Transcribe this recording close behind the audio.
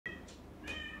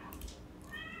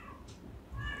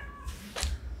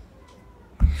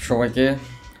সবাইকে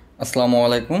আসসালামু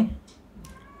আলাইকুম।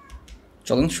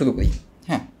 চলুন শুরু করি।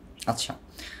 হ্যাঁ, আচ্ছা,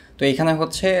 তো এখানে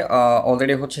হচ্ছে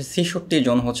অলরেডি হচ্ছে ৬৬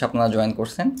 জন হচ্ছে আপনারা জয়েন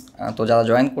করছেন। তো যারা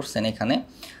জয়েন করছেন এখানে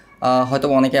হয়তো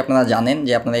অনেকে আপনারা জানেন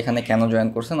যে আপনারা এখানে কেন জয়েন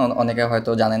করছেন, অনেকে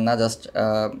হয়তো জানেন না। জাস্ট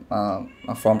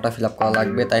ফর্মটা ফিল আপ করা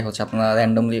লাগবে, তাই হচ্ছে আপনারা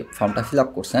র্যান্ডমলি ফর্মটা ফিল আপ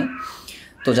করছেন।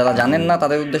 তো যারা জানেন না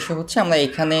তাদের উদ্দেশ্য হচ্ছে আমরা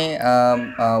এখানে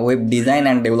ওয়েব ডিজাইন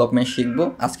অ্যান্ড ডেভেলপমেন্ট শিখব।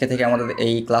 আজকে থেকে আমাদের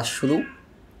এই ক্লাস শুরু।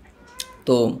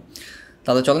 তো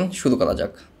তাহলে চলেন শুরু করা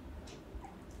যাক।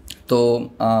 তো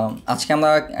আজকে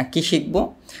আমরা কি শিখব?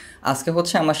 আজকে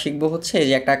হচ্ছে আমরা শিখব হচ্ছে এই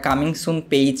যে একটা কামিং সুন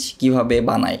পেজ কিভাবে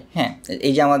বানায়। হ্যাঁ,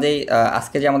 এই যে আমাদের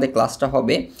আজকে যে আমাদের ক্লাসটা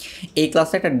হবে, এই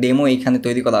ক্লাসে একটা ডেমো এইখানে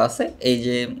তৈরি করা আছে। এই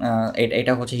যে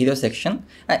এটা হচ্ছে হিরো সেকশন।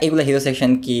 এগুলো হিরো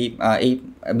সেকশন কি এই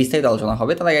বিস্তারিত আলোচনা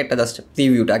হবে, তার আগে একটা জাস্ট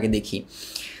প্রিভিউটা আগে দেখি।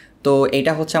 তো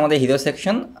এটা হচ্ছে আমাদের হিরো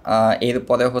সেকশন।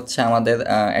 এরপরে হচ্ছে আমাদের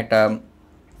একটা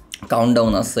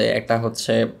কাউন্টডাউন আছে, একটা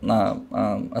হচ্ছে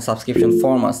সাবস্ক্রিপশন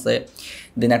ফর্ম আছে,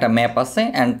 দেন একটা ম্যাপ আছে,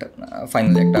 অ্যান্ড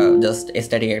ফাইনালি একটা জাস্ট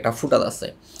স্ট্যাটিক একটা ফুটার আছে।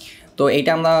 তো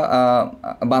এইটা আমরা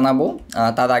বানাবো।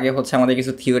 তার আগে হচ্ছে আমাদের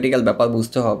কিছু থিওরিটিক্যাল ব্যাপার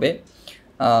বুঝতে হবে।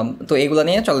 তো এগুলো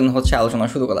নিয়ে চলেন হচ্ছে আলোচনা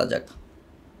শুরু করা যাক।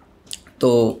 তো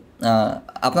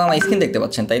আপনারা আমার স্ক্রিন দেখতে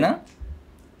পাচ্ছেন, তাই না?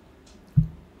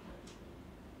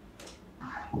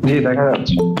 জি, দেখা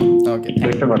যাচ্ছে। ওকে,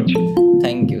 দেখতে পাচ্ছি।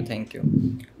 Thank you.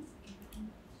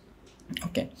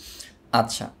 ওকে,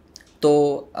 আচ্ছা, তো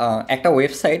একটা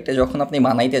ওয়েবসাইট যখন আপনি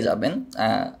বানাইতে যাবেন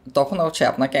তখন হচ্ছে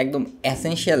আপনাকে একদম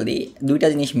এসেনশিয়ালি দুইটা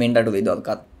জিনিস ম্যান্ডেটরি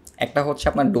দরকার। একটা হচ্ছে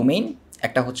আপনার ডোমেইন,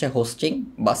 একটা হচ্ছে হোস্টিং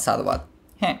বা সার্ভার।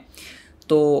 হ্যাঁ,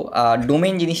 তো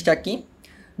ডোমেইন জিনিসটা কি?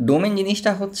 ডোমেইন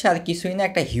জিনিসটা হচ্ছে আর কিছুই না,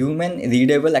 একটা হিউম্যান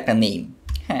রিডেবল একটা নেম।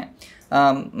 হ্যাঁ,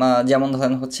 যেমন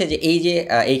ধরেন হচ্ছে যে এই যে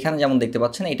এইখানে যেমন দেখতে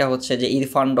পাচ্ছেন, এটা হচ্ছে যে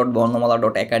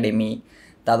irfan.বর্ণমালা.academy।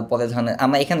 তারপরে ধরেন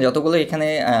আমরা এখানে যতগুলো এখানে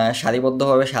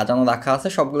সারিবদ্ধভাবে সাজানো রাখা আছে,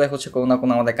 সবগুলোই হচ্ছে কোনো না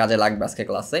কোনো আমাদের কাজে লাগবে আজকে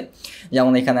ক্লাসে।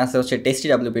 যেমন এখানে আছে হচ্ছে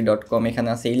testywp.com, এখানে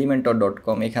আছে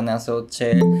elementor.com, এখানে আছে হচ্ছে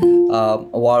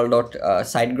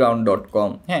wall.siteground.com,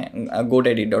 হ্যাঁ,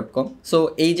 godaddy.com। সো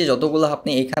এই যে যতগুলো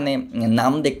আপনি এখানে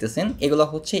নাম দেখতেছেন, এগুলো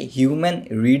হচ্ছে হিউম্যান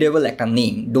রিডেবল একটা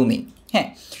নেম, ডোমেইন। হ্যাঁ,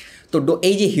 তো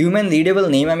এই যে হিউম্যান রিডেবল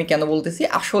নেম আমি কেন বলতেছি,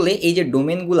 আসলে এই যে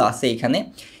ডোমেনগুলো আছে এখানে,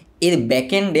 এর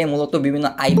ব্যাকএন্ডে মূলত বিভিন্ন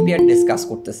আইপি অ্যাড্রেস কাজ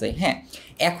করতেছে। হ্যাঁ,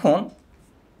 এখন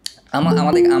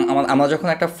আমরা যখন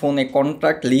একটা ফোনে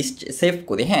কন্ট্যাক্ট লিস্ট সেভ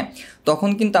করি, হ্যাঁ, তখন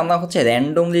কিন্তু আমরা হচ্ছে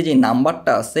র্যান্ডমলি যে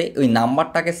নাম্বারটা আছে ওই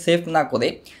নাম্বারটাকে সেভ না করে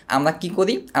আমরা কি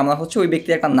করি, আমরা হচ্ছে ওই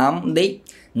ব্যক্তির একটা নাম দেই,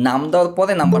 নাম দেওয়ার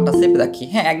পরে নাম্বারটা সেভ রাখি।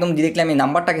 হ্যাঁ, একদম ডিরেক্টলি আমি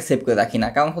নাম্বারটাকে সেভ করে রাখি না,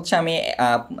 কারণ হচ্ছে আমি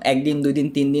একদিন, 2 দিন,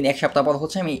 3 দিন, 1 সপ্তাহ পর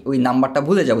হচ্ছে আমি ওই নাম্বারটা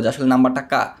ভুলে যাবো যে আসলে নাম্বারটা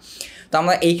কার। তো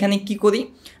আমরা এইখানে কি করি,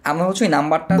 আমরা হচ্ছে ওই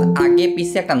নাম্বারটার আগে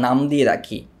পিছে একটা নাম দিয়ে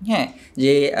রাখি। হ্যাঁ,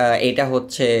 যে এটা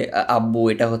হচ্ছে আব্বু,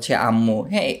 এটা হচ্ছে আম্মু।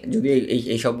 হ্যাঁ, যদি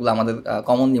এইসবগুলো আমাদের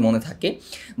কমনলি মনে থাকে,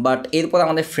 বাট এরপর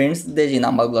আমাদের ফ্রেন্ডসদের যে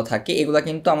নাম্বারগুলো থাকে এগুলো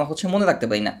কিন্তু আমরা হচ্ছে মনে রাখতে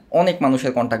পারি না। অনেক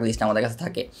মানুষের কন্ট্যাক্ট লিস্ট আমাদের কাছে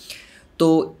থাকে। তো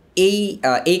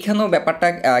এইখানেও ব্যাপারটা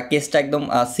কেসটা একদম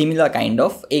সিমিলার কাইন্ড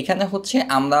অফ। এইখানে হচ্ছে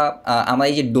আমরা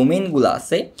এই যে ডোমেইনগুলো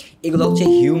আছে এগুলো হচ্ছে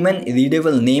হিউম্যান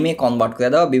রিডেবল নেমে কনভার্ট করে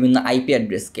দেওয়া বিভিন্ন আইপি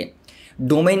অ্যাড্রেসকে।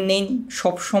 ডোমেইন নেম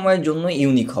সবসময়ের জন্য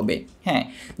ইউনিক হবে। হ্যাঁ,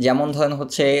 যেমন ধরেন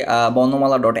হচ্ছে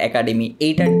বর্ণমালা.academy,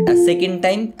 এইটা সেকেন্ড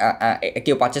টাইম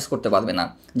কেউ পারচেস করতে পারবে না।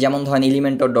 যেমন ধরেন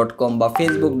elementor.com বা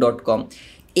facebook.com,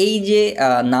 এই যে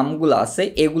নামগুলো আছে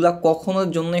এগুলা কখনোর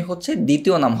জন্যই হচ্ছে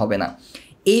দ্বিতীয় নাম হবে না।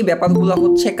 এই ব্যাপারগুলো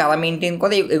হচ্ছে কারা মেনটেন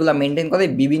করে? এগুলো মেনটেন করে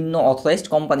বিভিন্ন অথরাইজড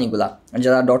কোম্পানিগুলা,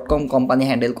 যারা .com কোম্পানি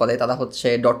হ্যান্ডেল করে। তারা হচ্ছে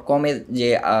 .com-এর যে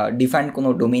ডিফাইন্ড কোনো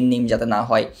ডোমেইন নেম যাতে না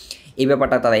হয় এই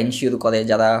ব্যাপারটা তারা এনশিওর করে।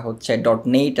 যারা হচ্ছে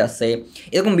 .net আছে,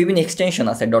 এরকম বিভিন্ন এক্সটেনশন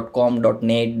আছে, .com,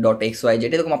 .net, .xyz,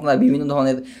 এরকম আপনারা বিভিন্ন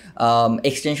ধরনের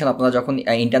এক্সটেনশন আপনারা যখন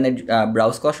ইন্টারনেট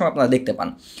ব্রাউজ করার সময় আপনারা দেখতে পান।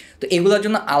 তো এগুলোর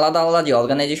জন্য আলাদা আলাদা যে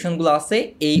অর্গানাইজেশনগুলো আছে,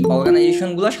 এই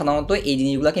অর্গানাইজেশনগুলো সাধারণত এই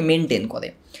জিনিসগুলোকে মেনটেন করে।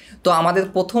 তো আমাদের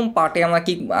প্রথম পার্টে আমরা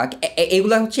কি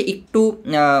এগুলো হচ্ছে একটু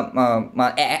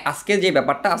আজকে যে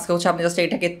ব্যাপারটা আজকে হচ্ছে আপনি জাস্ট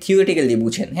এটাকে থিওরিটিক্যালি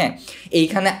বুঝেন। হ্যাঁ,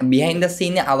 এইখানে বিহাইন্ড দ্য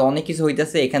সিনে আরও অনেক কিছু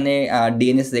হইতেছে। এখানে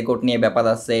ডিএনএস রেকর্ড নিয়ে ব্যাপার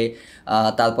আছে,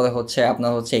 তারপরে হচ্ছে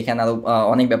আপনার হচ্ছে এখানে আরও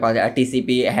অনেক ব্যাপার,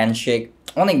 টিসিপি, হ্যান্ডশেক,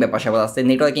 অনেক ব্যাপার স্যাপার আছে।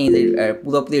 নেটওয়ার্কিং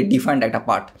পুরোপুরি ডিফারেন্ট একটা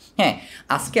পার্ট। হ্যাঁ,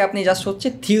 আজকে আপনি জাস্ট হচ্ছে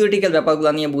থিওরিটিক্যাল ব্যাপারগুলো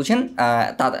নিয়ে বুঝেন,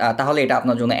 তাহলে এটা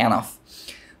আপনার জন্য এনাফ।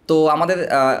 তো আমাদের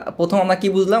প্রথম আমরা কি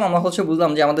বুঝলাম, আমরা হচ্ছে বুঝলাম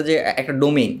যে আমাদের যে একটা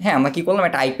ডোমেইন, হ্যাঁ, আমরা কী করলাম,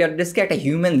 একটা আইপি অ্যাড্রেসকে একটা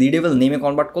হিউম্যান রিডেবল নেমে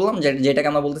কনভার্ট করলাম, যেটাকে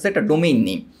আমরা বলতেছি একটা ডোমেইন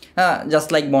নেম। হ্যাঁ, জাস্ট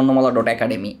লাইক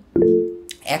বর্ণমালা.academy।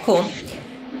 এখন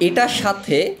এটার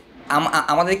সাথে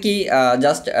আমাদের কি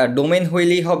জাস্ট ডোমেইন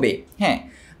হইলেই হবে? হ্যাঁ,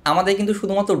 আমাদের কিন্তু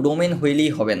শুধুমাত্র ডোমেন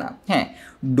হইলেই হবে না, হ্যাঁ।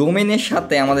 ডোমেনের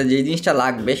সাথে আমাদের যে জিনিসটা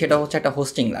লাগবে সেটা হচ্ছে একটা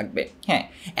হোস্টিং লাগবে, হ্যাঁ।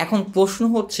 এখন প্রশ্ন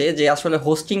হচ্ছে যে আসলে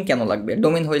হোস্টিং কেন লাগবে,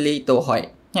 ডোমেন হইলেই তো হয়,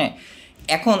 হ্যাঁ।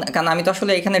 এখন কারণ আমি তো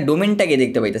আসলে এখানে ডোমেনটাকে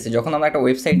দেখতে পাইতেছি, যখন আমরা একটা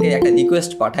ওয়েবসাইটে একটা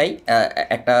রিকোয়েস্ট পাঠাই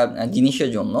একটা জিনিসের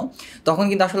জন্য, তখন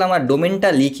কিন্তু আসলে আমরা ডোমেনটা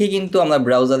লিখে কিন্তু আমরা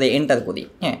ব্রাউজারে এন্টার করি,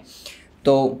 হ্যাঁ।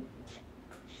 তো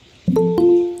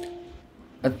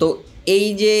তো এই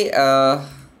যে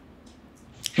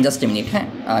জাস্ট এ মিনিট, হ্যাঁ,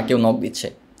 কেউ নক দিচ্ছে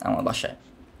আমার বাসায়,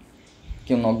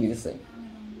 কেউ নক দিতেছে,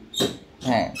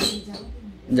 হ্যাঁ,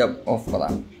 যাব অফ করা।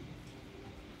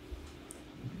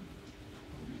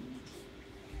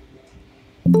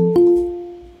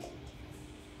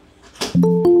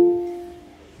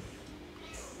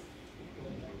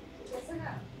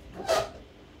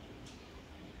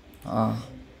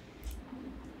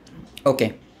 ওকে,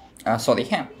 সরি,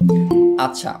 হ্যাঁ।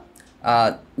 আচ্ছা,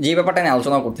 যে ব্যাপারটা আমি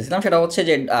আলোচনা করতেছিলাম সেটা হচ্ছে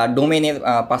যে ডোমেনের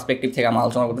পার্সপেক্টিভ থেকে আমরা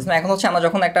আলোচনা করতেছিলাম। এখন হচ্ছে আমরা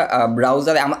যখন একটা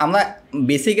ব্রাউজারে আমরা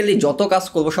বেসিক্যালি যত কাজ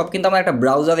করবো সব কিন্তু আমরা একটা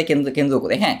ব্রাউজারে কেন্দ্র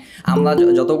করে, হ্যাঁ। আমরা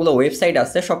যতগুলো ওয়েবসাইট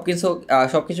আছে সব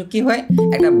কিছু কী হয়,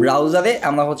 একটা ব্রাউজারে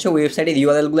আমরা হচ্ছে ওয়েবসাইটের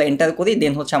ইউআরএলগুলো এন্টার করি,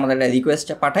 দেন হচ্ছে আমরা একটা রিকোয়েস্ট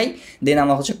পাঠাই, দেন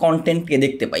আমরা হচ্ছে কন্টেন্টকে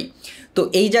দেখতে পাই। তো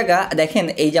এই জায়গা দেখেন,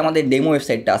 এই যে আমাদের ডেমো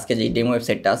ওয়েবসাইটটা আজকে যে ডেমো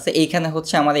ওয়েবসাইটটা আছে, এইখানে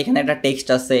হচ্ছে আমাদের এখানে একটা টেক্সট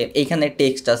আছে, এইখানে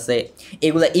টেক্সট আছে,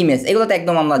 এগুলো ইমেজ, এগুলো তো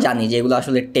একদম আমরা জানি যে এগুলো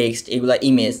আসলে টেক্সট, এগুলো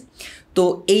ইমেজ। তো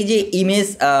এই যে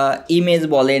ইমেজ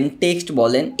বলেন, টেক্সট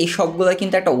বলেন, এই সবগুলো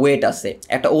কিন্তু একটা ওয়েট আছে,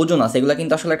 একটা ওজন আছে, এগুলো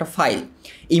কিন্তু আসলে একটা ফাইল।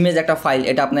 ইমেজ একটা ফাইল,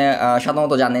 এটা আপনি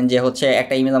সাধারণত জানেন যে হচ্ছে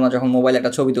একটা ইমেজ আমরা যখন মোবাইলে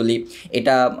একটা ছবি তুলি,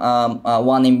 এটা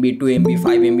 1 MB 2 MB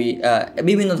 5 MB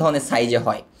বিভিন্ন ধরনের সাইজে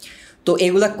হয়। তো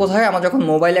এগুলা কোথায়, আমরা যখন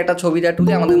মোবাইলে একটা ছবিটা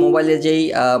তুলি, আমাদের মোবাইলে যেই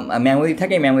মেমোরি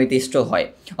থাকে মেমোরিতে স্টোর হয়,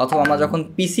 অথবা আমরা যখন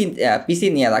পিসি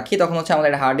নিয়ে রাখি তখন হচ্ছে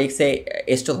আমাদের হার্ড ডিস্কে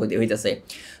স্টোর হইতেছে।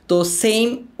 তো সেম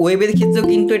ওয়েবের ক্ষেত্রেও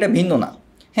কিন্তু এটা ভিন্ন না,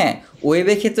 হ্যাঁ।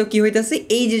 ওয়েবের ক্ষেত্রেও কী হইতেছে,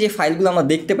 এই যে ফাইলগুলো আমরা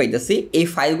দেখতে পাইতেছি, এই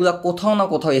ফাইলগুলো কোথাও না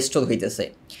কোথাও স্টোর হইতেছে।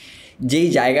 যেই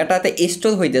জায়গাটাতে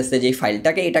স্টোর হইতেছে যেই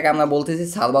ফাইলটাকে, এটাকে আমরা বলতেছি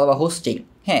সার্ভার বা হোস্টিং,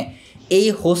 হ্যাঁ। এই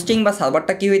হোস্টিং বা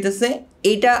সার্ভারটা কী হইতেছে,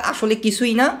 এইটা আসলে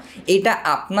কিছুই না, এটা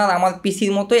আপনার আমার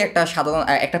পিসির মতোই একটা সাধারণ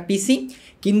একটা পিসি,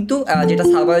 কিন্তু যেটা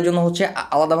সার্ভারের জন্য হচ্ছে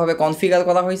আলাদাভাবে কনফিগার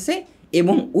করা হয়েছে,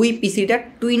 এবং ওই পিসিটা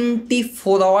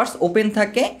 24 আওয়ার্স ওপেন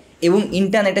থাকে এবং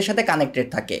ইন্টারনেটের সাথে কানেক্টেড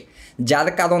থাকে। যার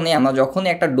কারণে আমরা যখন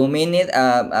একটা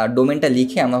ডোমেনটা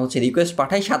লিখে আমরা হচ্ছে রিকোয়েস্ট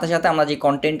পাঠাই, সাথে সাথে আমরা যে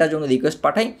কন্টেন্টটার জন্য রিকোয়েস্ট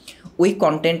পাঠাই ওই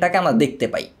কন্টেন্টটাকে আমরা দেখতে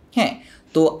পাই, হ্যাঁ।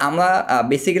 তো আমরা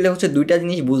বেসিক্যালি হচ্ছে দুইটা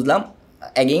জিনিস বুঝলাম,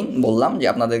 অ্যাগেইন বললাম যে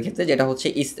আপনাদের ক্ষেত্রে যেটা হচ্ছে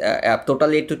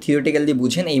টোটালি একটু থিওরিটিক্যালি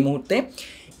বুঝেন এই মুহূর্তে,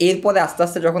 এরপরে আস্তে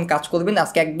আস্তে যখন কাজ করবেন,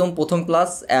 আজকে একদম প্রথম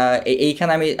ক্লাস,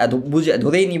 এইখানে আমি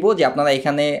ধরেই নিব যে আপনারা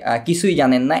এখানে কিছুই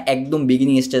জানেন না, একদম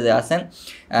বিগিনিং স্টেজে আছেন,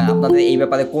 আপনাদের এই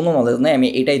ব্যাপারে কোনো নলেজ নেই, আমি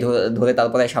এটাই ধরে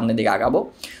তারপরে সামনের দিকে আগাবো।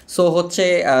 সো হচ্ছে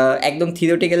একদম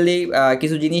থিওরিটিক্যালি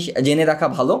কিছু জিনিস জেনে রাখা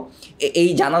ভালো। এই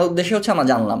জানার উদ্দেশ্যে হচ্ছে আমরা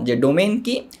জানলাম যে ডোমেন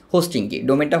কি, হোস্টিং কি।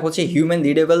 ডোমেনটা হচ্ছে human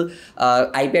readable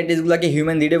IP অ্যাড্রেসগুলোকে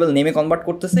human readable নেমে কনভার্ট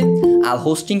করতেছে, আর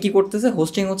হোস্টিং কি করতেছে,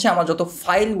 হোস্টিং হচ্ছে আমার যত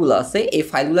ফাইলগুলো আছে এই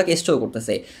ফাইলগুলোকে স্টোর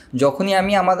করতেছে। যখনই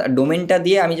আমি আমার ডোমেনটা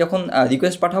দিয়ে আমি যখন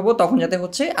রিকোয়েস্ট পাঠাবো, তখন যাতে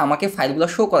হচ্ছে আমাকে ফাইলগুলো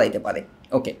শো করাইতে পারে।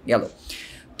 ওকে, গেল।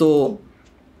 তো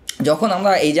যখন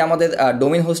আমরা এই যে আমাদের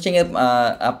ডোমেন হোস্টিংয়ের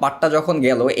পার্টটা যখন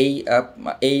গেল,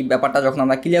 এই ব্যাপারটা যখন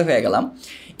আমরা ক্লিয়ার হয়ে গেলাম,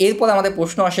 এরপর আমাদের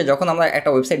প্রশ্ন আসে, যখন আমরা একটা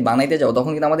ওয়েবসাইট বানাইতে যাবো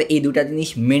তখন কিন্তু আমাদের এই দুটা জিনিস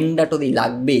ম্যান্ডেটরি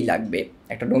লাগবে,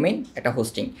 একটা ডোমেন, একটা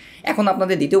হোস্টিং। এখন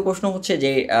আপনাদের দ্বিতীয় প্রশ্ন হচ্ছে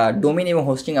যে ডোমেন এবং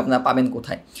হোস্টিং আপনারা পাবেন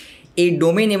কোথায়? এই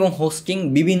ডোমেন এবং হোস্টিং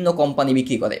বিভিন্ন কোম্পানি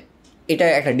বিক্রি করে, এটা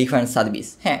একটা ডিফারেন্ট সার্ভিস,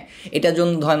 হ্যাঁ। এটার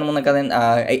জন্য ধরেন মনে করেন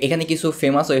এখানে কিছু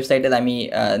ফেমাস ওয়েবসাইটের আমি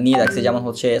নিয়ে রাখছি, যেমন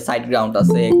হচ্ছে সাইট গ্রাউন্ড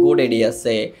আছে, গোডেডি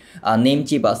আছে,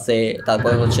 নেমচিপ আছে,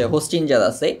 তারপরে হচ্ছে হোস্টিঞ্জার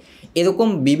আছে, এরকম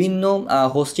বিভিন্ন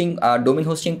ডোমেন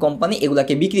হোস্টিং কোম্পানি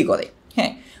এগুলাকে বিক্রি করে,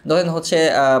 হ্যাঁ। ধরেন হচ্ছে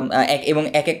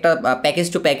এক একটা প্যাকেজ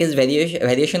টু প্যাকেজ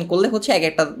ভ্যারিয়েশন করলে হচ্ছে এক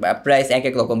একটা প্রাইস এক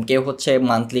এক রকম। কেউ হচ্ছে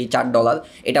মান্থলি $4,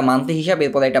 এটা মান্থলি হিসাব,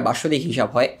 এরপরে এটা বাৎসরিক হিসাব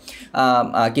হয়।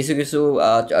 কিছু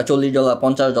 $40,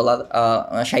 $50,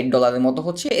 $60 মতো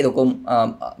হচ্ছে এরকম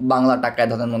বাংলা টাকায়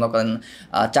ধরেন মনে করেন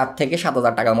 4 থেকে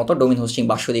 7,000 টাকার মতো ডোমেন হোস্টিং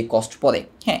বাৎসরিক কস্ট পড়ে,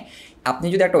 হ্যাঁ। আপনি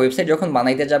যদি একটা ওয়েবসাইট যখন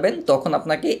বানাইতে যাবেন তখন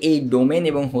আপনাকে এই ডোমেন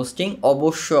এবং হোস্টিং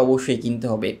অবশ্যই কিনতে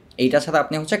হবে, এইটা ছাড়া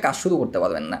আপনি হচ্ছে কাজ শুরু করতে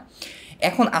পারবেন না।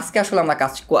 এখন আজকে আসলে আমরা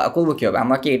কাজ করবো কীভাবে?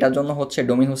 আমরা কি এটার জন্য হচ্ছে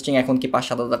ডোমেন হোস্টিং এখন কি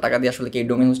 5-7 হাজার টাকা দিয়ে আসলে কি এই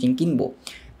ডোমেন হোস্টিং কিনবো?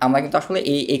 আমরা কিন্তু আসলে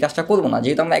এই কাজটা করবো না,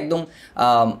 যেহেতু আমরা একদম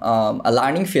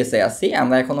লার্নিং ফেসে আছি।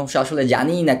 আমরা এখন আসলে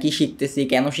জানি না কি শিখতেছি,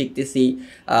 কেন শিখতেছি,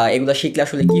 এগুলো শিখলে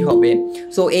আসলে কি হবে।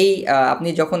 সো আপনি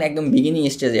যখন একদম বিগিনিং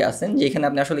স্টেজে আছেন, যেখানে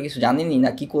আপনি আসলে কিছু জানেনই না,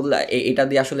 কি করলে এটা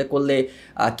দিয়ে আসলে করলে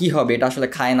কি হবে, এটা আসলে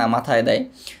খায় না, মাথায় দেয়।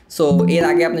 সো এর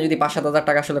আগে আপনি যদি 5-7 হাজার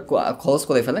টাকা আসলে খরচ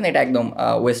করে ফেলেন, এটা একদম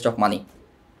ওয়েস্ট অফ মানি।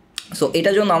 সো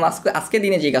এটার জন্য আমরা আজকে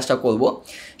দিনে যে কাজটা করব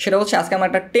সেটা হচ্ছে আজকে আমরা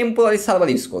একটা টেম্পোরারি সার্ভার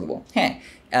ইউজ করব। হ্যাঁ,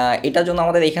 এটার জন্য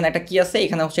আমাদের এখানে একটা কি আছে,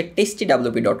 এখানে হচ্ছে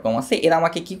testywp.com আছে। এরা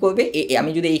আমাকে কি করবে,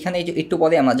 আমি যদি এইখানে একটু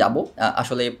পরে আমরা যাব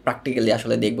আসলে প্র্যাকটিক্যালি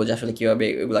আসলে দেখবো যে আসলে কীভাবে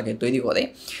এগুলাকে তৈরি করে।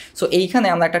 সো এইখানে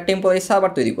আমরা একটা টেম্পোরারি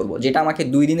সার্ভার তৈরি করব, যেটা আমাকে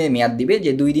 2 দিনের মেয়াদ দিবে,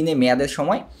 যে 2 দিনের মেয়াদের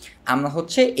সময় আমরা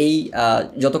হচ্ছে এই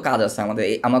যত কাজ আছে আমাদের,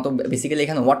 আমরা তো বেসিক্যালি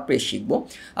এখানে ওয়ার্ডপ্রেস শিখবো।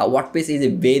 WordPress is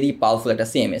a very powerful একটা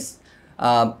সিএমএস।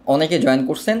 অনেকে জয়েন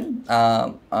করছেন,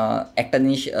 একটা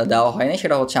জিনিস দেওয়া হয় নাই,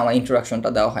 সেটা হচ্ছে আমার ইন্ট্রোডাকশনটা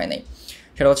দেওয়া হয় নাই।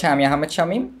 সেটা হচ্ছে আমি আহমেদ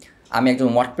শামীম, আমি একজন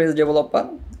ওয়ার্ডপ্রেস ডেভেলপার।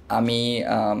 আমি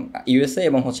ইউএসএ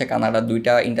এবং হচ্ছে কানাডা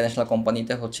 2টা ইন্টারন্যাশনাল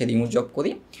কোম্পানিতে হচ্ছে রিমোট জব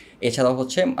করি। এছাড়াও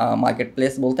হচ্ছে মার্কেট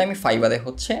প্লেস বলতে আমি ফাইবারে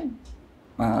হচ্ছে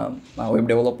web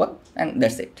developer, and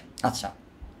that's it. আচ্ছা,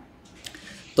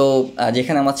 তো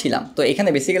যেখানে আমরা ছিলাম, তো এখানে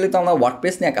বেসিক্যালি তো আমরা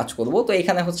ওয়ার্ডপ্রেস নিয়ে কাজ করব। তো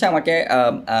এখানে হচ্ছে আমাকে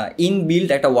ইনবিল্ড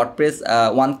একটা ওয়ার্ডপ্রেস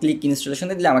 1 ক্লিক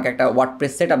ইনস্টলেশনে দিলে আমাকে একটা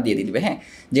ওয়ার্ডপ্রেস সেট আপ দিয়ে দিবে। হ্যাঁ,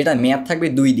 যেটা মেয়াদ থাকবে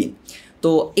 2 দিন।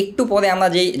 তো একটু পরে আমরা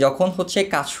যখন হচ্ছে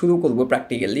কাজ শুরু করব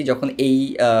প্র্যাকটিক্যালি, যখন এই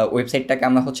ওয়েবসাইটটাকে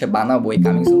আমরা হচ্ছে বানাবো, এই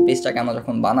কামিং সুন পেজটাকে আমরা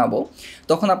যখন বানাবো,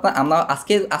 তখন আমরা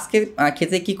আজকের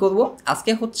ক্ষেত্রে কী করব,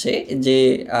 আজকে হচ্ছে যে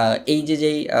এই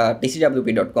যেই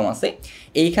testywp.com আছে,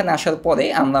 এইখানে আসার পরে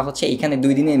আমরা হচ্ছে এইখানে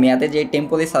 2 দিনের মেয়াদে যে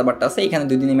টেম্পোরারি সার্ভারটা আছে, এইখানে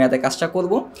 2 দিনের মেয়াদে কাজটা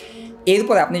করব।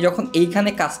 এরপরে আপনি যখন এইখানে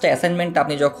কাজটা অ্যাসাইনমেন্টটা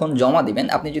আপনি যখন জমা দিবেন,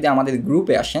 আপনি যদি আমাদের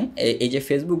গ্রুপে আসেন, এই যে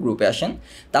ফেসবুক গ্রুপে আসেন,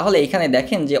 তাহলে এখানে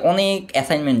দেখেন যে অনেক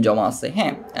অ্যাসাইনমেন্ট জমা আছে।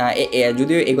 হ্যাঁ,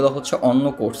 যদিও এগুলো হচ্ছে অন্য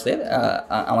কোর্সের,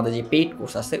 আমাদের যে পেইড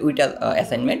কোর্স আছে ওইটার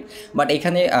অ্যাসাইনমেন্ট, বাট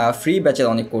এখানে ফ্রি ব্যাচের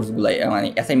অনেক কোর্সগুলাই মানে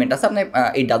অ্যাসাইনমেন্ট আছে। আপনি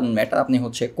ইট ডাজন্ট ম্যাটার আপনি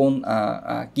হচ্ছে কোন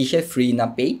কিসের ফ্রি না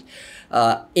পেইড।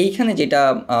 এইখানে যেটা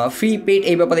ফ্রি পেইড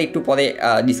এই ব্যাপারে একটু পরে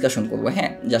ডিসকাশন করবো।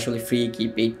 হ্যাঁ, যে আসলে ফ্রি কি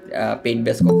পেইড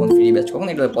ব্যাচ কখন, ফ্রি ব্যাচ কখন,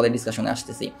 এগুলো পরে ডিসকাশনে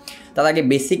আসতেছি। তার আগে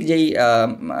বেসিক যেই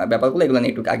ব্যাপারগুলো এগুলো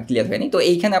নিয়ে একটু আগে ক্লিয়ার হয়নি। তো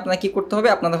এইখানে আপনারা কী করতে হবে,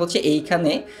 আপনারা হচ্ছে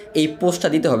এইখানে এই পোস্টটা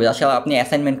দিতে হবে আসলে আপনি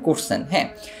অ্যাসাইনমেন্ট করছেন। হ্যাঁ,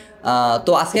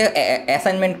 তো আজকে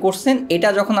অ্যাসাইনমেন্ট করছেন, এটা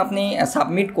যখন আপনি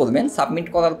সাবমিট করবেন, সাবমিট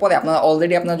করার পরে আপনারা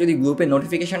অলরেডি আপনারা যদি গ্রুপে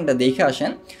নোটিফিকেশানটা দেখে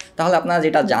আসেন, তাহলে আপনারা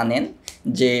যেটা জানেন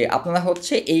যে আপনারা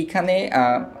হচ্ছে এইখানে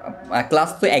ক্লাস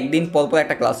তো একদিন পর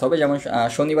একটা ক্লাস হবে, যেমন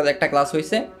শনিবার একটা ক্লাস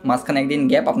হয়েছে, মাঝখানে একদিন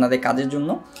গ্যাপ আপনাদের কাজের জন্য,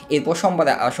 এরপর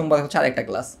সোমবার হচ্ছে আরেকটা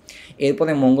ক্লাস,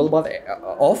 এরপরে মঙ্গলবার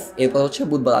অফ, এরপর হচ্ছে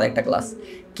বুধবার আরেকটা ক্লাস।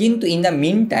 কিন্তু ইন দ্য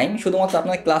মিন টাইম শুধুমাত্র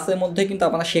আপনার ক্লাসের মধ্যে কিন্তু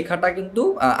আপনার শেখাটা কিন্তু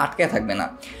আটকে থাকবে না।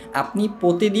 আপনি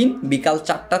প্রতিদিন বিকাল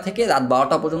 4টা থেকে রাত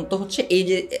 12টা পর্যন্ত হচ্ছে এই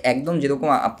যে একদম যেরকম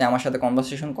আপনি আমার সাথে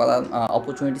কনভারসেশন করার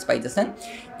অপরচুনিটিস পাইতেছেন,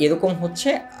 এরকম হচ্ছে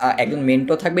একজন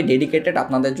মেন্টর থাকবে ডেডিকেটেড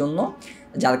আপনাদের জন্য,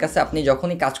 যার কাছে আপনি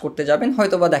যখনই কাজ করতে যাবেন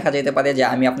হয়তো বা দেখা যেতে পারে যে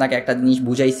আমি আপনাকে একটা জিনিস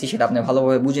বুঝাইছি, সেটা আপনি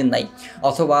ভালোভাবে বুঝেন নাই,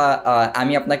 অথবা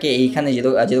আমি আপনাকে এইখানে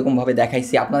যেরকমভাবে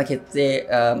দেখাইছি আপনার ক্ষেত্রে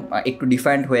একটু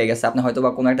ডিফারেন্ট হয়ে গেছে, আপনি হয়তো বা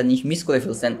কোনো একটা জিনিস মিস করে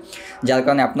ফেলছেন, যার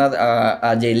কারণে আপনার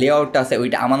যে লেআউটটা আছে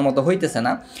ওইটা আমার মতো হইতেছে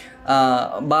না,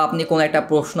 বা আপনি কোনো একটা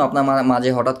প্রশ্ন আপনার মাঝে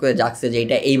হঠাৎ করে জাগছে যে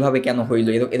এটা এইভাবে কেন হইলো,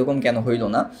 এরকম কেন হইলো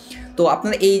না। তো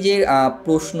আপনার এই যে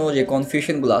প্রশ্ন যে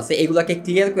কনফিউশনগুলো আছে এগুলোকে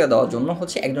ক্লিয়ার করে দেওয়ার জন্য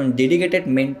হচ্ছে একজন ডেডিকেটেড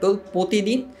মেন্টর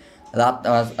প্রতিদিন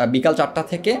বিকাল 4টা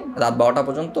থেকে রাত 12টা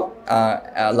পর্যন্ত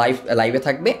লাইভে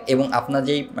থাকবে, এবং আপনার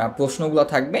যেই প্রশ্নগুলো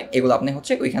থাকবে এগুলো আপনি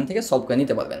হচ্ছে ওইখান থেকে সলভ করে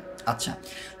নিতে পারবেন।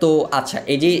 আচ্ছা,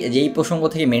 এই যেই প্রসঙ্গ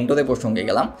থেকে মেন্টরের প্রসঙ্গে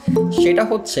গেলাম, সেটা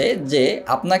হচ্ছে যে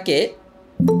আপনাকে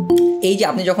এই যে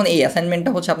আপনি যখন এই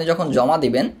অ্যাসাইনমেন্টটা হচ্ছে আপনি যখন জমা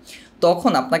দিবেন,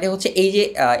 তখন আপনাকে হচ্ছে এই যে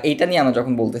এইটা নিয়ে আমরা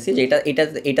যখন বলতেছি যে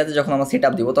এটাতে যখন আমরা সেট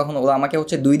আপ দিব, তখন ওরা আমাকে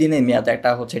হচ্ছে 2 দিনের মেয়াদে একটা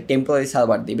হচ্ছে টেম্পোরারি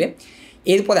সার্ভার দিবে।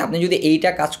 এরপরে আপনি যদি এইটা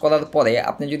কাজ করার পরে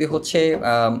আপনি যদি হচ্ছে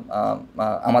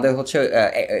আমাদের হচ্ছে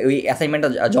ওই অ্যাসাইনমেন্টটা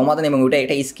জমা দেন, এবং ওইটা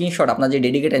একটা স্ক্রিনশট আপনার যে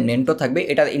ডেডিকেটেড মেন্টর থাকবে,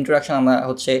 এটার ইন্ট্রোডাকশন আমরা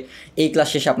হচ্ছে এই ক্লাস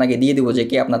শেষে আপনাকে দিয়ে দেবো যে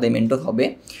কে আপনাদের মেন্টর হবে।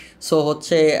 সো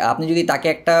হচ্ছে আপনি যদি তাকে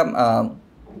একটা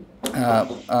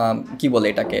কি বলে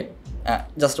এটাকে,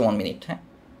 জাস্ট 1 মিনিট।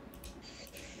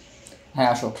 হ্যাঁ,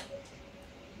 আসো।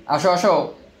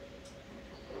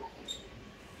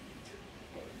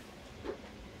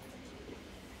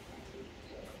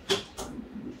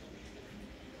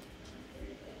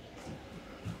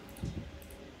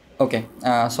 ওকে,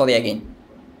 সরি অ্যাগেইন।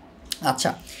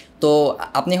 আচ্ছা, তো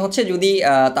আপনি হচ্ছে যদি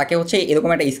তাকে হচ্ছে এরকম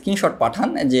একটা স্ক্রিনশট পাঠান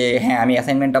যে হ্যাঁ আমি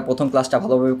অ্যাসাইনমেন্টটা প্রথম ক্লাসটা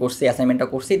ভালোভাবে করছি, অ্যাসাইনমেন্টটা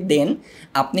করছি, দেন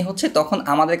আপনি হচ্ছে তখন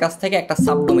আমাদের কাছ থেকে একটা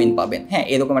সাবডোমেইন পাবেন। হ্যাঁ,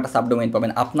 এরকম একটা সাবডোমেইন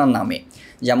পাবেন আপনার নামে,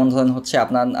 যেমন ধরেন হচ্ছে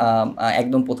আপনার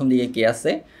একদম প্রথম দিকে কে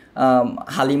আছে,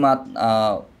 হালিমা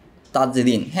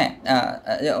তাজরিন। হ্যাঁ,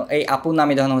 এই আপুর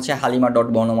নামে ধরেন হচ্ছে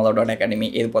halima.বর্ণমালা.academy,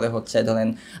 এরপরে হচ্ছে ধরেন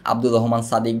আব্দুর রহমান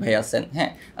সাদিক ভাই আছেন,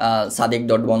 হ্যাঁ,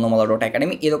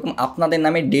 sadik.বর্ণমালা.academy, এরকম আপনাদের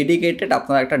নামে ডেডিকেটেড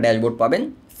আপনারা একটা ড্যাশবোর্ড পাবেন।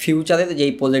 ফিউচারের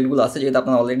যেই প্রজেক্টগুলো আছে, যেহেতু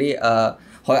আপনারা অলরেডি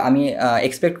হয় আমি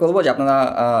এক্সপেক্ট করবো যে আপনারা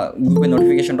গ্রুপের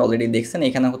নোটিফিকেশনটা অলরেডি দেখছেন।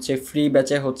 এখানে হচ্ছে ফ্রি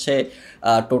ব্যাচে হচ্ছে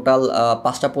টোটাল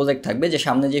 5টা প্রজেক্ট থাকবে, যে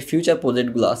সামনে যে ফিউচার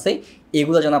প্রজেক্টগুলো আছে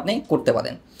এগুলো যেন আপনি করতে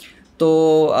পারেন। তো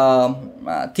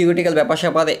থিওরিটিক্যাল ব্যাপার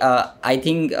স্যাপার আই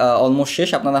থিঙ্ক অলমোস্ট শেষ।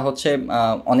 আপনারা হচ্ছে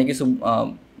অনেক কিছু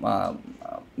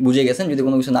বুঝে গেছেন। যদি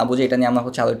কোনো কিছু না বুঝে এটা নিয়ে আমরা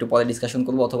হচ্ছে আরও একটু পরে ডিসকাশন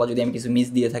করবো, অথবা যদি আমি কিছু মিস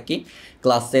দিয়ে থাকি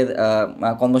ক্লাসের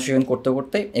কনভারসেশন করতে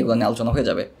করতে এগুলো নিয়ে আলোচনা হয়ে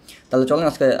যাবে। তাহলে চলেন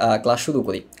আজকে ক্লাস শুরু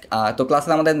করি। তো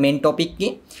ক্লাসের আমাদের মেন টপিক কি?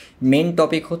 মেন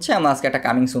টপিক হচ্ছে আমরা আজকে একটা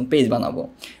কামিং সুন পেজ বানাবো।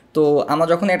 তো আমরা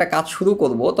যখন একটা কাজ শুরু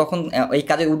করব তখন এই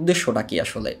কাজের উদ্দেশ্যটা কী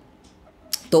আসলে।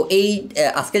 তো এই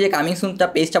আজকে যে কামিং সুনটা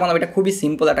পেজটা বানাবো এটা খুবই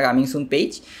সিম্পল একটা কামিং সুন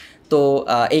পেজ। তো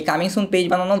এই কামিং সুন পেজ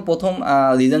বানানোর প্রথম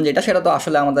রিজন যেটা, সেটা তো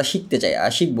আসলে আমরা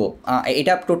শিখবো।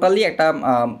 এটা টোটালি একটা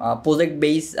প্রজেক্ট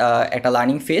বেস একটা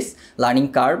লার্নিং ফেজ, লার্নিং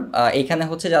কার্ভ। এইখানে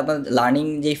হচ্ছে যে আপনার লার্নিং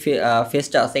যেই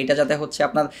ফেজটা আছে এটা যাতে হচ্ছে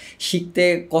আপনার শিখতে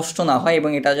কষ্ট না হয়, এবং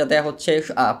এটা যাতে হচ্ছে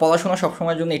পড়াশোনা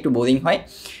সবসময়ের জন্য একটু বোরিং হয়,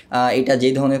 এটা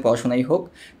যেই ধরনের পড়াশোনাই হোক।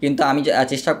 কিন্তু আমি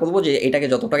চেষ্টা করব যে এটাকে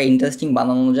যতটা ইন্টারেস্টিং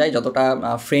বানানো যায়, যতটা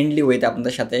ফ্রেন্ডলি ওয়েতে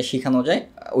আপনাদের সাথে শেখানো যায়,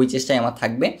 ওই চেষ্টাই আমার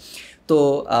থাকবে। তো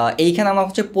এইখানে আমরা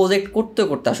হচ্ছে প্রজেক্ট করতে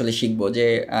করতে আসলে শিখবো যে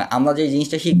আমরা যে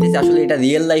জিনিসটা শিখতেছি আসলে এটা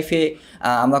রিয়েল লাইফে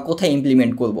আমরা কোথায়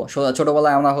ইমপ্লিমেন্ট করবো।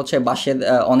 ছোটোবেলায় আমরা হচ্ছে বাসের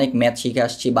অনেক ম্যাথ শিখে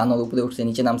আসছি, বানর উপরে উঠছে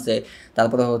নিচে নামছে,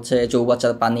 তারপরে হচ্ছে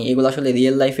চৌবাচ্চার পানি, এগুলো আসলে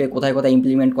রিয়েল লাইফে কোথায় কোথায়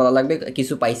ইমপ্লিমেন্ট করা লাগবে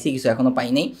কিছু পাইছি, কিছু এখনও পাই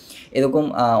নাই। এরকম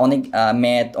অনেক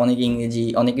ম্যাথ, অনেক ইংরেজি,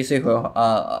 অনেক কিছুই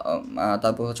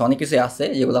তারপর হচ্ছে অনেক কিছুই আছে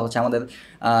যেগুলো হচ্ছে আমাদের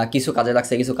কিছু কাজে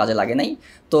লাগছে, কিছু কাজে লাগে নাই।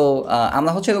 তো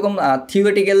আমরা হচ্ছে এরকম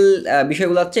থিওরিটিক্যাল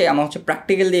বিষয়গুলো হচ্ছে আমরা হচ্ছে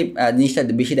প্র্যাকটিক্যালি জিনিসটা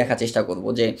বেশি দেখার চেষ্টা করব,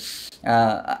 যে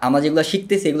আমরা যেগুলো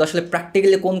শিখতেছি এগুলো আসলে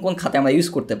প্র্যাকটিক্যালি কোন কোন খাতে আমরা ইউজ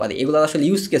করতে পারি, এগুলো আসলে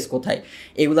ইউজ কেস কোথায়,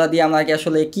 এগুলো দিয়ে আমরা কি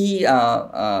আসলে কী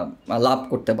লাভ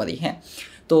করতে পারি। হ্যাঁ,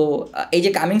 তো এই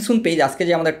যে কামিং সুন পেজ, আজকে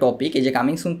যে আমাদের টপিক, এই যে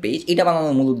কামিং সুন পেজ, এটা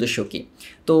বানানোর মূল উদ্দেশ্য কী।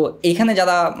 তো এইখানে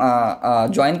যারা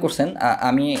জয়েন করছেন,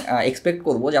 আমি এক্সপেক্ট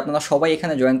করব যে আপনারা সবাই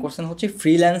এখানে জয়েন করছেন হচ্ছে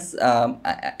freelance,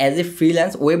 as a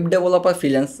freelance web developer,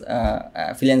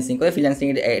 freelancing করে। ফ্রিল্যান্সিং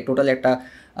টোটালি একটা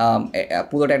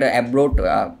পুরোটা একটা অ্যাব্রোড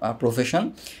প্রফেশন,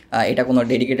 এটা কোনো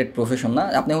ডেডিকেটেড প্রফেশন না।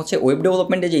 আপনি হচ্ছে ওয়েব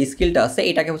ডেভেলপমেন্টের যে স্কিলটা আছে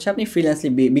এটাকে হচ্ছে আপনি ফ্রিল্যান্সলি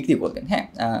বিক্রি করবেন, হ্যাঁ,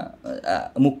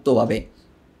 মুক্তভাবে।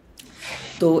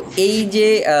 তো এই যে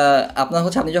আপনার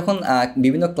হচ্ছে আপনি যখন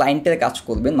বিভিন্ন ক্লায়েন্টের কাজ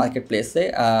করবেন মার্কেট প্লেসে,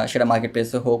 সেটা মার্কেট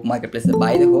প্লেসে হোক, মার্কেট প্লেসের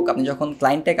বাইরে হোক, আপনি যখন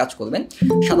ক্লায়েন্টের কাজ করবেন,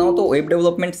 সাধারণত ওয়েব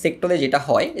ডেভেলপমেন্ট সেক্টরে যেটা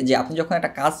হয় যে আপনি যখন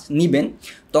একটা কাজ নেবেন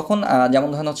তখন যেমন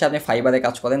ধরেন হচ্ছে আপনি ফাইবারে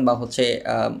কাজ করেন বা হচ্ছে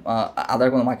আদার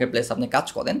কোনো মার্কেট প্লেস আপনি কাজ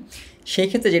করেন, সেই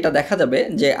ক্ষেত্রে যেটা দেখা যাবে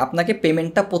যে আপনাকে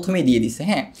পেমেন্টটা প্রথমেই দিয়ে দিছে,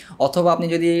 হ্যাঁ। অথবা আপনি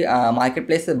যদি মার্কেট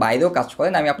প্লেসের বাইরেও কাজ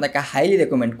করেন, আমি আপনাকে হাইলি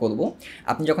রেকমেন্ড করব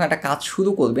আপনি যখন একটা কাজ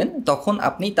শুরু করবেন তখন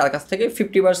আপনি তার কাছ থেকে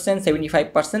 50%,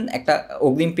 75% একটা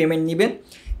অগ্রিম পেমেন্ট নেবেন,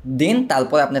 দেন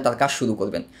তারপরে আপনি তার কাজ শুরু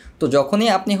করবেন। তো যখনই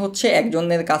আপনি হচ্ছে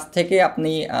একজনের কাছ থেকে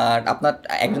আপনি আপনার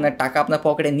একজনের টাকা আপনার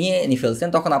পকেটে নিয়ে ফেলছেন,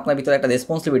 তখন আপনার ভিতরে একটা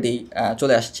রেসপন্সিবিলিটি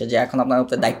চলে আসছে, যে এখন আপনার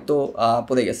উপরে দায়িত্ব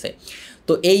পড়ে গেছে।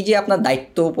 তো এই যে আপনার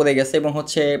দায়িত্ব পড়ে গেছে, এবং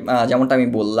হচ্ছে যেমনটা আমি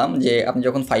বললাম যে আপনি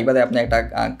যখন ফাইবারে আপনি একটা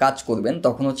কাজ করবেন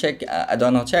তখন হচ্ছে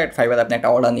ধরেন হচ্ছে ফাইবারে আপনি একটা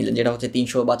অর্ডার নিলেন যেটা হচ্ছে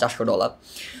 $300 বা $400।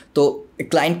 তো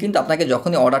ক্লায়েন্ট কিন্তু আপনাকে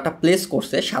যখনই অর্ডারটা প্লেস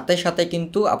করছে সাথে সাথে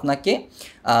কিন্তু আপনাকে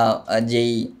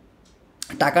যেই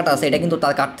টাকাটা আছে এটা কিন্তু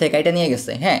তার কার্ড থেকে কাইটা নিয়ে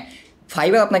গেছে, হ্যাঁ।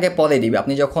 ফাইবার আপনাকে পরে দিবে,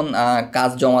 আপনি যখন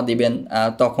কাজ জমা দিবেন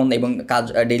তখন, এবং কাজ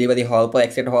ডেলিভারি হওয়ার পর,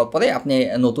 অ্যাকসেপ্ট হওয়ার পরে, আপনি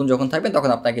নতুন যখন থাকবেন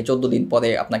তখন আপনাকে 14 দিন পরে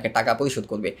আপনাকে টাকা পরিশোধ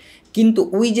করবে। কিন্তু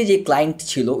ওই যে ক্লায়েন্ট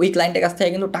ছিল ওই ক্লায়েন্টের কাছ থেকে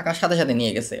কিন্তু টাকার সাথে সাথে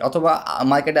নিয়ে গেছে। অথবা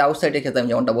মার্কেটের আউটসাইডের ক্ষেত্রে আমি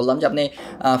যেমনটা বললাম যে আপনি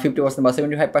 50% বা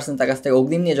 75% তার কাছ থেকে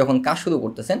অগ্রিম নিয়ে যখন কাজ শুরু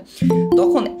করতেছেন,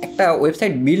 তখন একটা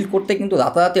ওয়েবসাইট বিল্ড করতে কিন্তু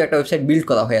রাতারাতি একটা ওয়েবসাইট বিল্ড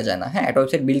করা হয়ে যায় না, হ্যাঁ। একটা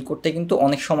ওয়েবসাইট বিল্ড করতে কিন্তু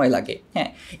অনেক সময় লাগে, হ্যাঁ।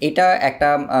 এটা একটা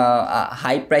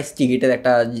হাই প্রাইস টিকিটের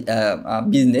একটা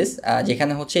বিজনেস,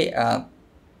 যেখানে হচ্ছে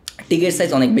টিকেট সাইজ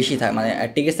অনেক বেশি থাকে, মানে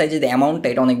টিকেট সাইজের যে অ্যামাউন্টটা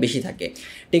এটা অনেক বেশি থাকে।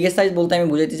 টিকেট সাইজ বলতে আমি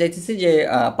বুঝাতে চাইতেছি যে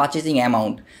পারচেজিং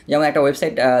অ্যামাউন্ট। যেমন একটা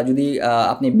ওয়েবসাইট যদি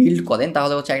আপনি বিল্ড করেন,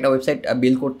 তাহলে হচ্ছে একটা ওয়েবসাইট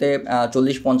বিল্ড করতে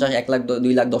 40, 50, 1 লাখ,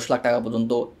 2 লাখ, 10 লাখ টাকা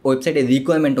পর্যন্ত ওয়েবসাইটের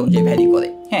রিকোয়ারমেন্ট অনুযায়ী ভ্যারি করে,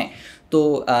 হ্যাঁ। তো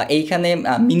এইখানে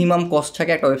মিনিমাম কস্ট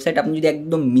থাকে একটা ওয়েবসাইট, আপনি যদি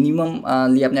একদম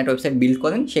মিনিমামলি আপনি একটা ওয়েবসাইট বিল্ড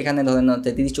করেন, সেখানে ধরেন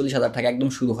 30-40 হাজার টাকা একদম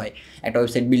শুরু হয় একটা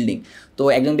ওয়েবসাইট বিল্ডিং। তো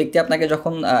একজন ব্যক্তি আপনাকে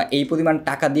যখন এই পরিমাণ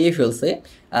টাকা দিয়ে ফেলছে,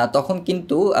 তখন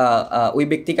কিন্তু ওই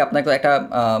ব্যক্তিকে আপনাকে একটা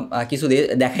কিছু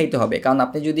দেখাইতে হবে। কারণ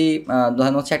আপনি যদি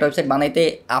ধরেন হচ্ছে একটা ওয়েবসাইট বানাইতে,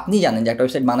 আপনি জানেন যে একটা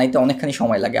ওয়েবসাইট বানাইতে অনেকখানি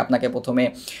সময় লাগে, আপনাকে প্রথমে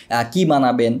কী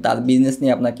বানাবেন তার বিজনেস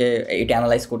নিয়ে আপনাকে এটা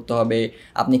অ্যানালাইজ করতে হবে,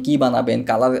 আপনি কী বানাবেন,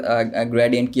 কালার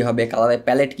গ্রেডিয়েন্ট কী হবে, কালারের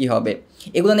প্যালেট কী হবে,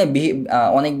 এগুলো নিয়ে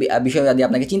অনেক বিষয় দিয়ে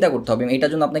আপনাকে চিন্তা করতে হবে। এটার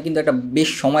জন্য আপনার কিন্তু একটা বেশ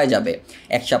সময় যাবে,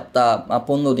 1 সপ্তাহ,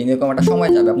 15 দিন, এরকম একটা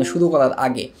সময় যাবে আপনি শুরু করার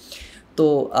আগে। তো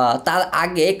তার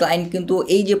আগে ক্লায়েন্ট কিন্তু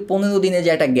এই যে 15 দিনে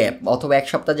যে একটা গ্যাপ অথবা 1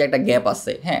 সপ্তাহ যে একটা গ্যাপ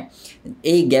আছে, হ্যাঁ,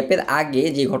 এই গ্যাপের আগে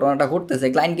যে ঘটনাটা ঘটতেছে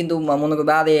ক্লায়েন্ট কিন্তু মনে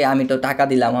করবে আরে আমি তো টাকা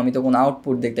দিলাম, আমি তো কোনো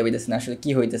আউটপুট দেখতে পাইতেছি না, আসলে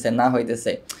কী হইতেছে না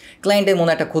হইতেছে, ক্লায়েন্টের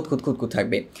মনে একটা খুঁত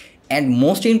থাকবে। অ্যান্ড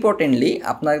মোস্ট ইম্পর্টেন্টলি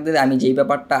আপনাদের আমি যেই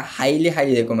ব্যাপারটা হাইলি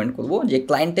রেকমেন্ড করবো যে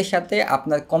ক্লায়েন্টের সাথে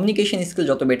আপনার কমিউনিকেশন স্কিল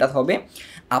যত বেটার হবে,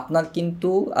 আপনার কিন্তু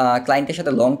ক্লায়েন্টের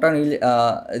সাথে লং টার্ম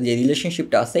যে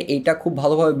রিলেশনশিপটা আছে এইটা খুব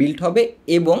ভালোভাবে বিল্ড হবে।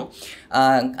 এবং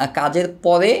কাজের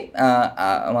পরে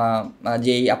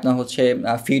যেই আপনার হচ্ছে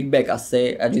ফিডব্যাক আছে,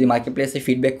 যদি মার্কেট প্লেসে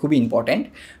ফিডব্যাক খুবই ইম্পর্ট্যান্ট।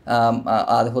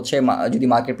 আর হচ্ছে যদি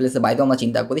মার্কেট প্লেসের বাইরেও আমরা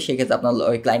চিন্তা করি, সেক্ষেত্রে আপনার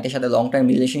ওই ক্লায়েন্টের সাথে লং টার্ম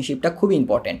রিলেশনশিপটা খুবই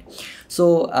ইম্পর্ট্যান্ট। সো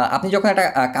আপনি যখন একটা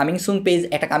কামিং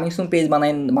সুন পেজ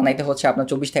বানাইতে হচ্ছে আপনার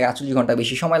 24 থেকে 48 ঘন্টা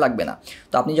বেশি সময় লাগবে না।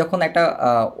 তো আপনি যখন একটা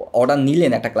অর্ডার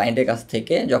নিলেন একটা ক্লায়েন্টের কাছ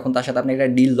থেকে, যখন তার সাথে আপনি একটা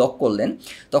ডিল লক করলেন,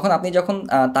 তখন আপনি যখন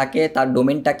তাকে তার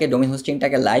ডোমেন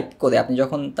হোস্টিংটাকে লাইভ করে আপনি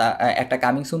যখন একটা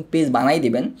কামিং সুন পেজ বানাই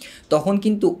দিবেন, তখন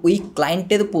কিন্তু ওই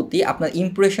ক্লায়েন্টের প্রতি আপনার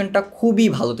ইমপ্রেশনটা খুবই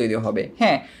ভালো তৈরি হবে।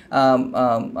 হ্যাঁ,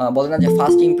 বলে না যে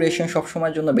ফার্স্ট ইমপ্রেশন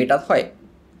সবসময়ের জন্য বেটার হয়।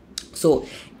 সো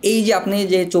এই যে আপনি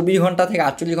যে 24 ঘন্টা থেকে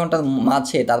 48 ঘন্টার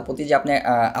মাঝে তার প্রতি যে আপনি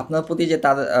আপনার প্রতি যে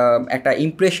তার একটা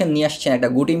ইমপ্রেশন নিয়ে আসছেন, একটা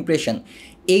গুড ইমপ্রেশন,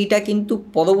 এইটা কিন্তু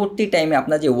পরবর্তী টাইমে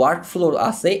আপনার যে ওয়ার্ক ফ্লো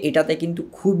আছে এটাতে কিন্তু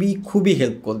খুবই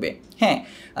হেল্প করবে। হ্যাঁ,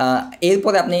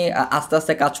 এরপরে আপনি আস্তে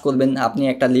আস্তে কাজ করবেন, আপনি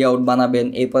একটা লেআউট বানাবেন,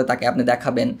 এরপরে তাকে আপনি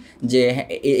দেখাবেন যে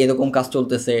এরকম কাজ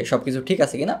চলতেছে, সব কিছু ঠিক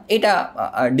আছে কিনা। এটা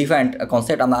ডিফারেন্ট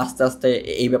কনসেপ্ট, আমরা আস্তে আস্তে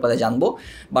এই ব্যাপারে জানবো।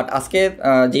 বাট আজকে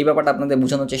যেই ব্যাপারটা আপনাদের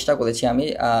বোঝানোর চেষ্টা করেছি আমি,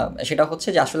 সেটা হচ্ছে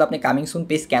যে আসলে আপনি কামিং সুন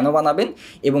পেজ কেন বানাবেন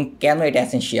এবং কেন এটা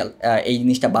এসেনশিয়াল এই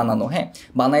জিনিসটা বানানো। হ্যাঁ,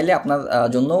 বানাইলে আপনার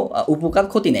জন্য উপকার,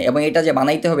 ক্ষতি নেই, এবং এটা যে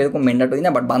বানাইতে হবে এরকম ম্যান্ডেটরি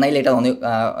না, বাট বানাইলে এটা অনেক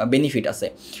বেনিফিট আছে।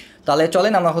 তাহলে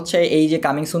চলেন আমরা হচ্ছে এই যে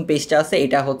কামিং সুন পেজটা আছে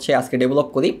এটা হচ্ছে আজকে ডেভেলপ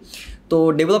করি। তো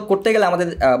ডেভেলপ করতে গেলে আমাদের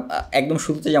একদম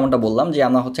শুরুতে যেমনটা বললাম যে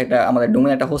আমরা হচ্ছে আমাদের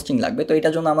ডোমেন একটা হোস্টিং লাগবে। তো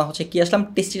এটার জন্য আমরা হচ্ছে কি আসলাম,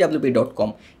 testwp.com।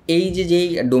 এই যেই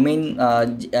ডোমেন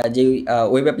যেই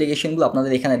ওয়েব অ্যাপ্লিকেশনগুলো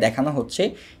আপনাদের এখানে দেখানো হচ্ছে,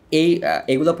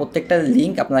 এগুলো প্রত্যেকটার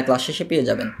লিঙ্ক আপনারা ক্লাস শেষে পেয়ে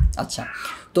যাবেন। আচ্ছা,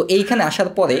 তো এইখানে আসার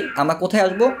পরে আমরা কোথায়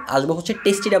আসবো হচ্ছে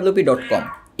testwp.com।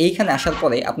 এইখানে আসার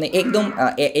পরে আপনি একদম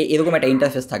এরকম একটা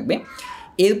ইন্টারফেস থাকবে।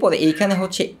 এরপরে এইখানে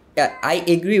হচ্ছে I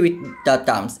agree with the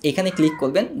terms, এখানে ক্লিক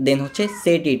করবেন। দেন হচ্ছে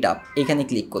সেট ইট আপ, এখানে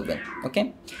ক্লিক করবেন। ওকে,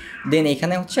 দেন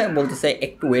এখানে হচ্ছে বলতেছে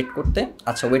একটু ওয়েট করতে।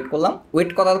 আচ্ছা, ওয়েট করলাম।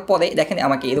 ওয়েট করার পরে দেখেন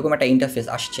আমাকে এরকম একটা ইন্টারফেস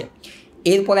আসছে।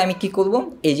 এরপরে আমি কি করব,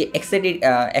 এই যে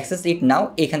অ্যাক্সেস ইট নাও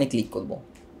এখানে ক্লিক করব।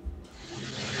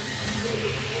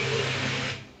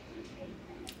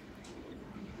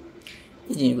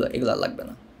 এই জিনিসগুলো এগুলো লাগবে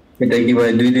না। এটা কি ভাই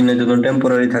 2 দিনের জন্য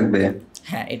টেম্পোরারি থাকবে?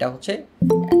 হ্যাঁ, এটা হচ্ছে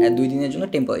 2 দিনের জন্য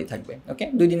টেম্পোরারি থাকবে। ওকে,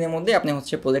 2 দিনের মধ্যে আপনি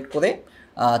হচ্ছে প্রজেক্ট করে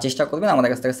চেষ্টা করবেন আমাদের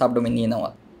কাছ থেকে সাবডোমেন নিয়ে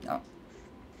নেওয়ার।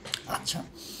 আচ্ছা,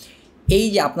 এই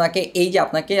যে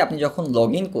আপনাকে আপনি যখন লগ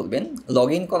ইন করবেন, লগ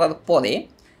ইন করার পরে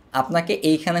আপনাকে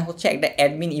এইখানে হচ্ছে একটা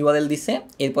অ্যাডমিন ইউআরএল দিছে,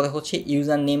 এরপরে হচ্ছে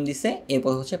ইউজার নেম দিছে,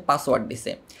 এরপরে হচ্ছে পাসওয়ার্ড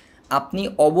দিছে। আপনি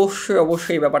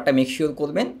অবশ্যই এই ব্যাপারটা মেক শিওর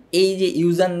করবেন, এই যে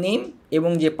ইউজার নেম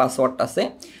এবং যে পাসওয়ার্ডটা আছে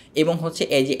এবং হচ্ছে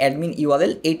এই যে অ্যাডমিন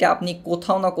ইউআরএল, এইটা আপনি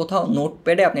কোথাও না কোথাও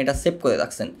নোটপ্যাডে আপনি এটা সেভ করে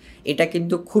রাখছেন। এটা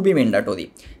কিন্তু খুবই ম্যান্ডেটরি,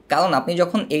 কারণ আপনি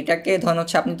যখন এইটাকে ধরেন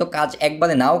হচ্ছে আপনি তো কাজ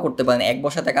একবারে নাও করতে পারেন, এক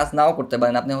বসাতে কাজ নাও করতে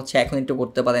পারেন, আপনি হচ্ছে এখন একটু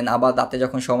করতে পারেন, আবার রাতে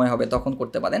যখন সময় হবে তখন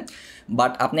করতে পারেন।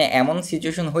 বাট আপনি এমন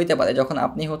সিচুয়েশন হইতে পারে যখন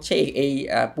আপনি হচ্ছে এই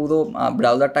পুরো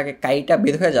ব্রাউজারটাকে কাইটা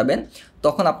বের হয়ে যাবেন,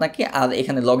 তখন আপনাকে আর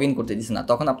এখানে লগ ইন করতে দিচ্ছে না,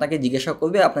 তখন আপনাকে জিজ্ঞাসা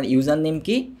করবে আপনার ইউজার নেম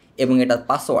কী এবং এটার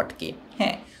পাসওয়ার্ড কী।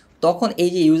 হ্যাঁ, তখন এই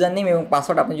যে ইউজার নেম এবং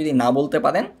পাসওয়ার্ড আপনি যদি না বলতে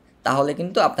পারেন, তাহলে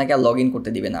কিন্তু আপনাকে আর লগ ইন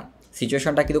করতে দিবে না।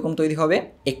 সিচুয়েশনটা কীরকম তৈরি হবে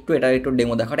একটু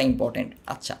ডেমো দেখাটা ইম্পর্টেন্ট।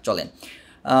 আচ্ছা, চলেন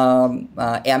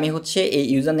আমি হচ্ছে এই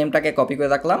ইউজার নেমটাকে কপি করে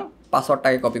রাখলাম,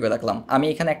 পাসওয়ার্ডটাকে কপি করে রাখলাম। আমি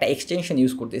এখানে একটা এক্সটেনশন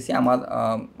ইউজ করতেছি আমার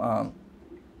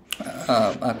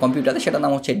কম্পিউটারে, সেটার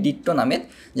নাম হচ্ছে ডিট্টো নামের,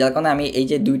 যার কারণে আমি এই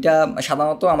যে দুইটা,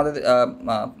 সাধারণত আমাদের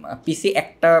পিসি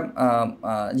একটা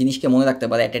জিনিসকে মনে রাখতে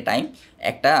পারে অ্যাট এ টাইম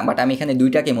একটা, বাট আমি এখানে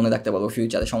দুইটাকে মনে রাখতে পারবো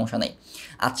ফিউচারে, সমস্যা নেই।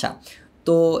 আচ্ছা,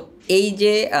 তো এই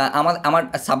যে আমার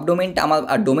সাবডোমেনটা, আমার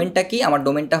ডোমেনটা কি, আমার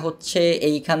ডোমেনটা হচ্ছে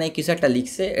এইখানে কিছু একটা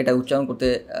লিখছে, এটা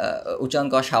উচ্চারণ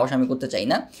করার সাহস আমি করতে চাই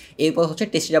না। এরপর হচ্ছে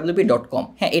testwp.com।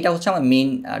 হ্যাঁ, এটা হচ্ছে আমার মেইন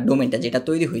ডোমেনটা যেটা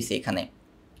তৈরি হয়েছে এখানে।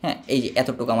 হ্যাঁ, এই যে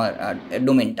এতটুকু আমার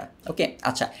ডোমেনটা। ওকে,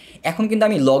 আচ্ছা, এখন কিন্তু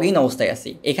আমি লগ ইন অবস্থায়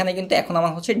আছি, এখানে কিন্তু এখন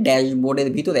আমার হচ্ছে ড্যাশবোর্ডের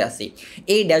ভিতরে আছি।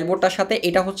 এই ড্যাশবোর্ডটার সাথে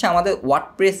এটা হচ্ছে আমাদের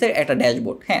ওয়ার্ডপ্রেসের একটা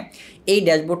ড্যাশবোর্ড। হ্যাঁ, এই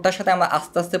ড্যাশবোর্ডটার সাথে আমরা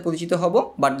আস্তে আস্তে পরিচিত হব,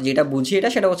 বাট যেটা বুঝি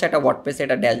সেটা হচ্ছে একটা ওয়ার্ডপ্রেসের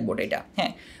একটা ড্যাশবোর্ড। এটা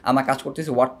হ্যাঁ, আমরা কাজ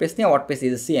করতেছি ওয়ার্ডপ্রেস নিয়ে। WordPress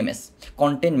is a CMS,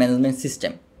 content management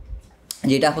system,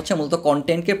 যেটা হচ্ছে মূলত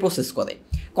কন্টেন্টকে প্রসেস করে।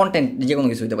 কন্টেন্ট যে কোনো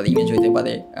কিছু হতে পারে, ইমেজ হতে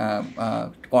পারে,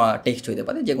 টেক্সট হতে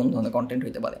পারে, যে কোনো ধরনের কন্টেন্ট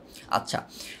হতে পারে। আচ্ছা,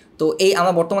 তো এই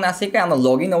আমরা বর্তমানে আছি কি আমরা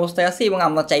লগ ইন অবস্থায় আছি এবং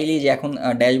আমরা চাইলেই যে এখন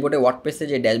ড্যাশবোর্ডে ওয়ার্ডপ্রেসে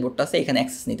যে ড্যাশবোর্ডটা আছে এখানে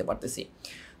অ্যাক্সেস নিতে পারতেছি।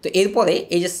 তো এরপরে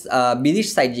এই যে বিজিট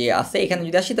সাইট যে আছে এখানে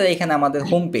যদি আসি তাহলে এখানে আমাদের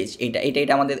হোম পেজ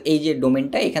এটা আমাদের এই যে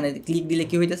ডোমেনটা এখানে ক্লিক দিলে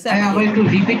কি হইতেছে আবার একটু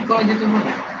রিপিট করা যেতে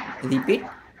পারে। Repeat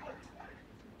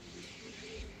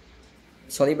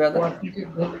sorry brother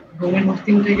domain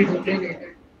hosting থেকে ঢুকলে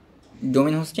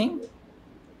ডোমেন হোস্টিং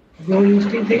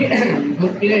থেকে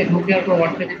ঢুকলে আর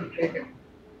ওয়ার্ডপ্রেসে ঢুকলে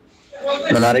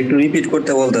মানে আরেকটু রিপিট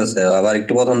করতে বলতেছে, আবার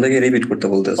একটু প্রথম থেকে রিপিট করতে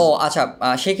বলতেছে। ও আচ্ছা,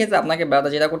 সেক্ষেত্রে আপনাকে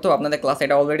ব্রাদার যেটা করতে হবে, আপনাদের ক্লাস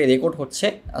এটা অলরেডি রেকর্ড হচ্ছে,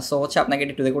 সো হচ্ছে আপনাকে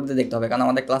একটু রেকর্ড দিয়ে দেখতে হবে কারণ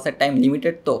আমাদের ক্লাসের টাইম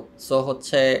লিমিটেড, তো সো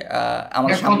হচ্ছে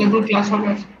আমাদের সামনে ক্লাস হবে।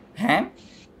 হ্যাঁ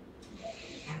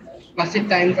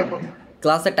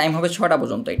ক্লাসের টাইম হবে 6টা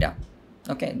পর্যন্ত এটা।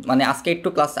 ওকে, মানে আজকের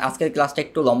ক্লাসটা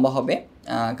একটু লম্বা হবে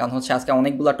কারণ হচ্ছে আজকে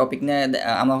অনেকগুলো টপিক নিয়ে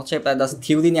আমরা হচ্ছে প্রায়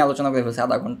থিওরি নিয়ে আলোচনা করে ফেলছি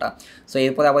আধা ঘন্টা। সো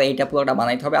এরপরে আবার এইটা পুরোটা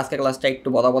বানাইতে হবে। আজকের ক্লাসটা একটু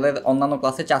বরাবরের অন্যান্য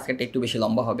ক্লাসের চেয়ে আজকেরটা একটু বেশি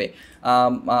লম্বা হবে।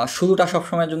 শুরুটা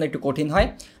সবসময়ের জন্য একটু কঠিন হয়,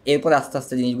 এরপরে আস্তে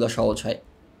আস্তে জিনিসগুলো সহজ হয়।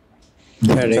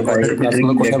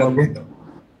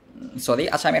 সরি,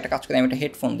 আচ্ছা আমি একটা কাজ করি, আমি একটা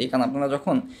হেডফোন দিই কারণ আপনারা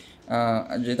যখন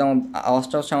যেহেতু আমার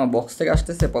আওয়াজটা হচ্ছে আমার বক্স থেকে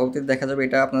আসতেছে, পরবর্তীতে দেখা যাবে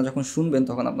এটা আপনারা যখন শুনবেন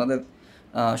তখন আপনাদের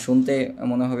শুনতে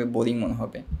মনে হবে বোরিং মনে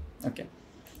হবে। ওকে,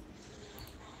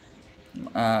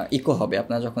 ইকো হবে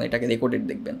আপনারা যখন এটাকে রেকর্ডেড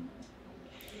দেখবেন।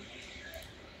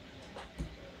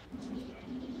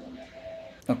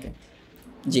 ওকে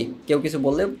জি, কেউ কিছু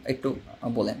বললে একটু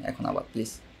বলেন এখন আবার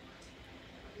প্লিজ।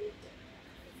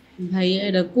 ভাইয়া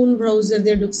এটা কোন ব্রাউজার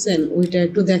দিয়ে ঢুকছেন ওইটা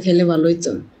একটু দেখাইলে ভালো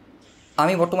হইতো।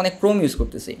 আমি বর্তমানে ক্রোম ইউজ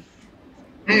করতেছি।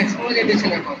 হ্যাঁ শোনা যাচ্ছে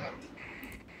না কথা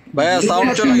ভাইয়া, সাউন্ড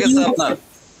চলে গেছে আপনার,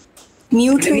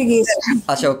 মিউট হয়ে গিয়েছে।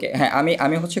 আচ্ছা ওকে, হ্যাঁ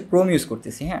আমি হচ্ছে ক্রোম ইউজ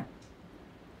করতেছি। হ্যাঁ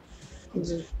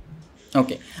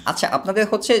ওকে, আচ্ছা আপনাদের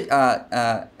হচ্ছে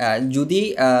যদি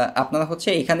আপনারা হচ্ছে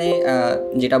এখানে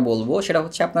যেটা বলবো সেটা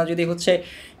হচ্ছে আপনারা যদি হচ্ছে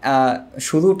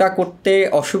শুরুটা করতে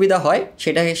অসুবিধা হয়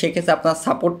সেক্ষেত্রে আপনারা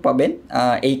সাপোর্ট পাবেন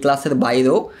এই ক্লাসের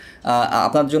বাইরেও।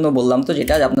 আপনার জন্য বললাম তো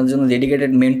যেটা আপনার জন্য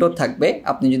ডেডিকেটেড মেন্টর থাকবে।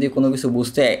 আপনি যদি কোনো কিছু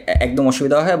বুঝতে একদম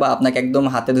অসুবিধা হয় বা আপনাকে একদম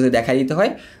হাতে ধরে দেখা দিতে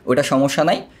হয়, ওটা সমস্যা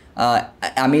নাই।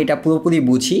 আমি এটা পুরোপুরি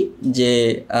বুঝি যে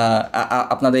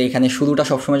আপনাদের এখানে শুরুটা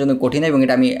সবসময়ের জন্য কঠিন এবং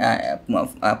এটা আমি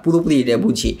পুরোপুরি এটা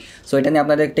বুঝি। সো এটা নিয়ে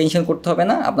আপনাদের টেনশন করতে হবে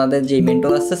না। আপনাদের যে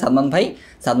মেন্টর আছে সাদমান ভাই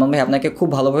আপনাকে খুব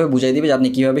ভালোভাবে বুঝিয়ে দিবে যে আপনি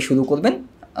কীভাবে শুরু করবেন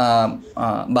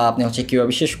বা আপনি হচ্ছে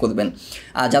কীভাবে শেষ করবেন।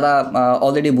 আর যারা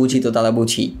অলরেডি বুঝি তো তারা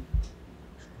বুঝি।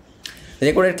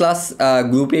 রেকর্ডেড ক্লাস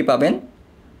গ্রুপেই পাবেন।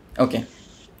 ওকে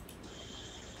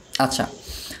আচ্ছা,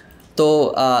 তো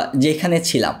যেখানে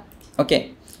ছিলাম, ওকে,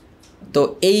 তো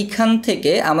এইখান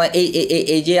থেকে আমার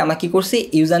এই যে আমরা কী করছি,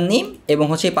 ইউজার নেম এবং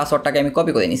হচ্ছে এই পাসওয়ার্ডটাকে আমি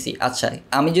কপি করে নিছি। আচ্ছা,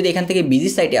 আমি যদি এখান থেকে বিজি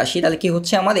সাইটে আসি তাহলে কি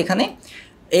হচ্ছে, আমার এখানে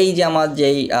এই যে আমার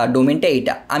যেই ডোমেনটা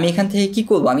এইটা, আমি এখান থেকে কী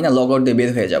করবো, আমি না লগ আউট দিয়ে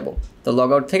বের হয়ে যাব। তো লগ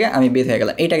আউট থেকে আমি বের হয়ে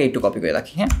গেলাম, এটাকে একটু কপি করে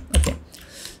রাখি। হ্যাঁ ওকে,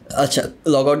 আচ্ছা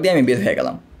লগ আউট দিয়ে আমি বের হয়ে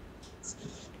গেলাম।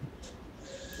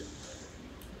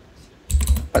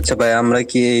 আচ্ছা ভাই, আমরা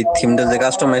কি এই থিমটা যে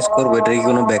কাস্টমাইজ করবো এটা কি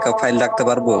কোনো ব্যাকআপ ফাইল রাখতে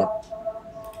পারবো?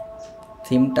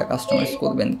 থিমটা কাস্টমাইজ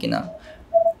করবেন কিনা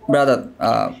ব্রাদার,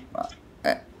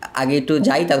 আগে একটু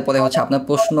যাই, তারপরে হচ্ছে আপনার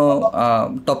প্রশ্ন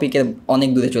টপিকের অনেক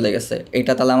দূরে চলে গেছে,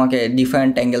 এটা তাহলে আমাকে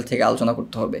ডিফারেন্ট অ্যাঙ্গেল থেকে আলোচনা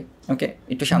করতে হবে। ওকে,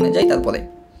 একটু সামনে যাই তারপরে।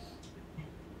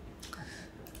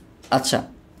 আচ্ছা,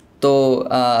 তো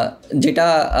যেটা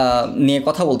নিয়ে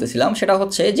কথা বলতেছিলাম সেটা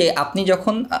হচ্ছে যে আপনি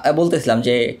যখন বলতেছিলাম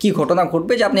যে কি ঘটনা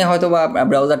ঘটবে, যে আপনি হয়তো বা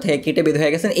ব্রাউজার থেকে কেটে বের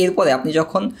হয়ে গেছেন, এরপরে আপনি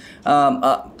যখন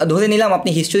ধরে নিলাম আপনি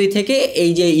হিস্টোরি থেকে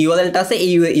এই যে ইউআরএলটা আছে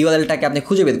এই ইউআরএলটাকে আপনি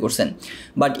খুঁজে বের করছেন,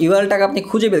 বাট ইউআরএলটাকে আপনি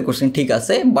খুঁজে বের করছেন ঠিক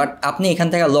আছে, বাট আপনি এখান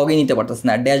থেকে লগ ইন নিতে পারতেছেন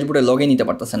না, ড্যাশবোর্ডে লগ ইন নিতে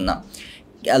পারতেছেন না।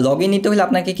 লগ ইন নিতে হলে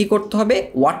আপনাকে কী করতে হবে,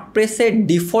 ওয়ার্ডপ্রেসের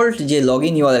ডিফল্ট যে লগ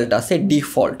ইন ইউআরএলটা আছে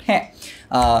ডিফল্ট, হ্যাঁ,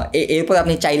 এরপর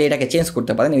আপনি চাইলে এটাকে চেঞ্জ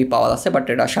করতে পারেন, ওই পাওয়ার আছে, বাট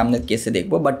এটা সামনের কেসে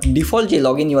দেখবো। বাট ডিফল্ট যে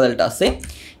লগ ইন ইউআরএলটা আছে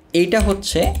এইটা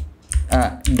হচ্ছে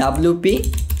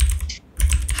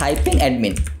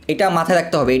WP-admin। এটা মাথায়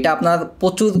রাখতে হবে, এটা আপনার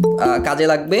প্রচুর কাজে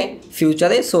লাগবে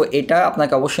ফিউচারে। সো এটা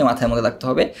আপনাকে অবশ্যই মাথায় মধ্যে রাখতে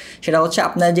হবে। সেটা হচ্ছে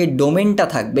আপনার যে ডোমেনটা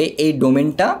থাকবে এই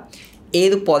ডোমেনটা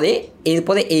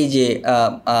এরপরে এই যে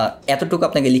এতটুকু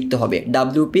আপনাকে লিখতে হবে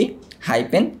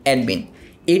WP-admin।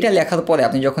 এইটা লেখার পরে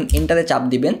আপনি যখন এন্টারে চাপ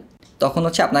দিবেন তখন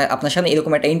হচ্ছে আপনার সামনে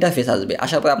এরকম একটা ইন্টারফেস আসবে।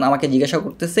 আসার পরে আমাকে জিজ্ঞাসা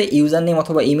করতেছে ইউজার নেম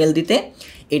অথবা ইমেল দিতে,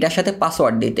 এটার সাথে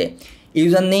পাসওয়ার্ড দিতে।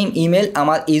 ইউজার নেম ইমেল,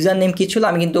 আমার ইউজার নেম কী ছিল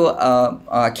আমি কিন্তু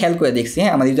খেয়াল করে দেখছি।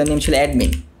 হ্যাঁ, আমার ইউজার নেম ছিল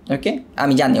অ্যাডমিন। ওকে,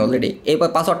 আমি জানি অলরেডি। এরপর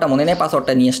পাসওয়ার্ডটা মনে নেই,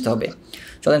 পাসওয়ার্ডটা নিয়ে আসতে হবে।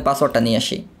 চলেন পাসওয়ার্ডটা নিয়ে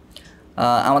আসি।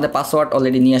 আমাদের পাসওয়ার্ড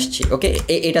অলরেডি নিয়ে আসছি। ওকে,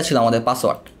 এটা ছিল আমাদের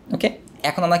পাসওয়ার্ড। ওকে,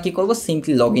 এখন আমরা কী করবো,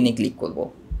 সিম্পলি লগ ইনে ক্লিক করবো।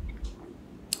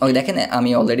 ওকে, দেখেন আমি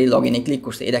অলরেডি লগ ইনে ক্লিক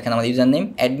করছি। এই দেখেন আমার ইউজার নেম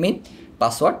অ্যাডমিন,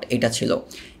 পাসওয়ার্ড এটা ছিল।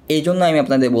 এই জন্য আমি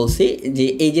আপনাদের বলছি যে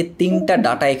এই যে 3টা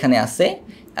ডাটা এখানে আছে,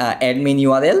 অ্যাডমিন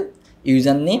ইউআরএল,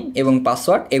 ইউজার নেম এবং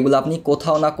পাসওয়ার্ড, এগুলো আপনি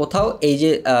কোথাও না কোথাও এই যে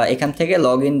এখান থেকে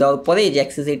লগ ইন দেওয়ার পরে এই যে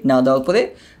অ্যাক্সেস ইট না দেওয়ার পরে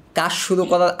কাজ শুরু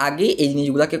করার আগে এই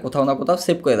জিনিসগুলোকে কোথাও না কোথাও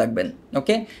সেভ করে রাখবেন।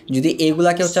 ওকে, যদি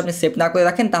এইগুলাকে হচ্ছে আপনি সেভ না করে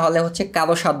রাখেন তাহলে হচ্ছে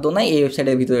কারো সাধ্য নাই এই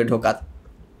ওয়েবসাইটের ভিতরে ঢোকার।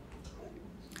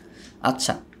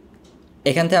 আচ্ছা,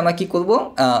 এখান থেকে আমরা কী করবো,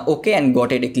 ওকে অ্যান্ড গট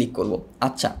এটে ক্লিক করব।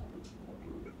 আচ্ছা,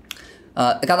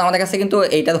 কারণ আমাদের কাছে কিন্তু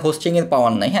এইটার হোস্টিংয়ের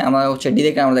পাওয়ার নাই। হ্যাঁ, আমরা হচ্ছে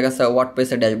ডিরেক্ট আমাদের কাছে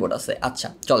ওয়ার্ডপ্রেসের ড্যাশবোর্ড আছে। আচ্ছা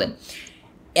চলেন,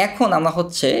 এখন আমরা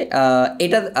হচ্ছে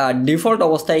এটার ডিফল্ট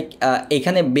অবস্থায়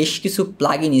এখানে বেশ কিছু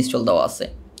প্লাগইন ইনস্টল দেওয়া আছে।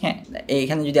 হ্যাঁ,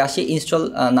 এখানে যদি আসি ইনস্টল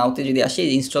নাওতে যদি আসি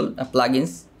ইনস্টল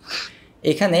প্লাগইনস,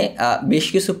 এখানে বেশ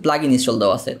কিছু প্লাগইন ইনস্টল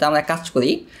দেওয়া আছে। তা আমরা কাজ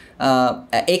করি,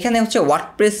 এখানে হচ্ছে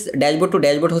ওয়ার্ডপ্রেস ড্যাশবোর্ড টু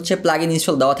ড্যাশবোর্ড হচ্ছে প্লাগইন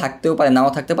ইনস্টল দেওয়া থাকতেও পারে, নাও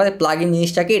থাকতে পারে। প্লাগইন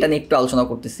জিনিসটাকে এটা নিয়ে একটু আলোচনা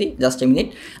করতেছি, জাস্ট এ মিনিট।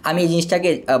 আমি এই জিনিসটাকে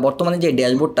বর্তমানে যে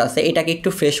ড্যাশবোর্ডটা আছে এটাকে একটু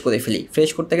ফ্রেশ করে ফেলি। ফ্রেশ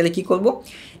করতে গেলে কী করব,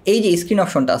 এই যে স্ক্রিন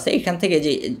অপশনটা আছে এখান থেকে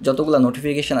যে যতগুলো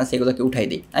নোটিফিকেশান আছে এগুলোকে উঠাই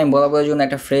দিই। আমি বরাবরের জন্য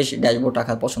একটা ফ্রেশ ড্যাশবোর্ড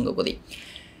রাখার পছন্দ করি।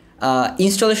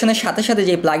 ইনস্টলেশনের সাথে সাথে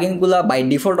যে প্লাগইনগুলো বাই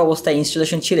ডিফল্ট অবস্থায়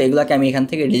ইনস্টলেশন ছিল এগুলোকে আমি এখান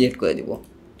থেকে ডিলিট করে দিব।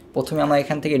 প্রথমে আমরা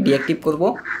এখান থেকে ডিঅ্যাক্টিভ করব,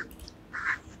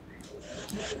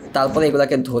 তারপরে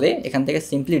এগুলোকে ধরে এখান থেকে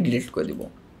সিম্পলি ডিলিট করে দিব।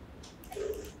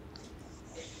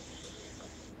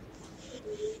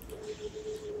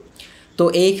 তো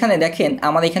এইখানে দেখেন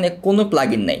আমার এখানে কোনো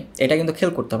প্লাগইন নাই, এটা কিন্তু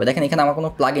খেয়াল করতে হবে। দেখেন এখানে আমার কোনো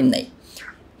প্লাগইন নাই।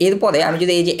 এরপরে আমি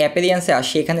যদি এই যে অ্যাপিয়ারেন্সে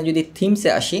আসি, এখানে যদি থিমসে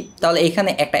আসি, তাহলে এখানে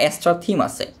একটা এক্সট্রা থিম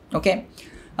আছে। ওকে,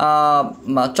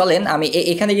 চলেন আমি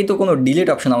এখানে কিন্তু কোনো ডিলিট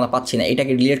অপশন আমরা পাচ্ছি না,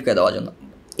 এটাকে ডিলিট করে দেওয়ার জন্য।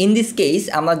 ইন দিস কেস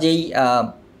আমরা যেই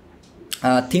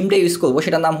থিমটা ইউজ করবো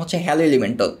সেটার নাম হচ্ছে হ্যালো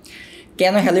এলিমেন্টাল।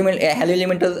 কেন হ্যালো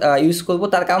এলিমেন্টাল ইউজ করবো,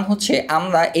 তার কারণ হচ্ছে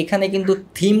আমরা এখানে কিন্তু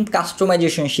থিম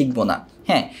কাস্টমাইজেশন শিখবো না।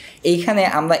 হ্যাঁ, এইখানে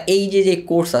আমরা এই যে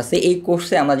কোর্স আছে এই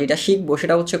কোর্সে আমরা যেটা শিখবো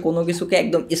সেটা হচ্ছে কোনো কিছুকে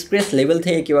একদম স্ক্র্যাচ লেভেল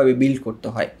থেকে কীভাবে বিল্ড করতে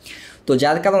হয়। তো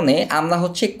যার কারণে আমরা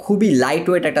হচ্ছে খুবই লাইট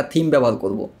ওয়েট একটা থিম ব্যবহার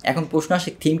করব। এখন প্রশ্ন আসে,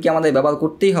 থিম কি আমাদের ব্যবহার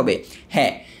করতেই হবে?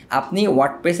 হ্যাঁ, আপনি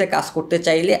ওয়ার্ডপ্রেসে কাজ করতে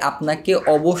চাইলে আপনাকে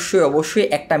অবশ্যই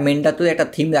একটা ম্যান্ডেটরি একটা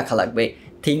থিম রাখা লাগবে।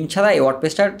 থিম ছাড়া এই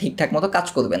ওয়ার্ডপ্রেসটা ঠিকঠাক মতো কাজ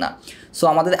করবে না। সো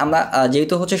আমরা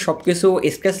যেহেতু হচ্ছে সব কিছু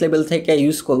স্ক্র্যাচ লেভেল থেকে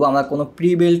ইউজ করবো, আমরা কোনো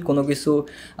প্রিবিল্ড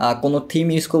কোনো থিম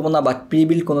ইউজ করবো না, বা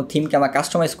প্রিবিল্ড কোনো থিমকে আমরা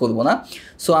কাস্টমাইজ করবো না।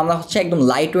 সো আমরা হচ্ছে একদম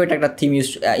লাইট ওয়েট একটা থিম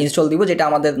ইনস্টল দিব, যেটা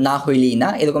আমাদের না হইলেই না,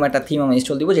 এরকম একটা থিম আমরা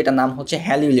ইনস্টল দিব যেটার নাম হচ্ছে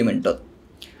হ্যালো এলিমেন্টাল।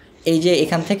 এই যে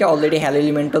এখান থেকে অলরেডি হ্যালো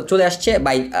এলিমেন্টাল চলে আসছে।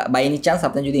 বাই এনি চান্স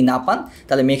আপনি যদি না পান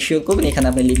তাহলে মেক শিওর করবেন এখানে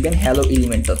আপনি লিখবেন হ্যালো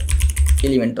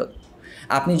এলিমেন্টাল।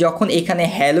 আপনি যখন এখানে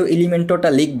হ্যালো এলিমেন্টরটা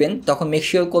লিখবেন তখন মেক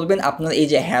শিওর করবেন আপনার এই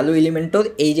যে হ্যালো এলিমেন্টর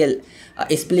এই যে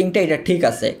স্পেলিংটা এটা ঠিক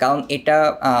আছে, কারণ এটা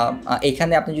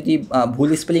এখানে আপনি যদি ভুল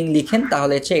স্পেলিং লিখেন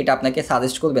তাহলে হচ্ছে এটা আপনাকে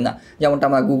সাজেস্ট করবে না, যেমনটা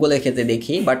আমরা গুগলের ক্ষেত্রে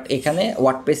দেখি। বাট এখানে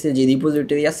ওয়ার্ডপ্রেসের যে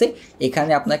রিপোজিটরি আছে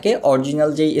এখানে আপনাকে অরিজিনাল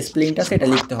যেই স্পেলিংটা আছে এটা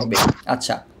লিখতে হবে।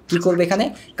 আচ্ছা, কী করবে এখানে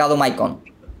কালো আইকন,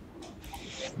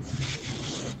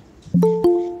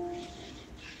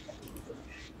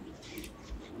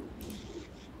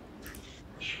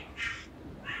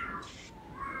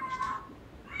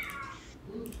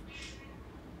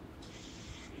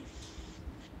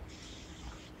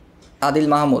 আদিল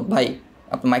মাহমুদ ভাই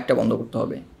আপনার মাইকটা বন্ধ করতে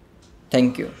হবে,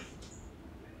 থ্যাংক ইউ।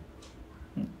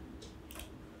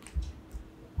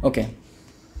 ওকে,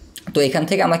 তো এখান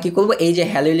থেকে আমরা কী করবো, এই যে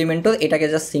হ্যালো এলিমেন্টর এটাকে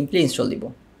জাস্ট সিম্পলি ইনস্টল দিব।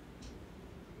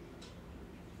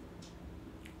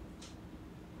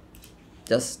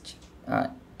 Just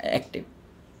active.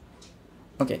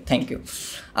 Okay, thank you.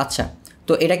 আচ্ছা,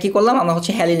 তো এটা কি করলাম, আমরা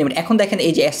হচ্ছে হ্যালো এলিমেন্ট। এখন দেখেন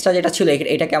এই যে এক্সট্রা যেটা ছিল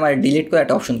এটাকে আমার ডিলিট করে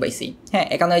একটা অপশন পাইছি। হ্যাঁ,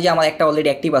 এখানে যে আমার একটা অলরেডি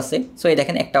অ্যাক্টিভ আছে, সো এই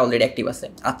দেখেন একটা অলরেডি অ্যাক্টিভ আছে।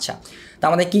 আচ্ছা, তো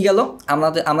আমাদের কী গেল,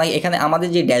 আমরা এখানে আমাদের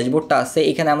যে ড্যাশবোর্ডটা আছে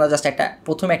এখানে আমরা জাস্ট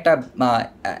প্রথমে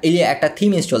একটা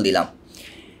থিম ইনস্টল দিলাম।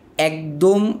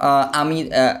 একদম আমি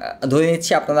ধরে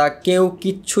নিচ্ছি আপনারা কেউ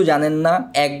কিচ্ছু জানেন না,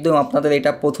 একদম আপনাদের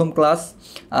এটা প্রথম ক্লাস।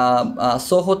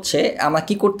 সো হচ্ছে আমরা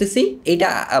কি করতেছি এটা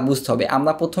বুঝতে হবে।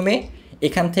 আমরা প্রথমে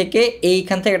এইখান থেকে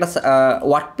একটা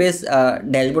ওয়ার্ডপ্রেস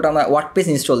ড্যাশবোর্ড আমরা ওয়ার্ডপ্রেস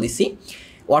ইনস্টল দিছি।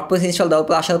 ওয়ার্ডপ্রেস ইনস্টল দেওয়ার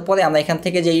পর আসার পরে আমরা এখান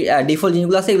থেকে যেই ডিফল্ট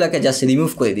জিনিসগুলো আছে এগুলোকে জাস্ট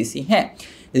রিমুভ করে দিছি। হ্যাঁ,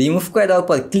 রিমুভ করে দেওয়ার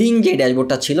পর ক্লিন যে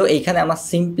ড্যাশবোর্ডটা ছিল এইখানে আমরা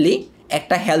সিম্পলি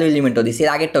একটা হ্যালো এলিমেন্টও দিছি,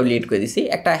 এর আগেরটাও ডিলিট করে দিছি,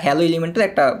 একটা হ্যালো এলিমেন্টের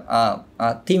একটা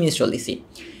থিম ইনস্টল দিছি।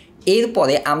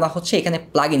 এরপরে আমরা হচ্ছে এখানে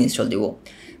প্লাগইন ইনস্টল দিব।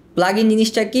 প্লাগইন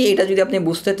জিনিসটা কি এটা যদি আপনি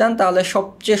বুঝতে চান তাহলে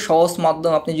সবচেয়ে সহজ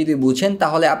মাধ্যম আপনি যদি বুঝেন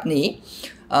তাহলে আপনি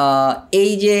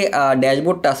এই যে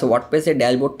ড্যাশবোর্ডটা আছে ওয়ার্ডপ্রেসের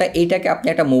ড্যাশবোর্ডটা এইটাকে আপনি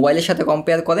একটা মোবাইলের সাথে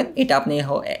কম্পেয়ার করেন, এটা আপনি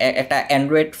একটা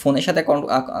অ্যান্ড্রয়েড ফোনের সাথে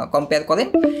কম্পেয়ার করেন।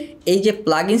 এই যে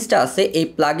প্লাগইনসটা আছে এই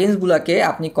প্লাগইনসগুলোকে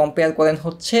আপনি কম্পেয়ার করেন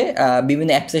হচ্ছে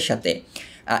বিভিন্ন অ্যাপসের সাথে।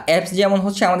 অ্যাপস যেমন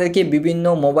হচ্ছে আমাদেরকে বিভিন্ন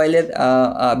মোবাইলের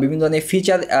বিভিন্ন ধরনের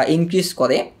ফিচার ইনক্রিজ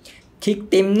করে, ঠিক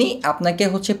তেমনি আপনাকে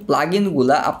হচ্ছে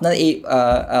প্লাগইনগুলো আপনার এই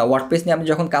ওয়ার্ডপ্রেস নিয়ে আপনি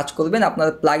যখন কাজ করবেন আপনার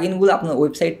প্লাগইনগুলো আপনার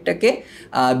ওয়েবসাইটটাকে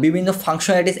বিভিন্ন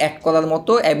ফাংশনালিটিস অ্যাড করার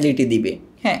মতো অ্যাবিলিটি দিবে।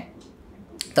 হ্যাঁ,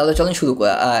 তাহলে চলুন শুরু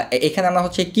করা। এখানে আমরা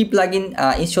হচ্ছে কি প্লাগইন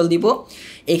ইনস্টল দিব,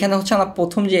 এখানে হচ্ছে আমরা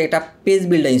প্রথম যে একটা পেজ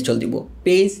বিল্ডার ইনস্টল দিব।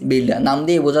 পেজ বিল্ডার নাম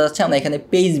দিয়ে বোঝা যাচ্ছে আমরা এখানে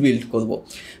পেজ বিল্ড করব।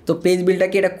 তো পেজ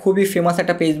বিল্ডারকে এটা খুবই ফেমাস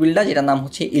একটা পেজ বিল্ডার যেটার নাম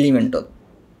হচ্ছে এলিমেন্টর।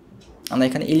 আমরা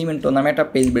এখানে এলিমেন্টর নামে একটা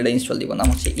পেজ বিল্ডার ইনস্টল দিব, নাম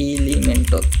হচ্ছে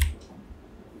এলিমেন্টর।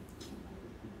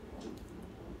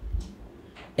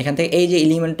 এখান থেকে এই যে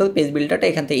এলিমেন্টর পেজ বিল্ডারটা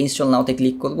এখান থেকে ইনস্টল নাওতে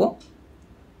ক্লিক করব।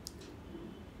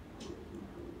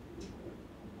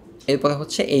 এরপরে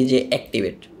হচ্ছে এই যে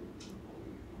অ্যাক্টিভেট,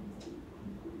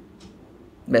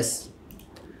 ব্যাস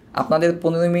আপনাদের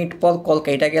 15 মিনিট পর কল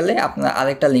কেটে গেলে আপনারা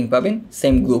আরেকটা লিঙ্ক পাবেন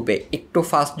সেম গ্রুপে। একটু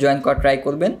ফাস্ট জয়েন করা ট্রাই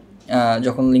করবেন,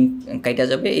 যখন লিঙ্ক কেটে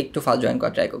যাবে একটু ফাস্ট জয়েন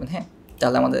করা ট্রাই করবেন। হ্যাঁ,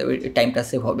 তাহলে আমাদের ওই টাইমটা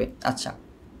সেভ হবে। আচ্ছা,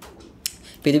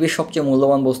 পৃথিবীর সবচেয়ে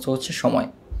মূল্যবান বস্তু হচ্ছে সময়।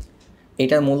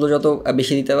 এটার মূল্য যত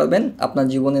বেশি দিতে পারবেন আপনার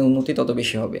জীবনের উন্নতি তত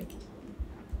বেশি হবে।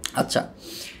 আচ্ছা,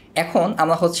 এখন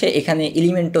আমরা হচ্ছে এখানে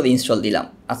এলিমেন্টর ইনস্টল দিলাম।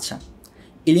 আচ্ছা,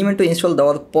 এলিমেন্টর ইনস্টল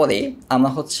দেওয়ার পরে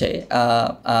আমরা হচ্ছে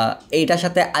এইটার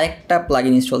সাথে আরেকটা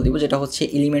প্লাগইন ইনস্টল দিব যেটা হচ্ছে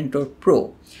এলিমেন্টর প্রো।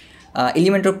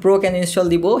 এলিমেন্টর প্রো কেন ইনস্টল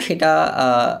দিব সেটা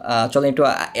চলো একটু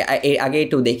আগে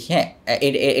একটু দেখি। হ্যাঁ,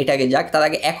 এটা আগে যাক, তার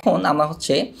আগে এখন আমরা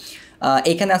হচ্ছে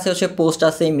এখানে আছে হচ্ছে পোস্ট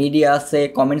আছে, মিডিয়া আছে,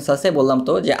 কমেন্টস আছে। বললাম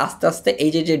তো যে আস্তে আস্তে এই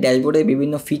যে ড্যাশবোর্ডে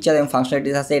বিভিন্ন ফিচার এবং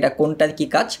ফাংশনালিটিস আছে, এটা কোনটার কী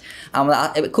কাজ, আমরা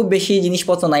খুব বেশি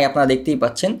জিনিসপত্র নাই আপনারা দেখতেই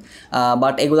পাচ্ছেন,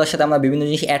 বাট এগুলোর সাথে আমরা বিভিন্ন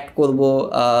জিনিস অ্যাড করব।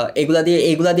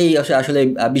 এগুলা দিয়েই আসলে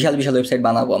বিশাল বিশাল ওয়েবসাইট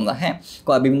বানাবো আমরা। হ্যাঁ,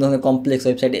 বিভিন্ন ধরনের কমপ্লেক্স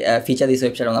ওয়েবসাইট, ফিচারিস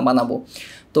ওয়েবসাইট আমরা বানাবো।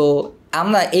 তো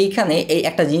আমরা এইখানে এই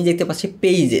একটা জিনিস দেখতে পাচ্ছি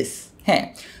পেজেস। হ্যাঁ,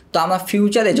 তো আমরা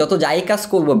ফিউচারে যত যাই কাজ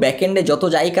করব, ব্যাকএন্ডে যত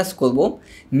যাই কাজ করব,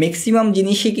 ম্যাক্সিমাম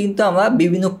জিনিসই কিন্তু আমরা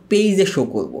বিভিন্ন পেজে শো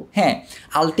করব। হ্যাঁ,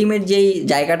 আলটিমেট যেই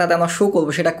জায়গাটাতে আমরা শো করব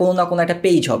সেটা কোনো না কোনো একটা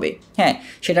পেজ হবে। হ্যাঁ,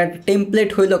 সেটা টেমপ্লেট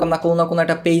হইলেও আমরা কোনো না কোনো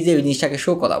একটা পেজে ওই জিনিসটাকে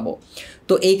শো করাবো।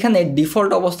 তো এইখানে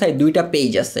ডিফল্ট অবস্থায় 2টা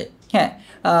পেজ আছে। হ্যাঁ,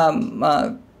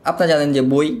 আপনারা জানেন যে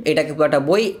বই, এটাকে পুরো একটা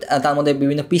বই, তার মধ্যে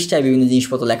বিভিন্ন পৃষ্ঠায় বিভিন্ন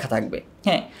জিনিসপত্র লেখা থাকবে।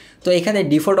 হ্যাঁ, তো এখানে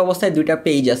ডিফল্ট অবস্থায় 2টা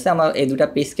পেজ আছে। আমরা এই 2টা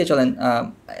পেজকে চলেন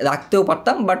রাখতেও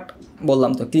পারতাম, বাট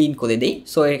বললাম তো ক্লিন করে দিই।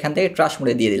 সো এখান থেকে ট্রাশ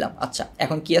মোডে দিয়ে দিলাম। আচ্ছা,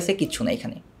 এখন কি আছে, কিচ্ছু নাই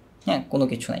এখানে। হ্যাঁ, কোনো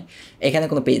কিছু নাই এখানে,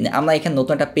 কোনো পেজ নেই। আমরা এখানে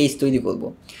নতুন একটা পেজ তৈরি করব।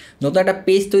 নতুন একটা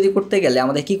পেজ তৈরি করতে গেলে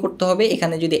আমাদের কি করতে হবে,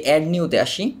 এখানে যদি অ্যাড নিউতে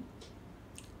আসি,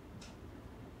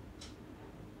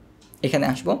 এখানে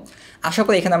আসবো, আসার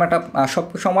পরে এখানে আমরা একটা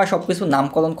সব কিছু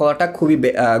নামকরণ করাটা খুবই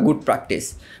গুড প্র্যাকটিস।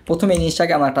 প্রথমে এই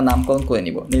জিনিসটাকে আমরা একটা নামকরণ করে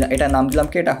নিব। এটা নাম দিলাম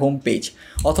কি, এটা হোম পেজ,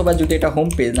 অথবা যদি এটা হোম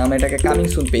পেজ না আমরা এটাকে কামিং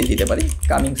সুন পেজ দিতে পারি।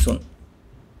 Coming soon.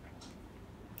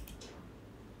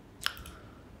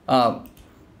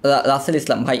 রাসেল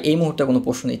ইসলাম ভাই, এই মুহূর্তে কোনো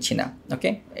প্রশ্ন নিচ্ছি না। ওকে,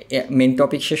 মেন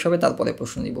টপিক শেষ হবে তারপরে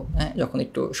প্রশ্ন নিব। হ্যাঁ, যখন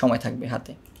একটু সময় থাকবে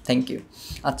হাতে। Thank you.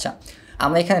 আচ্ছা,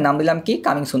 আমরা এখানে নাম দিলাম কি,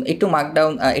 কামিং সুন। একটু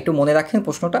মার্কডাউন, একটু মনে রাখেন,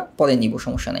 প্রশ্নটা পরে নিব,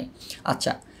 সমস্যা নেই।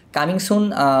 আচ্ছা, কামিং সুন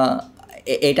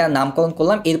এটা নামকরণ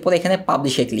করলাম। এরপরে এখানে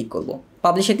পাবলিশে ক্লিক করব।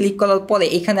 পাবলিশে ক্লিক করার পরে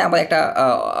এখানে আবার একটা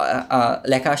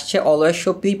লেখা আসছে always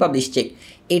show pre publish check,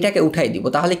 এটাকে উঠাই দিব।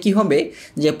 তাহলে কি হবে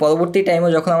যে পরবর্তী টাইমে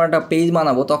যখন আমরা একটা পেজ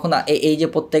বানাবো তখন এই যে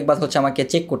প্রত্যেকবার হচ্ছে আমাকে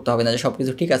চেক করতে হবে না যে সব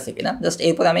কিছু ঠিক আছে কিনা। জাস্ট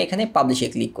এরপরে আমি এখানে পাবলিশে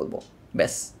ক্লিক করব,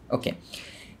 ব্যাস। ওকে,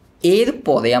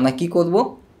 এরপরে আমরা কি করব,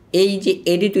 এই যে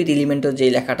এডিট উইথ এলিমেন্টের যে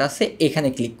লেখাটা আছে এখানে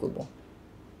ক্লিক করব।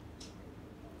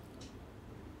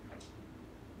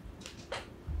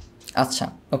 আচ্ছা,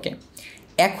 ওকে,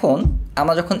 এখন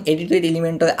আমরা যখন এডিট উইথ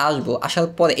এলিমেন্টরে আসবো, আসার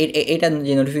পরে এটা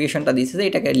যে নোটিফিকেশনটা দিয়েছে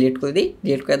এটাকে ডিলিট করে দিই।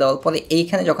 ডিলিট করে দেওয়ার পরে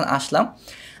এইখানে যখন আসলাম,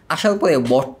 আসার পরে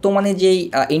বর্তমানে যেই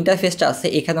ইন্টারফেসটা আছে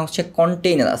এখানে হচ্ছে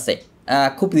কন্টেইনার আছে।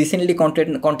 খুব রিসেন্টলি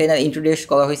কন্টেইনার ইন্ট্রোডিউস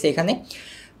করা হয়েছে। এখানে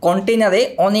কন্টেইনারে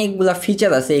অনেকগুলো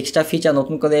ফিচার আছে, এক্সট্রা ফিচার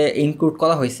নতুন করে ইনক্লুড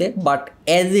করা হয়েছে। বাট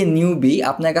অ্যাজ এ নিউবি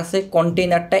আপনার কাছে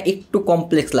কন্টেইনারটা একটু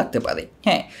কমপ্লেক্স লাগতে পারে।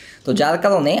 হ্যাঁ, তো যার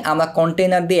কারণে আমরা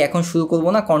কন্টেইনার দিয়ে এখন শুরু করব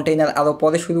না, কন্টেইনার আরও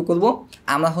পরে শুরু করব।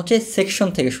 আমরা হচ্ছে সেকশন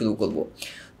থেকে শুরু করব।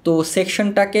 তো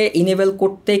সেকশনটাকে ইনেবল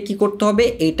করতে কি করতে হবে,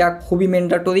 এটা খুবই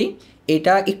ম্যান্ডেটরি,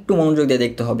 এটা একটু মনোযোগ দিয়ে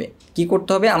দেখতে হবে। কি করতে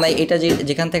হবে, আমরা এটা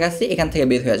যেখান থেকে আসছি এখান থেকে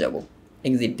বের হয়ে যাব,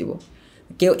 এক্সিট দিব।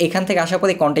 কেউ এখান থেকে আসার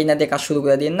পরে কন্টেইনার দিয়ে কাজ শুরু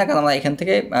করে দিন না, কারণ আমরা এখান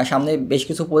থেকে সামনে বেশ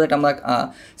কিছু প্রজেক্ট আমরা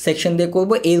সেকশন দিয়ে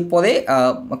করবো, এরপরে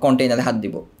কন্টেইনারে হাত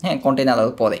দিব। হ্যাঁ,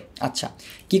 কন্টেইনারের পরে। আচ্ছা,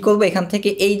 কি করব, এখান থেকে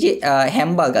এই যে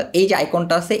হ্যামবার্গার, এই যে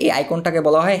আইকনটা আছে এই আইকনটাকে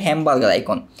বলা হয় হ্যামবার্গার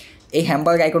আইকন। এই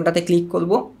হ্যামবার্গার আইকনটাতে ক্লিক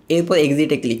করব, এরপর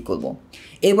এক্সিটে ক্লিক করব।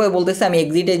 এরপরে বলতেছে আমি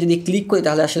এক্সিটে যদি ক্লিক করি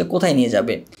তাহলে আসলে কোথায় নিয়ে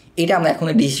যাবে, এটা আমরা এখন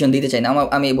ডিসিশন দিতে চাই না।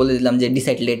 আমি বলে দিলাম যে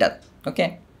ডিসাইড লেটার। ওকে,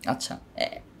 আচ্ছা,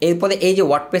 এরপরে এই যে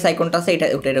ওয়ার্ডপ্রেস আইকনটা আছে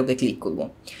এটার উপরে ক্লিক করব।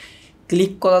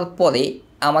 ক্লিক করার পরে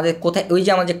আমাদের কোথায় ওই যে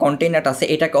আমার যে কন্টেইনারটা আছে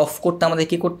এটাকে অফ করতে আমাদের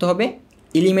কী করতে হবে,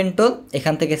 এলিমেন্টর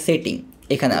এখান থেকে সেটিং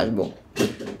এখানে আসব।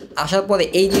 আসার পরে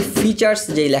এই যে ফিচার্স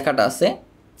যেই লেখাটা আছে,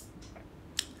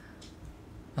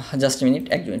 জাস্ট মিনিট,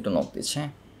 একজন একটু নক দিচ্ছে,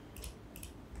 হ্যাঁ।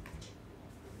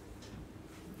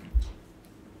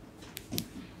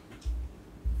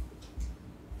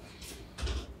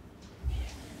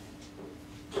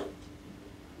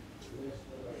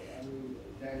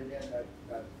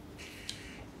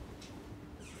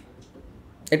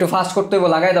 একটু ফাস্ট করতে হইব,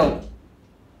 লাগাই দাও।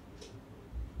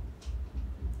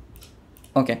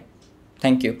 ওকে,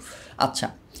 থ্যাংক ইউ। আচ্ছা,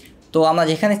 তো আমরা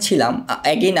যেখানে ছিলাম,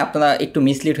 অ্যাগেইন আপনারা একটু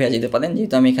মিসলিড হয়ে যেতে পারেন,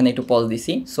 যেহেতু আমি এখানে একটু পজ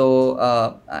দিছি। সো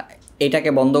এটাকে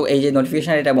বন্ধ, এই যে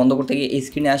নোটিফিকেশান এটা বন্ধ করতে গিয়ে এই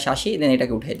স্ক্রিনে আসি, দেন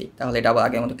এটাকে উঠিয়ে দিই, তাহলে এটা আবার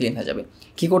আগের মতো ক্লিন হয়ে যাবে।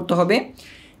 কী করতে হবে,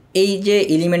 এই যে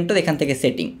এলিমেন্টটা এখান থেকে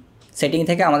সেটিং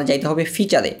থেকে আমাদের যাইতে হবে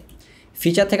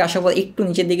ফিচার থেকে আসার পর একটু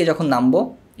নিচের দিকে যখন নামবো,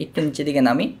 একটু নিচের দিকে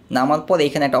নামার পর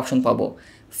এখানে একটা অপশন পাবো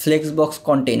ফ্লেক্স বক্স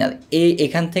কন্টেইনার।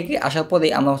 এখান থেকে আসার পরে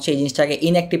আমরা হচ্ছে এই জিনিসটাকে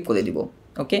ইনঅ্যাক্টিভ করে দিব।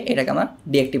 ওকে, এটাকে আমরা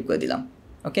ডিঅ্যাক্টিভ করে দিলাম।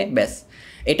 ওকে, ব্যাস,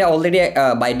 এটা অলরেডি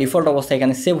বাই ডিফল্ট অবস্থায়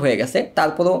এখানে সেভ হয়ে গেছে।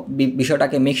 তারপরেও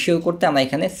বিষয়টাকে মেক শিওর করতে আমরা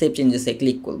এখানে সেভ চেঞ্জেসে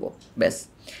ক্লিক করব। ব্যাস,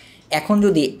 এখন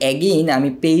যদি অ্যাগেইন আমি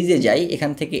পেজে যাই,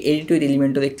 এখান থেকে এডিট উইথ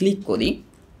এলিমেন্টরে ক্লিক করি,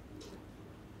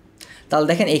 তাহলে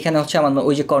দেখেন এখানে হচ্ছে আমার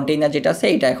ওই যে কন্টেইনার যেটা আছে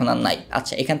এটা এখন আর নাই।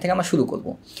 আচ্ছা, এখান থেকে আমরা শুরু করব।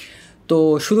 তো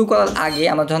শুরু করার আগে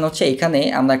আমরা যখন হচ্ছে এখানে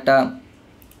আমরা একটা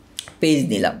পেজ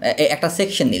নিলাম, একটা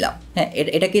সেকশন নিলাম, হ্যাঁ।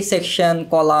 এটা কি সেকশন,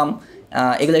 কলাম,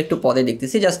 এগুলো একটু পরে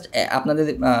দেখতেছি। জাস্ট আপনাদের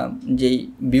যেই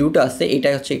ভিউটা আছে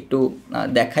এইটাই হচ্ছে একটু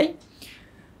দেখাই।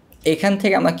 এখান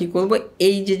থেকে আমরা কি করব,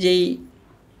 এই যেই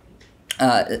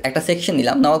একটা সেকশন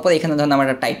নিলাম, নেওয়ার পর এখানে ধরুন আমরা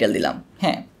একটা টাইটেল দিলাম,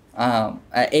 হ্যাঁ।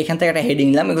 এইখান থেকে একটা হেডিং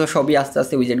দিলাম। এগুলো সবই আস্তে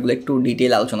আস্তে উইজেটগুলো একটু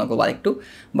ডিটেল আলোচনা করবো আরেকটু,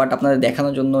 বাট আপনাদের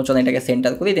দেখানোর জন্য চলো এটাকে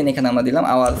সেন্টার করি। দেন এখানে আমরা দিলাম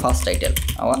our first title,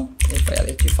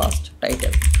 first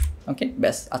title. ওকে,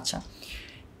 ব্যাস। আচ্ছা,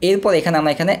 এরপর এখানে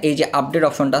আমরা এখানে এই যে আপডেট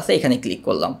অপশনটা আছে এখানে ক্লিক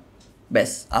করলাম।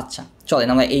 ব্যাস, আচ্ছা, চলেন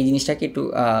আমরা এই জিনিসটাকে একটু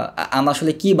আমরা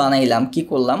আসলে কী বানাইলাম, কী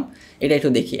করলাম এটা একটু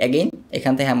দেখি। অ্যাগেইন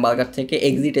এখান থেকে হ্যামবার্গার থেকে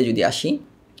এক্সিটে যদি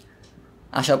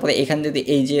আসার পরে এখানে যদি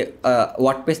এই যে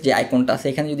ওয়ার্ডপ্রেস যে আইকনটা আছে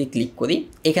এখানে যদি ক্লিক করি,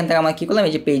 এখান থেকে আমরা কী করলাম,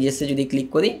 এই যে পেজেসে যদি ক্লিক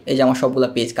করি, এই যে আমার সবগুলো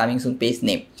page coming soon page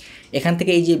name, এখান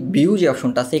থেকে এই যে ভিউ যে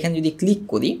অপশনটা আছে এখানে যদি ক্লিক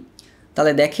করি,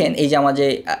 তাহলে দেখেন এই যে আমার যে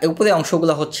উপরে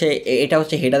অংশগুলো হচ্ছে, এটা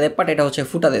হচ্ছে হেডারের পার্ট, এটা হচ্ছে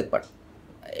ফুটারের পার্ট।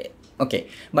 ওকে,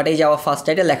 বাট এই যে আমার ফার্স্ট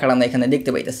টাইটেল লেখাটা আমরা এখানে দেখতে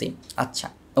পাইতেছি। আচ্ছা,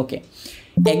 ওকে,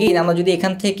 অ্যাগেইন আমরা যদি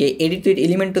এখান থেকে এডিট উইথ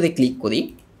এলিমেন্টরে ক্লিক করি,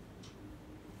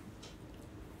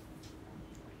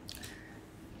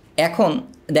 এখন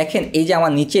দেখেন এই যে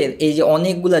আমার নিচের এই যে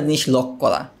অনেকগুলো জিনিস লক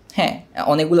করা, হ্যাঁ,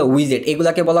 অনেকগুলো উইজেট,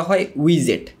 এগুলাকে বলা হয়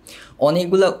উইজেট।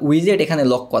 অনেকগুলো উইজেট এখানে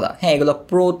লক করা, হ্যাঁ, এগুলো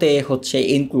প্রোতে হচ্ছে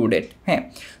ইনক্লুডেড, হ্যাঁ।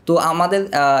 তো আমাদের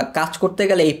কাজ করতে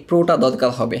গেলে এই প্রোটা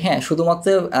দরকার হবে, হ্যাঁ। শুধুমাত্র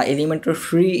এলিমেন্টের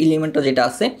ফ্রি এলিমেন্টটা যেটা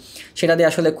আছে সেটা দিয়ে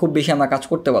আসলে খুব বেশি আমরা কাজ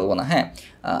করতে পারবো না, হ্যাঁ।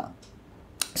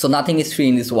 So nothing is free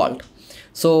in this world.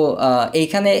 So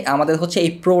এইখানে আমাদের হচ্ছে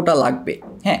এই প্রোটা লাগবে,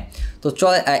 হ্যাঁ। তো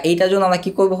এইটার জন্য আমরা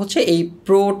কী করবো, হচ্ছে এই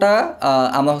প্রোটা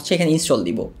আমরা হচ্ছে এখানে ইনস্টল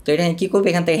দিব। তো এটা কী করবো,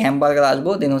 এখান থেকে হ্যামবার্গার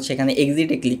আসবো, দেন হচ্ছে এখানে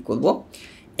এক্সিটে ক্লিক করব।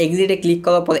 এক্সিটে ক্লিক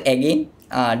করার পরে অ্যাগেইন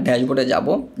ড্যাশবোর্ডে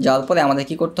যাওয়ার পরে আমাদের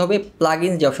কী করতে হবে,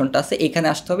 প্লাগইনস যে অপশনটা আছে এখানে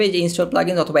আসতে হবে, যে ইনস্টল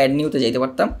প্লাগইনস অথবা অ্যাড নিউতে যেতে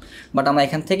পারতাম, বাট আমরা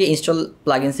এখান থেকে ইনস্টল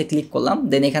প্লাগইনসে ক্লিক করলাম।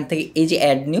 দেন এখান থেকে এই যে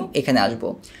অ্যাড নিউ এখানে আসবো।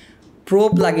 প্রো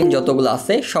প্লাগইন যতগুলো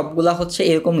আছে সবগুলা হচ্ছে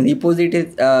এরকম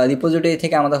রিপোজিটরি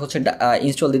থেকে আমাদের হচ্ছে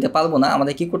ইনস্টল দিতে পারবো না,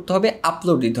 আমাদের কী করতে হবে,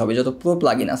 আপলোড দিতে হবে যত প্রো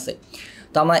প্লাগইন আছে।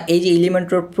 তো আমরা এই যে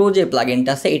এলিমেন্টর প্রো যে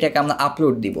প্লাগইনটা আছে এটাকে আমরা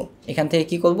আপলোড দিব। এখান থেকে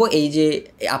কী করব, এই যে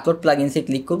আপলোড প্লাগইনসে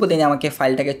ক্লিক করব, দেন আমাকে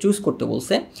ফাইলটাকে চুজ করতে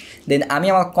বলছে। দেন আমি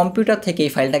আমার কম্পিউটার থেকে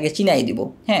এই ফাইলটাকে চিনাই দিব,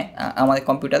 হ্যাঁ। আমার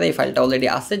কম্পিউটারে এই ফাইলটা অলরেডি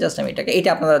আছে, জাস্ট আমি এটা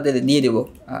আপনাদের দিয়ে দেবো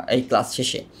এই ক্লাস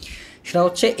শেষে। সেটা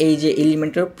হচ্ছে এই যে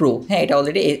এলিমেন্টর প্রো, হ্যাঁ, এটা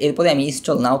অলরেডি। এরপরে আমি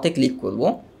ইনস্টল নাওতে ক্লিক করব,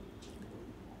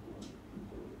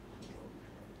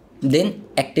 দেন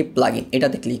অ্যাক্টিভ প্লাগইন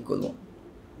এটাতে ক্লিক করব।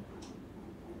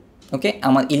 ওকে,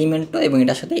 আমার এলিমেন্টর এবং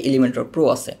এটার সাথে এলিমেন্টর প্রো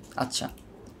আছে। আচ্ছা,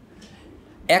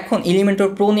 এখন এলিমেন্টর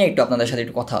প্রো নিয়ে একটু আপনাদের সাথে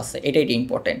একটু কথা আছে, এটা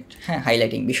ইম্পর্টেন্ট, হ্যাঁ,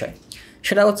 হাইলাইটিং বিষয়।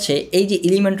 সেটা হচ্ছে এই যে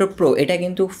এলিমেন্টর প্রো এটা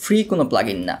কিন্তু ফ্রি কোনো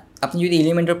প্লাগইন না। আপনি যদি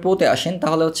এলিমেন্টর প্রোতে আসেন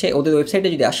তাহলে হচ্ছে ওদের ওয়েবসাইটে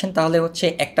যদি আসেন তাহলে হচ্ছে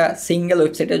একটা সিঙ্গেল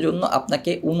ওয়েবসাইটের জন্য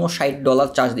আপনাকে $59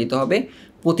 চার্জ দিতে হবে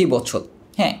প্রতি বছর,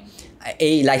 হ্যাঁ,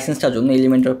 এই লাইসেন্সটার জন্য,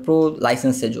 এলিমেন্টর প্রো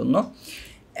লাইসেন্সের জন্য,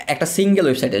 একটা সিঙ্গেল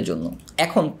ওয়েবসাইটের জন্য।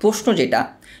 এখন প্রশ্ন যেটা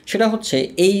সেটা হচ্ছে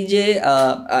এই যে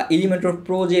এলিমেন্টর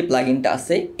প্রো যে প্লাগইনটা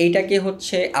আছে এইটাকে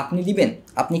হচ্ছে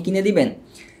আপনি কিনে দিবেন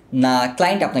না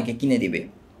ক্লায়েন্ট আপনাকে কিনে দিবে?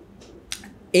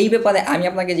 এই ব্যাপারে আমি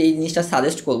আপনাকে যে এই জিনিসটা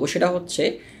সাজেস্ট করবো সেটা হচ্ছে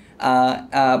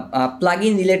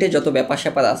প্লাগইন রিলেটেড যত ব্যাপার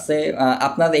স্যাপার আছে,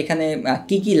 আপনার এখানে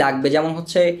কি কি লাগবে, যেমন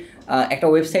হচ্ছে একটা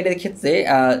ওয়েবসাইটের ক্ষেত্রে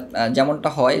যেমনটা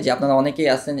হয় যে আপনারা অনেকেই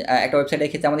আছেন, একটা ওয়েবসাইটের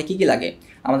ক্ষেত্রে আমাদের কী কী লাগে,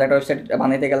 আমাদের একটা ওয়েবসাইট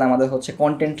বানাইতে গেলে আমাদের হচ্ছে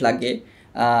কন্টেন্ট লাগে,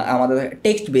 আমাদের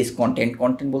টেক্সট বেস কন্টেন্ট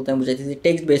বলতে আমি বুঝাইতেছি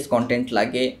টেক্সট বেস কন্টেন্ট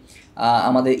লাগে,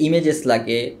 আমাদের ইমেজেস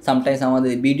লাগে, সামটাইমস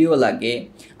আমাদের ভিডিও লাগে,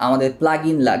 আমাদের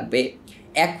প্লাগইন লাগবে।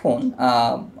 এখন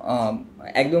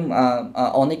একদম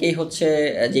অনেকেই হচ্ছে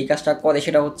যেই কাজটা করে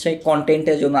সেটা হচ্ছে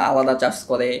কন্টেন্টের জন্য আলাদা চার্জ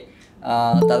করে,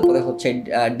 তারপরে হচ্ছে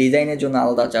ডিজাইনের জন্য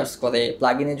আলাদা চার্জ করে,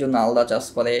 প্লাগইনের জন্য আলাদা চার্জ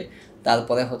করে,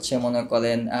 তারপরে হচ্ছে মনে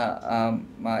করেন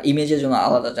ইমেজের জন্য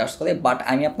আলাদা চার্জ করে। বাট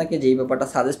আমি আপনাকে যেই ব্যাপারটা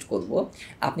সাজেস্ট করব,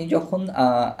 আপনি যখন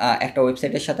একটা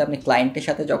ওয়েবসাইটের সাথে আপনি ক্লায়েন্টের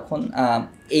সাথে যখন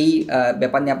এই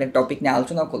ব্যাপার নিয়ে আপনি টপিক নিয়ে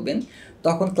আলোচনা করবেন,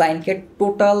 তখন ক্লায়েন্টকে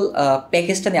টোটাল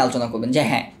প্যাকেজটা নিয়ে আলোচনা করবেন যে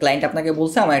হ্যাঁ, ক্লায়েন্ট আপনাকে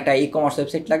বলছে আমার একটা ই কমার্স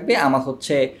ওয়েবসাইট লাগবে, আমার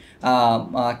হচ্ছে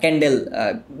ক্যান্ডেল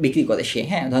বিক্রি করে সে,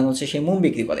 হ্যাঁ ধরুন হচ্ছে সে মোম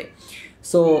বিক্রি করে।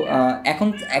 সো এখন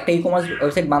একটা ই কমার্স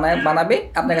ওয়েবসাইট বানাবে,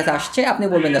 আপনার কাছে আসছে, আপনি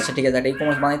বলবেন আচ্ছা ঠিক আছে একটা ই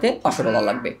কমার্স বানাইতে $500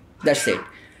 লাগবে, দ্যাটস ইট।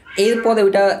 এরপরে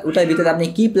ওটার ভিতরে আপনি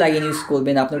কী প্লাগইন ইউজ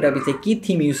করবেন, আপনি ওটার ভিতরে কী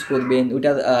থিম ইউজ করবেন,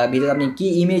 ওটার ভিতরে আপনি কী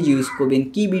ইমেজ ইউজ করবেন,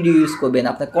 কী ভিডিও ইউজ করবেন,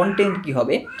 আপনার কন্টেন্ট কী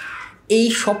হবে, এই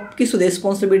সব কিছু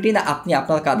রেসপন্সিবিলিটি না আপনি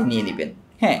আপনার কাঁধে নিয়ে নেবেন,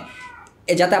 হ্যাঁ,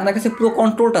 যাতে আপনার কাছে পুরো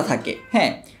কন্ট্রোলটা থাকে,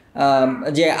 হ্যাঁ,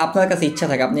 যে আপনার কাছে ইচ্ছা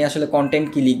থাকে আপনি আসলে কন্টেন্ট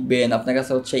কী লিখবেন, আপনার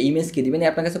কাছে হচ্ছে ইমেজ কী দিবেন,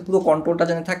 আপনার কাছে পুরো কন্ট্রোলটা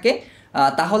যেন থাকে,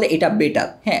 তাহলে এটা বেটার,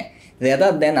 হ্যাঁ।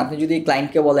 রেদার দেন আপনি যদি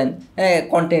ক্লায়েন্টকে বলেন হ্যাঁ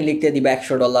কন্টেন্ট লিখতে দিবে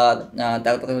 $100,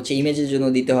 তারপরে হচ্ছে ইমেজের জন্য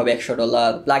দিতে হবে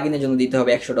 $100, প্লাগইনের জন্য দিতে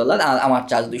হবে $100, আর আমার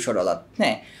চার্জ $200,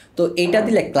 হ্যাঁ। তো এইটা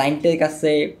দিলে ক্লায়েন্টের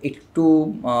কাছে একটু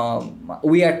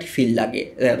উইয়ার্ড ফিল লাগে।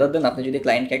 রেদার দেন আপনি যদি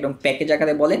ক্লায়েন্টকে একদম প্যাকেজ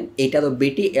আকারে বলেন, এটারও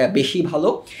বেশি ভালো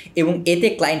এবং এতে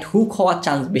ক্লায়েন্ট হুক হওয়ার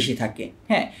চান্স বেশি থাকে,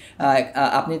 হ্যাঁ।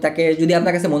 আপনি তাকে যদি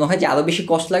আপনার কাছে মনে হয় যে আরও বেশি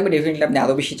কস্ট লাগবে, ডেফিনেটলি আপনি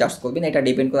আরও বেশি চার্জ করবেন, এটা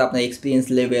ডিপেন্ড করে আপনার এক্সপিরিয়েন্স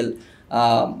লেভেল,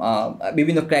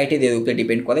 বিভিন্ন ক্রাইটেরিয়ার উপরে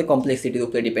ডিপেন্ড করে, কমপ্লেক্সিটির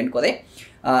উপরে ডিপেন্ড করে।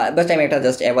 বাট আমি একটা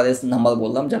জাস্ট অ্যাভারেজ নাম্বার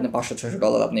বললাম যে আপনি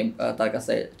 $500-600 আপনি তার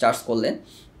কাছে চার্জ করলেন।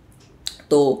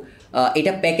 তো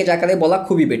এটা প্যাকেজ আকারে বলা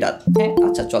খুবই বেটার, হ্যাঁ।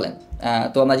 আচ্ছা চলেন,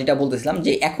 তো আমরা যেটা বলতেছিলাম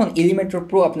যে এখন এলিমেন্টর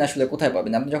প্রো আপনি আসলে কোথায়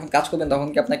পাবেন, আপনি যখন কাজ করবেন তখন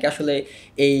কি আপনাকে আসলে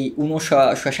এই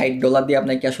 $59-60 দিয়ে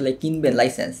আপনাকে আসলে কিনবেন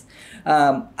লাইসেন্স?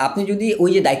 আপনি যদি ওই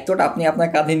যে দায়িত্বটা আপনি আপনার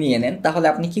কাঁধে নিয়ে নেন, তাহলে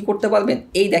আপনি কি করতে পারবেন,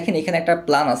 এই দেখেন এখানে একটা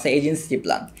প্ল্যান আছে, এজেন্সি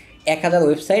প্ল্যান, 1000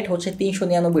 ওয়েবসাইট হচ্ছে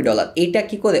 $399। এটা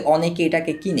কি করে, অনেকে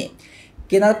এটাকে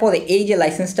কেনার পরে এই যে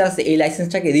লাইসেন্সটা আছে এই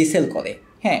লাইসেন্সটাকে রিসেল করে,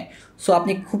 হ্যাঁ। সো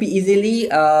আপনি খুবই ইজিলি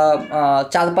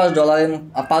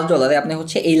 $4-5 আপনি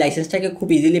হচ্ছে এই লাইসেন্সটাকে খুব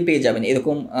ইজিলি পেয়ে যাবেন,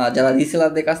 এরকম যারা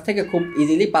রিসেলারদের কাছ থেকে খুব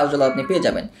ইজিলি $5 আপনি পেয়ে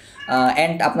যাবেন।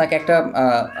 অ্যান্ড আপনাকে একটা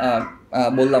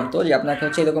বললাম তো যে আপনাকে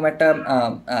হচ্ছে এরকম একটা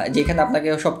যেখানে আপনাকে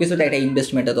সব কিছুতে একটা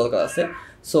ইনভেস্টমেন্টের দরকার আছে।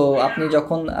 সো আপনি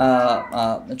যখন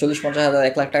 40-50 হাজার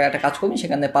 1 লাখ টাকা একটা কাজ করবেন,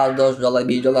 সেখানে $5-10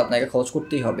 $20 আপনাকে খরচ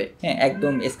করতেই হবে, হ্যাঁ,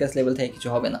 একদম স্ক্র্যাচ লেভেল থেকে কিছু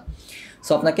হবে না।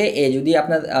 সো আপনাকে যদি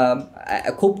আপনার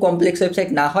খুব কমপ্লেক্স ওয়েবসাইট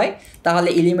না হয়, তাহলে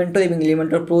এলিমেন্টর এবং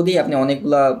এলিমেন্টর প্রো দিয়ে আপনি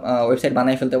অনেকগুলো ওয়েবসাইট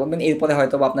বানিয়ে ফেলতে পারবেন। এরপরে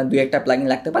হয়তো আপনার 2-1টা প্লাগইন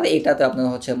লাগতে পারে, এটাতে আপনার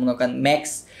হচ্ছে মনে করেন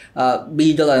ম্যাক্স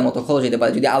 $20 মতো খরচ হতে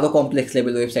পারে যদি আরও কমপ্লেক্স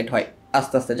লেভেল ওয়েবসাইট হয়।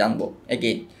 আস্তে আস্তে জানবো,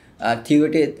 এগেইন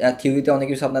থিওরিতে অনেক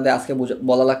কিছু আপনাদের আজকে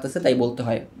বলা লাগতেছে, তাই বলতে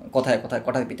হয়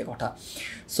কথার পিঠে কথা।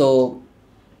 So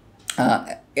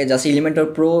just Elementor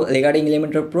pro, regarding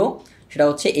Elementor pro, সেটা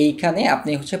হচ্ছে এইখানে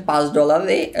আপনি হচ্ছে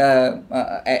 $5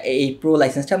 এই প্রো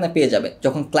লাইসেন্সটা আপনি পেয়ে যাবেন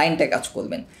যখন ক্লায়েন্টে কাজ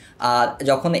করবেন। আর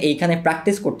যখন এইখানে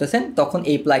প্র্যাকটিস করতেছেন তখন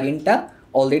এই প্লাগইনটা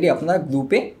অলরেডি আপনার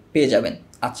গ্রুপে পেয়ে যাবেন।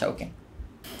 আচ্ছা ওকে,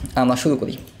 আমরা শুরু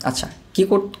করি। আচ্ছা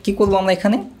কী করবো আমরা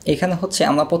এখানে হচ্ছে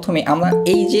আমরা প্রথমে আমরা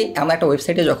একটা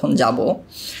ওয়েবসাইটে যখন যাব,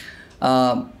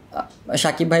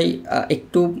 সাকিব ভাই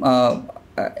একটু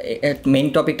মেইন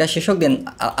টপিকটা শেষ হোক, দেন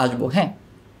আসবো, হ্যাঁ।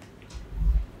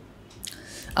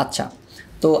 আচ্ছা,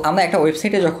 তো আমরা একটা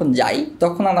ওয়েবসাইটে যখন যাই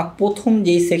তখন আমরা প্রথম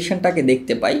যেই সেকশনটাকে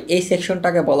দেখতে পাই, এই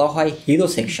সেকশনটাকে বলা হয় হিরো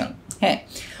সেকশন, হ্যাঁ।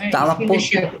 তো আমরা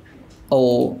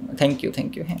থ্যাংক ইউ,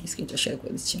 হ্যাঁ স্ক্রিনটা শেয়ার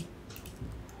করে দিচ্ছি।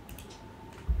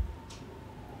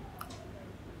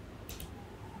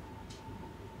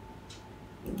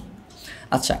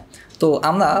 আচ্ছা, তো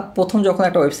আমরা প্রথম যখন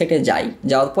একটা ওয়েবসাইটে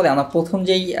যাওয়ার পরে আমরা প্রথম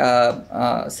যেই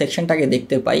সেকশনটাকে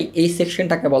দেখতে পাই, এই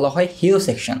সেকশনটাকে বলা হয় হিরো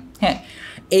সেকশন, হ্যাঁ।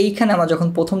 এইখানে আমরা যখন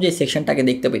প্রথম যে সেকশনটাকে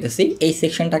দেখতে পেতেছি, এই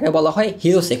সেকশনটাকে বলা হয়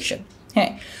হিরো সেকশন,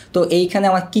 হ্যাঁ। তো এইখানে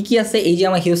আমার কী আছে, এই যে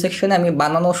আমার হিরো সেকশনে আমি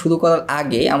বানানো শুরু করার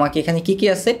আগে আমাকে এখানে কী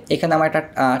আছে, এখানে আমার একটা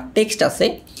টেক্সট আছে,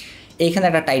 এইখানে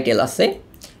একটা টাইটেল আছে,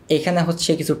 এখানে হচ্ছে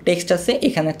কিছু টেক্সট আছে,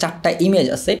 এখানে 4টা ইমেজ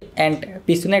আছে, অ্যান্ড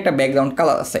পিছনে একটা ব্যাকগ্রাউন্ড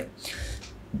কালার আছে।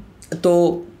 তো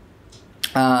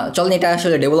চলেন এটা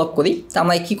আসলে ডেভেলপ করি। তো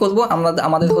আমরা কী করবো,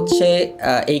 আমাদের হচ্ছে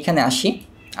এইখানে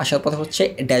আসার পরে হচ্ছে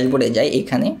ড্যাশবোর্ডে যাই,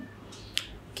 এইখানে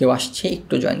কেউ আসছে,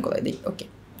 একটু জয়েন করে দিই। ওকে,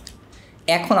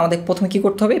 এখন আমাদের প্রথমে কী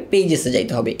করতে হবে, পেজেসে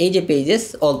যাইতে হবে। এই যে পেজেস,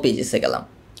 অল পেজেসে গেলাম।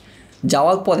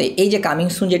 যাওয়ার পরে এই যে কামিং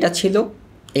সুন যেটা ছিল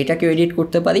এটাকে এডিট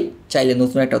করতে পারি, চাইলে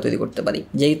নতুন একটা তৈরি করতে পারি।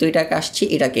 যেহেতু এটাকে আসছি,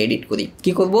 এটাকে এডিট করি।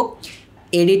 কি করব,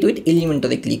 এডিট উইথ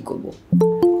এলিমেন্টরে ক্লিক করব।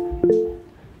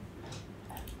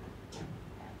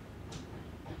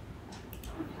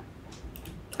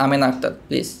 Amen Akter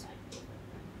please.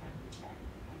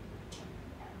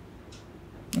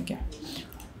 ওকে,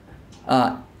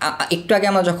 একটু আগে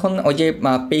আমরা যখন ওই যে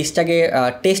পেজটাকে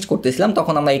টেস্ট করতেছিলাম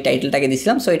তখন আমরা এই টাইটেলটাকে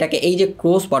দিয়েছিলাম। সো এটাকে এই যে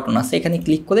ক্রস বাটন আছে এখানে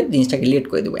ক্লিক করে জিনিসটাকে ডিলিট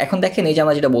করে দেবো। এখন দেখেন এই যে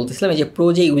আমরা যেটা বলতেছিলাম, এই যে প্রো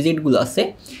যে উইজেটগুলো আছে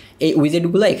এই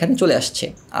উইজেটগুলো এখানে চলে আসছে।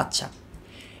 আচ্ছা,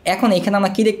 এখন এখানে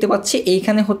আমরা কী দেখতে পাচ্ছি,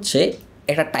 এইখানে হচ্ছে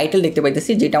একটা টাইটেল দেখতে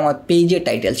পাইতেছি যেটা আমার পেজের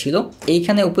টাইটেল ছিল।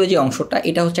 এইখানে উপরে যে অংশটা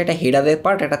এটা হচ্ছে একটা হেডারের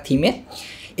পার্ট, একটা থিমের,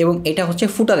 এবং এটা হচ্ছে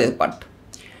ফুটারের পার্ট।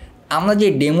 আমরা যে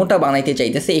ডেমোটা বানাইতে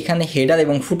চাইতেছি এখানে হেডার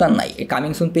এবং ফুটার নাই। এই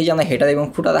কামিং সুন পেজে আমরা হেডার এবং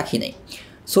ফুটার রাখি নাই।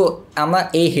 সো আমরা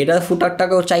এই হেডার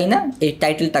ফুটারটাকেও চাই না, এই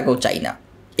টাইটেলটাকেও চাই না।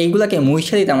 এইগুলোকে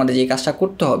মুছে দিতে আমাদের যে কাজটা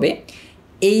করতে হবে,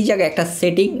 এই জায়গায় একটা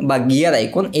সেটিং বা গিয়ার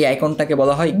আইকন, এই আইকনটাকে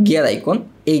বলা হয় গিয়ার আইকন।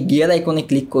 এই গিয়ার আইকনে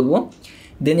ক্লিক করব,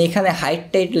 দেন এখানে হাইট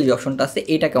টাইটেল যে অপশনটা আছে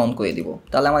এটাকে অন করে দিব।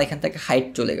 তাহলে আমার এখান থেকে হাইট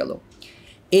চলে গেল।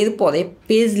 এরপরে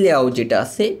পেজ লেআউট যেটা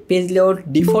আছে, পেজ লেআউট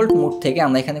ডিফল্ট মোড থেকে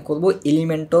আমরা এখানে করব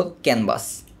এলিমেন্টর ক্যানভাস।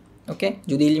 ওকে,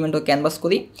 যদি এলিমেন্টর ক্যানভাস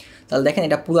করি তাহলে দেখেন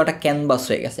এটা পুরোটা ক্যানভাস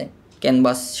হয়ে গেছে।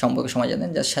 ক্যানভাস সম্পর্কে সময় জানেন,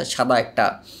 যা সাদা একটা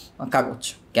কাগজ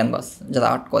ক্যানভাস যারা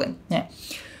আর্ট করেন। হ্যাঁ,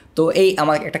 তো এই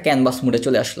আমার একটা ক্যানভাস মোডে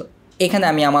চলে আসলো। এখানে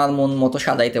আমি আমার মন মতো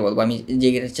সাজাইতে বলবো, আমি যে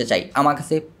চাই। আমার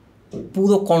কাছে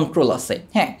পুরো কন্ট্রোল আছে।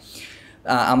 হ্যাঁ,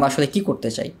 আমরা আসলে কি করতে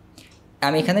চাই,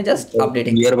 আমি এখানে জাস্ট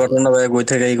আপডেটিং। গিয়ার বাটনটা ভাই কই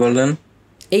থেকে এই করলেন?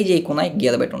 এই যে এই কোনায়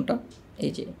গিয়ার বাটনটা,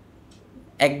 এই যে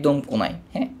একদম কোনায়,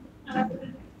 হ্যাঁ,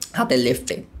 হাতের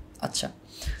লেফটে। আচ্ছা,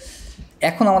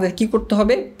 এখন আমাদের কি করতে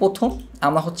হবে, প্রথম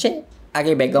আমরা হচ্ছে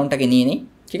আগে ব্যাকগ্রাউন্ডটাকে নিয়ে নিই।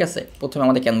 ঠিক আছে, প্রথমে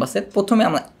আমাদের ক্যানভাসের প্রথমে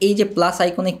আমরা এই যে প্লাস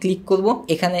আইকনে ক্লিক করব।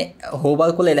 এখানে হোভার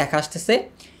করলে লেখা আসতেছে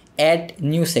অ্যাড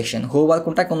নিউ সেকশন। হোভার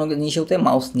কোনটা, কোনো জিনিসের উপরে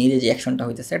মাউস নিলে যে অ্যাকশনটা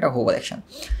হইতেছে এটা হোভার অ্যাকশন।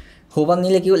 হোভার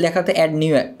নিলে কি লেখা হতে অ্যাড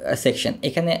নিউ সেকশন।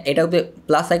 এখানে এটা উপরে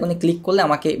প্লাস আইকনে ক্লিক করলে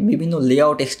আমাকে বিভিন্ন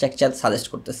লেআউট স্ট্রাকচার সাজেস্ট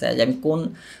করতেছে যে আমি কোন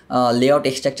লেআউট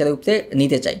স্ট্রাকচারের উপরে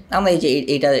নিতে চাই। আমরা এই যে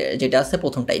এইটা যেটা আছে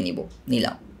প্রথমটাই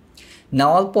নিলাম।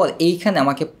 নেওয়ার পর এইখানে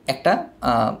আমাকে একটা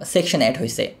সেকশন অ্যাড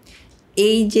হয়েছে।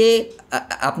 এই যে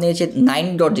আপনি যে 9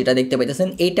 ডট যেটা দেখতে পাইতেছেন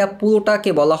এইটা পুরোটাকে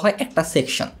বলা হয় একটা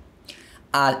সেকশন।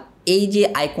 আর এই যে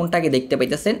আইকনটাকে দেখতে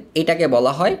পাইতেছেন এটাকে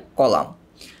বলা হয় কলাম।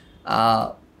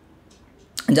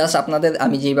 জাস্ট আপনাদের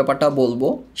আমি যে ব্যাপারটা বলবো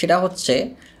সেটা হচ্ছে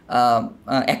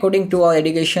according to our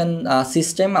education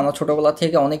system আমরা ছোটোবেলা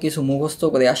থেকে অনেক কিছু মুখস্থ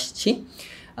করে আসছি,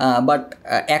 বাট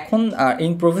এখন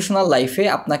ইন প্রফেশনাল লাইফে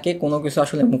আপনাকে কোনো কিছু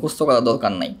আসলে মুখস্থ করার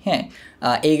দরকার নাই। হ্যাঁ,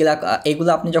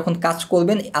 এইগুলো আপনি যখন কাজ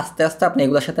করবেন আস্তে আস্তে আপনি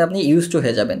এগুলোর সাথে আপনি ইউজ টু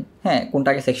হয়ে যাবেন। হ্যাঁ,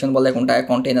 কোনটাকে সেকশন বলে, কোনটাকে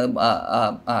কন্টেইনার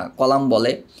কলাম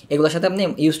বলে, এগুলোর সাথে আপনি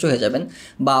ইউজ টু হয়ে যাবেন।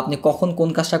 বা আপনি কখন কোন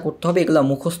কাজটা করতে হবে এগুলো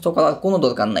মুখস্থ করার কোনো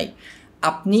দরকার নাই।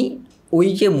 আপনি ওই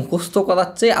যে মুখস্থ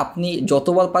করাচ্ছে আপনি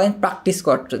যতবার পারেন প্র্যাকটিস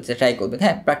করতে ট্রাই করবেন।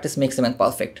 হ্যাঁ, practice makes a man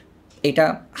perfect, এটা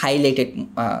হাইলাইটেড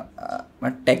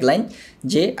ট্যাগলাইন,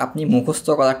 যে আপনি মুখস্থ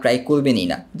করা ট্রাই করবেনই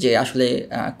না যে আসলে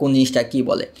কোন জিনিসটা কী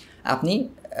বলে, আপনি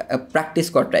প্র্যাকটিস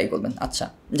করা ট্রাই করবেন। আচ্ছা,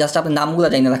 জাস্ট আপনার নামগুলো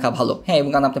জানিয়ে রাখা ভালো। হ্যাঁ, এবং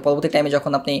কারণ আপনি পরবর্তী টাইমে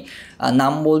যখন আপনি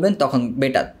নাম বলবেন তখন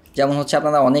বেটার। যেমন হচ্ছে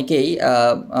আপনারা অনেকেই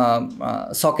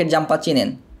সকেট জাম্পার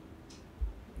চেনেন,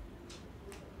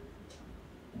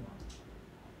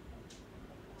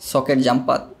 সকেট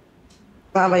জাম্পার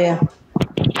ভাইয়া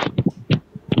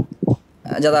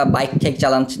যারা বাইক ঠেক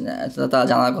চালান তারা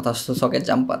জানার কথা, সকেট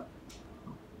জাম্পার।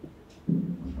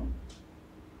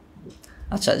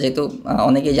 আচ্ছা, যেহেতু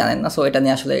অনেকেই জানেন না, সো এটা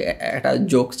নিয়ে আসলে একটা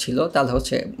জোক ছিল, তাহলে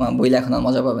হচ্ছে বইলে এখন আর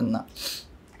মজা পাবেন না।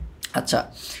 আচ্ছা,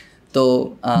 তো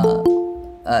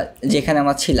যেখানে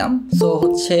আমরা ছিলাম, সো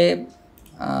হচ্ছে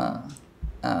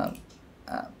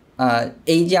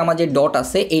এই যে আমার যে ডট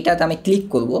আছে এইটাতে আমি ক্লিক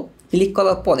করব। ক্লিক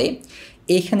করার পরে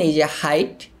এইখানে এই যে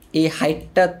হাইট, এই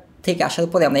হাইটটা থেকে আসার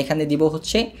পরে আমরা এখানে দিব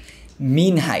হচ্ছে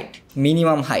মিন height,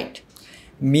 minimum height.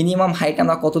 Minimum height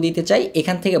আমরা কত দিতে চাই,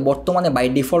 এখান থেকে বর্তমানে বাই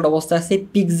ডিফল্ট অবস্থা আছে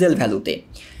পিক্সেল ভ্যালুতে,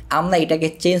 আমরা এটাকে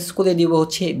চেঞ্জ করে দিব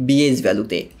হচ্ছে বিএস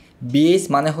ভ্যালুতে। বিএস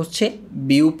মানে হচ্ছে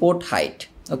ভিউপোর্ট হাইট।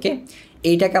 ওকে,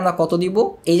 এইটাকে আমরা কত দিব,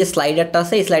 এই যে স্লাইডারটা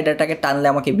আছে এই স্লাইডারটাকে টানলে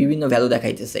আমাকে বিভিন্ন ভ্যালু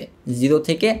দেখাইতেছে 0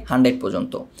 থেকে 100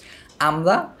 পর্যন্ত,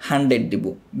 আমরা 100 দিব।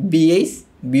 BS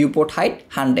viewport height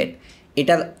 100।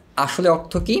 এটার আসলে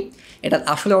অর্থ কি, এটার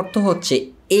আসলে অর্থ হচ্ছে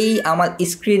এই আমার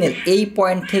স্ক্রিনের এই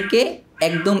পয়েন্ট থেকে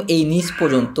একদম এই নিচ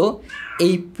পর্যন্ত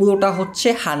এই পুরোটা হচ্ছে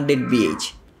 100 বিএইচ।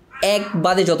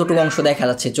 একবারে যতটুকু অংশ দেখা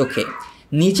যাচ্ছে চোখে,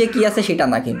 নিচে কি আছে সেটা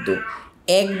না, কিন্তু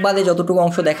একবারে যতটুকু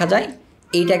অংশ দেখা যায়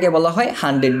এইটাকে বলা হয়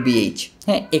 100 BH।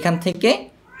 হ্যাঁ, এখান থেকে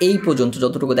এই পর্যন্ত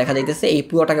যতটুকু দেখা যাইতেছে এই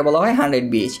পুরোটাকে বলা হয় 100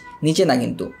 BH, নিচে না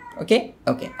কিন্তু। ওকে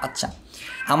ওকে আচ্ছা,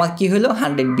 আমার কি হলো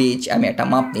 100 BH আমি একটা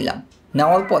মাপ নিলাম।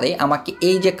 নেওয়ার পরে আমাকে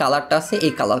এই যে কালারটা আছে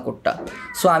এই কালার কোডটা,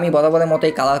 সো আমি বরাবরের মতো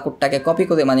এই কালার কোডটাকে কপি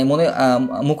করে মানে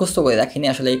মুখস্থ করে রাখিনি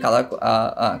আসলে এই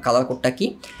কালার কোডটা কি।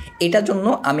 এটার জন্য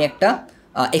আমি একটা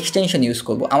এক্সটেনশন ইউজ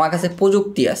করব। আমার কাছে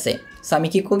প্রযুক্তি আছে, সো আমি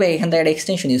কী করবো এখান থেকে একটা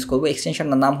এক্সটেনশন ইউজ করবো।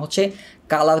 এক্সটেনশনটার নাম হচ্ছে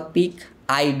কালার পিক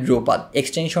আইড্রপার।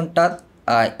 এক্সটেনশনটার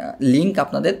লিঙ্ক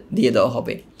আপনাদের দিয়ে দেওয়া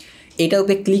হবে। এটার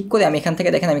উপরে ক্লিক করে আমি এখান থেকে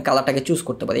দেখেন আমি কালারটাকে চুজ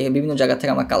করতে পারি। বিভিন্ন জায়গা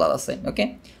থেকে আমার কালার আছে। ওকে,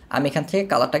 আমি এখান থেকে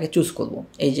কালারটাকে চুজ করব।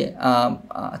 এই যে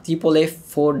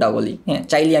FFF4EE, হ্যাঁ,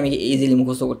 চাইলে আমি ইজিলি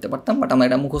মুখস্থ করতে পারতাম, বাট আমরা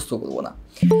এটা মুখস্থ করবো না।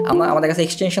 আমাদের কাছে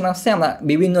এক্সটেনশন আছে, আমরা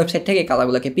বিভিন্ন ওয়েবসাইট থেকে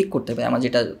কালারগুলোকে পিক করতে পারি আমার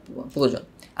যেটা প্রয়োজন।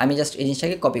 আমি জাস্ট এই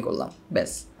জিনিসটাকে কপি করলাম,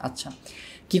 ব্যাস। আচ্ছা,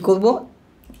 কি করব,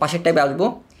 পাশের টাইপে আসবো,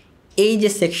 এই যে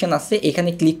সেকশন আছে এখানে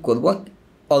ক্লিক করব।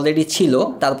 অলরেডি ছিল,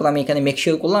 তারপর আমি এখানে মেক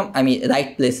শিওর করলাম আমি রাইট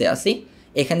প্লেসে আসি,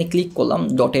 এখানে ক্লিক করলাম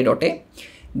ডটে ডটে,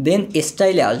 দেন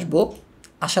স্টাইলে আসবো।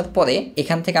 আসার পরে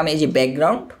এখান থেকে আমি এই যে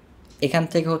ব্যাকগ্রাউন্ড, এখান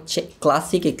থেকে হচ্ছে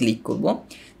ক্লাসিকে ক্লিক করব।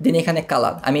 দেন এখানে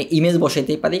কালার, আমি ইমেজ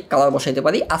বসাইতে পারি, কালার বসাইতে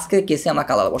পারি। আজকের কেসে আমরা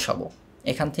কালার বসাবো।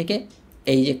 এখান থেকে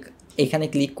এই যে এখানে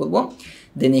ক্লিক করব,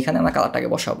 দেন এখানে আমরা কালারটাকে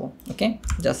বসাবো। ওকে,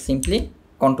 জাস্ট সিম্পলি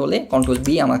কন্ট্রোল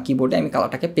বি আমার কিবোর্ডে আমি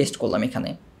কালারটাকে পেস্ট করলাম। এখানে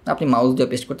আপনি মাউস দিয়ে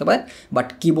পেস্ট করতে পারেন, বাট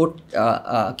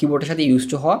কিবোর্ডের সাথে ইউজ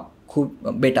টু হওয়া খুব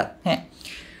বেটার। হ্যাঁ,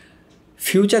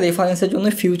 ফিউচার রেফারেন্সের জন্য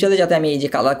ফিউচারে যাতে আমি এই যে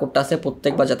কালার কোডটা আছে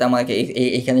প্রত্যেকবার যাতে আমাকে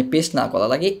এখানে পেস্ট না করা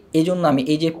লাগে, এই জন্য আমি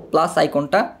এই যে প্লাস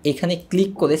আইকনটা এখানে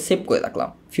ক্লিক করে সেভ করে রাখলাম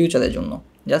ফিউচারের জন্য।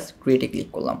 জাস্ট ক্রিয়েটে ক্লিক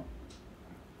করলাম,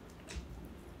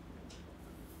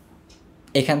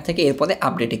 এখান থেকে এরপরে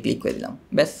আপডেটে ক্লিক করে দিলাম,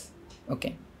 ব্যাস। ওকে,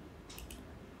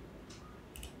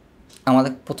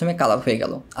 আমাদের প্রথমে কালার হয়ে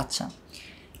গেল। আচ্ছা,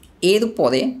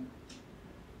 এরপরে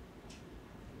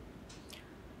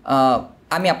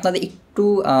আমি আপনাদের একটু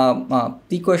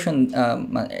প্রিকশন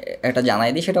একটা জানাই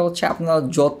দিই, সেটা হচ্ছে আপনারা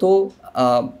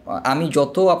আমি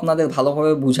যত আপনাদের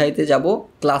ভালোভাবে বুঝাইতে যাব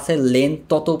ক্লাসের লেন্থ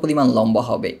তত পরিমাণ লম্বা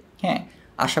হবে। হ্যাঁ,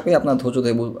 আশা করি আপনারা ধৈর্য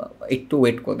ধরে একটু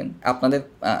ওয়েট করবেন। আপনাদের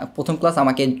প্রথম ক্লাস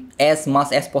আমাকে অ্যাজ মাচ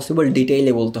অ্যাজ পসিবল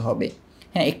ডিটেইলে বলতে হবে।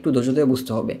 হ্যাঁ, একটু ধৈর্য ধরে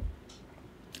বুঝতে হবে।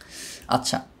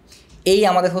 আচ্ছা, এই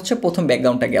আমাদের হচ্ছে প্রথম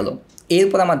ব্যাকগ্রাউন্ডটা গেল।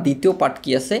 এরপর আমার দ্বিতীয় পার্ট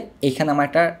কী আছে, এইখানে আমার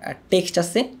একটা টেক্সট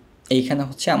আছে, এইখানে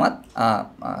হচ্ছে আমার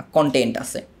কন্টেন্ট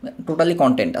আছে, টোটালি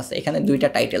কন্টেন্ট আছে, এখানে দুইটা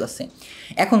টাইটেল আছে।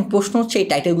 এখন প্রশ্ন হচ্ছে এই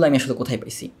টাইটেলগুলো আমি আসলে কোথায়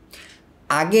পাইছি।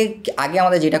 আগে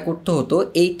আমাদের যেটা করতে হতো,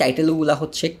 এই টাইটেলগুলো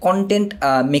হচ্ছে কন্টেন্ট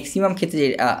ম্যাক্সিমাম ক্ষেত্রে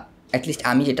অ্যাটলিস্ট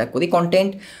আমি যেটা করি,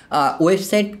 কন্টেন্ট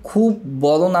ওয়েবসাইট খুব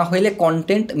বড় না হইলে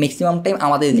কন্টেন্ট ম্যাক্সিমাম টাইম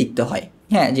আমাদের লিখতে হয়।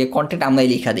 হ্যাঁ, যে কন্টেন্ট আমরাই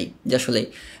লেখা দিই, যে আসলে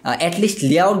অ্যাটলিস্ট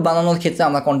লেআউট বানানোর ক্ষেত্রে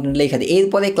আমরা কন্টেন্ট লেখা দিই।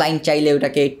 এরপরে ক্লায়েন্ট চাইলে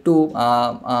ওটাকে একটু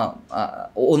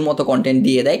ওর মতো কন্টেন্ট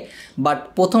দিয়ে দেয়, বাট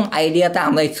প্রথম আইডিয়াতে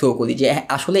আমরাই থ্রো করি যে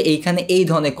আসলে এইখানে এই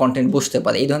ধরনের কন্টেন্ট বসতে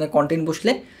পারে, এই ধরনের কন্টেন্ট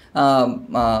বসলে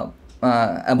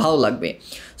ভালো লাগবে।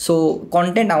 সো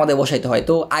কন্টেন্ট আমাদের বসাইতে হয়।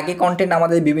 তো আগে কন্টেন্ট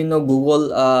আমাদের বিভিন্ন গুগল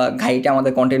ঘাইটে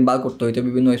আমাদের কন্টেন্ট বার করতে হতো,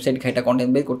 বিভিন্ন ওয়েবসাইট ঘাইটা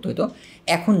কন্টেন্ট বের করতে হতো।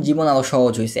 এখন জীবন আরও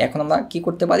সহজ হয়েছে। এখন আমরা কী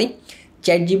করতে পারি,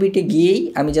 ChatGPT গিয়েই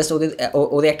আমি জাস্ট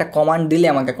ওদের একটা কমান্ড দিলে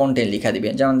আমাকে কন্টেন্ট লেখা দিবে।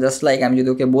 যেমন জাস্ট লাইক আমি যদি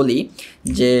ওকে বলি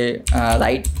যে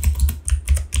write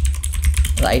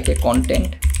a content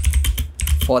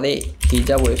for a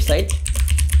হিজাব ওয়েবসাইট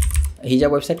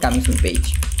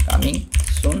কামিং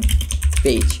সুন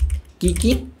পেজ,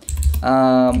 কি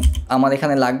আমার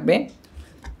এখানে লাগবে,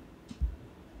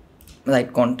 রাইট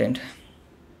কন্টেন্ট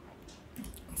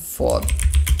ফর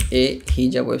এ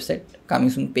হিজাব ওয়েবসাইট কামিং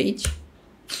সুন পেজ,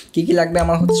 কী লাগবে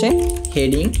আমার হচ্ছে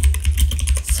হেডিং,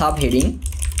 সাব হেডিং,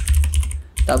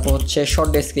 তারপর হচ্ছে শর্ট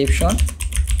ডেসক্রিপশন,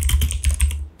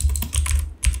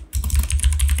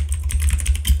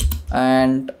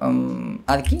 অ্যান্ড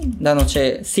আর কি দেন হচ্ছে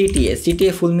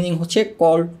সিটিএ ফুল মিনিং হচ্ছে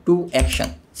call to action.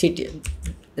 CTA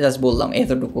just বললাম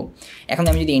এতটুকু। এখন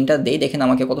আমি যদি এন্টার দিই, দেখেন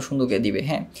আমাকে কত সুন্দর করে দিবে।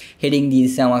 হ্যাঁ, হেডিং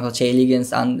দিয়েছে আমাকে হচ্ছে এলিগেন্স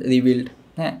আনরিভিলড,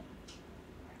 হ্যাঁ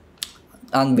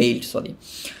আনভেইলড সরি,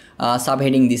 সাব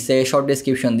হেডিং দিছে, শর্ট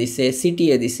ডেসক্রিপশন দিছে,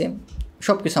 সিটিএ দিছে,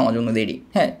 সব কিছু আমার জন্য রেডি।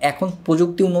 হ্যাঁ, এখন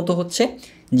প্রযুক্তি উন্নত হচ্ছে,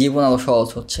 জীবন আরও সহজ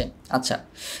হচ্ছে। আচ্ছা,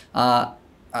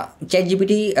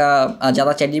 ChatGPT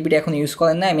যারা ChatGPT এখন ইউজ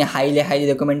করেন না, আমি হাইলি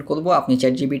রেকমেন্ড করবো আপনি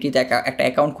ChatGPTতে একটা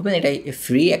অ্যাকাউন্ট খুলবেন। এটাই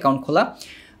ফ্রি অ্যাকাউন্ট খোলা,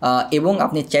 এবং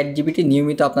আপনি ChatGPT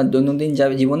নিয়মিত আপনার দৈনন্দিন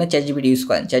জীবনে ChatGPT ইউজ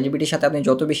করেন। ChatGPTর সাথে আপনি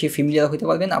যত বেশি ফ্যামিলিয়ার হতে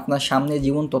পারবেন, আপনার সামনের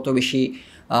জীবন তত বেশি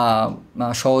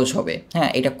সহজ হবে। হ্যাঁ,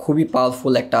 এটা খুবই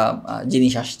পাওয়ারফুল একটা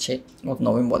জিনিস আসছে গত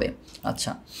নভেম্বরে।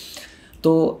 আচ্ছা,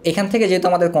 তো এখান থেকে যেহেতু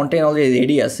আমাদের কন্টেন্ট অলরেডি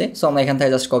রেডি আছে, সো আমরা এখান থেকে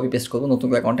জাস্ট কপি পেস্ট করবো, নতুন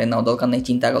করে কন্টেন্ট নেওয়ার দরকার নেই,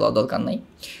 চিন্তা করার দরকার নেই।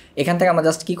 এখান থেকে আমরা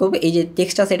জাস্ট কী করবো, এই যে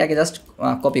টেক্সট আছে এটাকে জাস্ট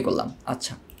কপি করলাম।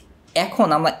 আচ্ছা, এখন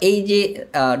আমরা এই যে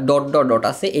ডট ডট ডট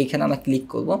আছে এইখানে আমরা ক্লিক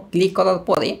করব। ক্লিক করার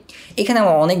পরে এখানে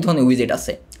আমার অনেক ধরনের উইজেট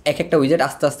আছে, এক একটা উইজেট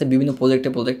আস্তে আস্তে বিভিন্ন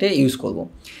প্রজেক্টে ইউজ করব।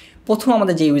 প্রথম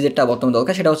আমাদের যে উইজেটটা বর্তমানে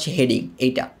দরকার সেটা হচ্ছে হেডিং,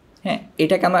 এইটা। হ্যাঁ,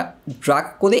 এটাকে আমরা ড্রাগ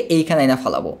করে এইখানে এনে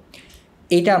ফালাবো।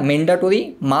 এইটা ম্যান্ডেটরি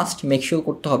মাস্ট মেক শিওর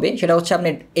করতে হবে, সেটা হচ্ছে আপনি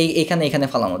এখানে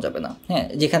ফালানো যাবে না। হ্যাঁ,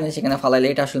 যেখানে সেখানে ফালাইলে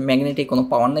এটা আসলে ম্যাগনেটিক কোনো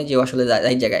পাওয়ার নেই যে আসলে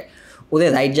রাইট জায়গায়, ওদের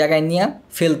রাইট জায়গায় নিয়ে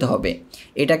ফেলতে হবে।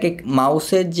 এটাকে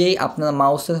মাউসের আপনার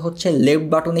মাউসের হচ্ছে লেফট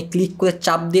বাটনে ক্লিক করে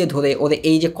চাপ দিয়ে ধরে ওদের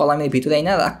এই যে কলামের ভিতরে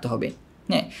না রাখতে হবে।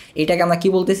 হ্যাঁ, এটাকে আমরা কি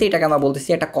বলতেছি, এটাকে আমরা বলতেছি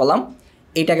একটা কলাম,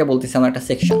 এটাকে বলতেছি আমরা একটা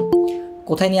সেকশন।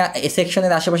 কোথায় নিয়ে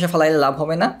সেকশনের আশেপাশে ফালাইলে লাভ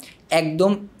হবে না,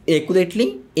 একদম একুরেটলি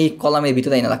এই কলামের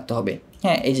ভিতরে এনে রাখতে হবে।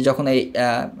 হ্যাঁ, এই যে যখন এই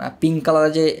পিঙ্ক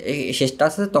কালারের যে শেষটা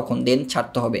আছে তখন দেন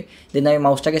ছাড়তে হবে। দেন আমি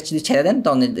মাউসটাকে যদি ছেড়ে দেন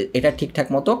তখন এটা ঠিকঠাক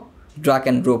মতো ড্রাগ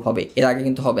অ্যান্ড ড্রপ হবে, এর আগে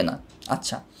কিন্তু হবে না।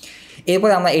 আচ্ছা,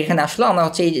 এরপরে আমরা এখানে আসলো, আমরা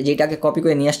হচ্ছে এই যেটাকে কপি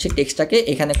করে নিয়ে আসছি টেক্সটটাকে,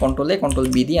 এখানে কন্ট্রোল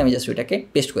বি দিয়ে আমি জাস্ট ওইটাকে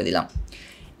পেস্ট করে দিলাম।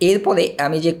 এরপরে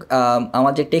আমি যে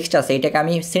আমার যে টেক্সট আছে এটাকে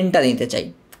আমি সেন্টারে নিতে চাই,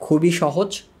 খুবই সহজ।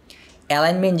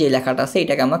 অ্যালাইনমেন্ট যে লেখাটা আছে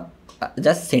এটাকে আমরা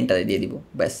জাস্ট সেন্টারে দিয়ে দিব,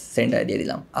 ব্যাস সেন্টারে দিয়ে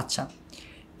দিলাম। আচ্ছা,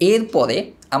 এরপরে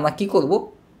আমরা কি করব,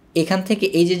 এখান থেকে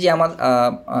এই যে আমার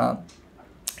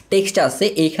টেক্সট আছে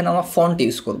এইখানে আমরা ফন্ট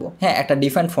ইউজ করব। হ্যাঁ, একটা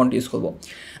ডিফারেন্ট ফন্ট ইউজ করব।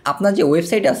 আপনার যে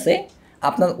ওয়েবসাইট আছে,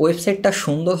 আপনার ওয়েবসাইটটা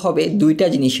সুন্দর হবে দুইটা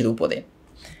জিনিসের উপরে,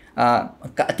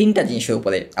 তিনটা জিনিসের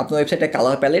উপরে। আপনার ওয়েবসাইটের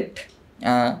কালার প্যালেট,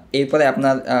 এরপরে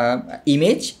আপনার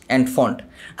ইমেজ অ্যান্ড ফন্ট।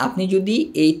 আপনি যদি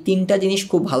এই তিনটা জিনিস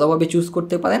খুব ভালোভাবে চুজ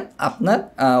করতে পারেন, আপনার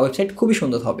ওয়েবসাইট খুবই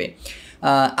সুন্দর হবে।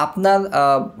 আপনার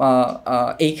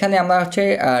এইখানে আমরা হচ্ছে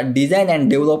ডিজাইন অ্যান্ড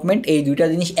ডেভেলপমেন্ট এই দুইটা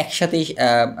জিনিস একসাথেই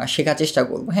শেখার চেষ্টা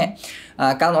করব। হ্যাঁ,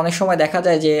 কারণ অনেক সময় দেখা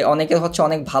যায় যে অনেকের হচ্ছে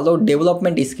অনেক ভালো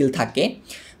ডেভেলপমেন্ট স্কিল থাকে,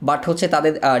 বাট হচ্ছে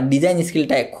তাদের ডিজাইন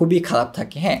স্কিলটা খুবই খারাপ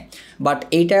থাকে। হ্যাঁ, বাট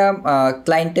এইটা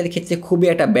ক্লায়েন্টের ক্ষেত্রে খুবই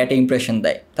একটা ব্যাড ইমপ্রেশন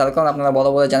দেয়। তার কারণ আপনারা বড়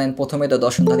জানেন, প্রথমে তো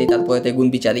দর্শনধারী, তারপরে গুণ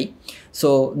বিচারী। সো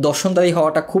দর্শনধারী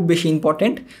হওয়াটা খুব বেশি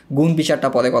ইম্পর্টেন্ট, গুণ বিচারটা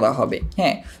পরে করা হবে।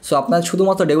 হ্যাঁ, সো আপনার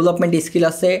শুধুমাত্র ডেভেলপমেন্ট স্কিল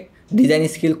আছে, ডিজাইন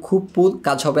স্কিল খুব পুর,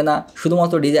 কাজ হবে না।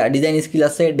 শুধুমাত্র ডিজাইন স্কিল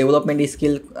আছে, ডেভেলপমেন্ট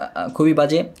স্কিল খুবই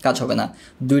বাজে, কাজ হবে না।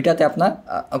 দুইটাতে আপনার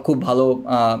খুব ভালো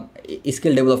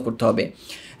স্কিল ডেভেলপ করতে হবে।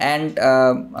 অ্যান্ড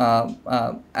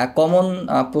কমন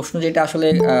প্রশ্ন যেটা আসলে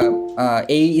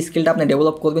এই স্কিলটা আপনি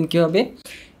ডেভেলপ করবেন কীভাবে,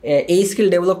 এই স্কিল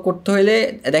ডেভেলপ করতে হলে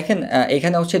দেখেন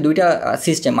এখানে হচ্ছে দুইটা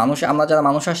সিস্টেম। আমরা যারা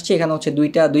মানুষ আসছি এখানে হচ্ছে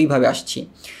দুইভাবে আসছি।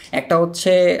 একটা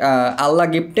হচ্ছে আল্লাহ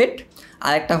গিফটেড,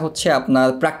 আর একটা হচ্ছে আপনার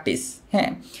প্র্যাকটিস।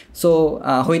 হ্যাঁ, সো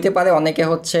হইতে পারে অনেকে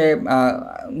হচ্ছে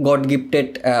গড গিফটেড,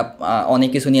 অনেক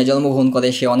কিছু নিয়ে জন্মগ্রহণ করে,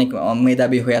 সে অনেক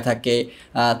মেধাবী হয়ে থাকে,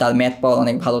 তার ম্যাথ পাওয়ার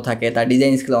অনেক ভালো থাকে, তার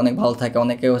ডিজাইন স্কিল অনেক ভালো থাকে।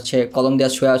 অনেকে হচ্ছে কলম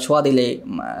দেওয়া ছোঁয়া দিলে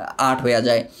আর্ট হয়ে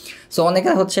যায়। সো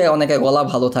অনেকের গলা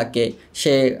ভালো থাকে,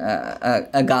 সে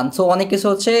গান, সো অনেক কিছু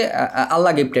হচ্ছে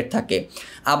আল্লাহ গিফটেড থাকে।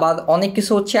 আবার অনেক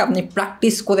কিছু হচ্ছে আপনি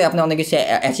প্র্যাকটিস করে আপনি অনেক কিছু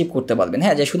অ্যাচিভ করতে পারবেন।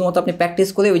 হ্যাঁ, যে শুধুমাত্র আপনি প্র্যাকটিস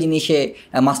করে ওই জিনিসে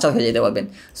মাস্টার হয়ে যেতে পারবেন।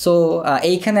 সো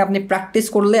এইখানে আপনি প্র্যাকটিস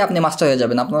করলে আপনি মাস্টার হয়ে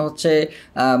যাবেন, আপনার হচ্ছে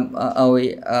ওই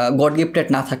গড গিফটেড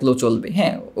না থাকলেও চলবে।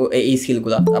 হ্যাঁ, এই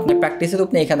স্কিলগুলো আপনি প্র্যাকটিসের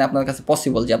উপরে এখানে আপনার কাছে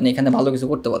পসিবল যে আপনি এখানে ভালো কিছু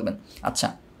করতে পারবেন। আচ্ছা,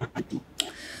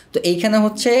 তো এইখানে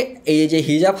হচ্ছে এই যে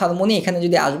হিজাব হারমোনি, এখানে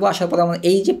যদি আসার পরে আমরা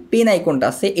এই যে পেন আইকনটা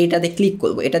আছে এটাতে ক্লিক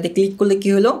করব। এটাতে ক্লিক করলে কি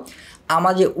হলো,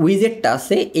 আমার যে উইজেটটা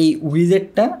আছে এই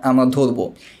উইজেটটা আমরা ধরবো।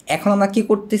 এখন আমরা কি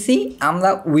করতেছি, আমরা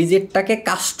উইজেটটাকে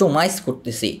কাস্টমাইজ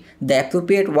করতেছি। দ্য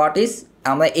অ্যাপ্রোপ্রিয়েট ওয়ার্ড ইজ,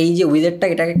 আমরা এই যে উইজেটটা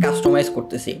এটাকে কাস্টমাইজ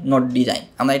করতেছি, নট ডিজাইন,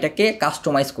 আমরা এটাকে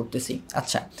কাস্টমাইজ করতেছি।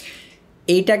 আচ্ছা,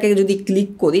 এইটাকে যদি ক্লিক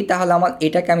করি তাহলে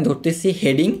এটাকে আমি ধরতেছি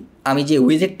হেডিং। আমি যে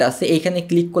উইজেটটা আছে এইখানে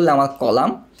ক্লিক করলে আমার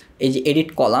কলাম, এই যে এডিট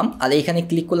কলাম, আর এইখানে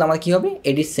ক্লিক করলে আমার কী হবে,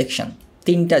 এডিট সেকশন।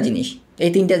 তিনটা জিনিস,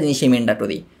 এই তিনটা জিনিসই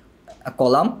ম্যান্ডেটরি,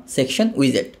 কলাম, সেকশন,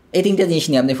 উইজেট। এই তিনটা জিনিস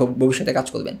নিয়ে আপনি ভবিষ্যতে কাজ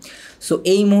করবেন। সো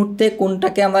এই মুহূর্তে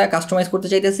কোনটাকে আমরা কাস্টমাইজ করতে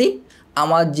চাইতেছি,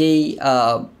 আমার যেই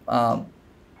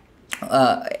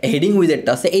হেডিং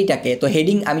উইজেটটা আছে এইটাকে। তো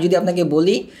হেডিং আমি যদি আপনাকে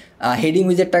বলি হেডিং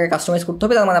উইজেটটাকে কাস্টমাইজ করতে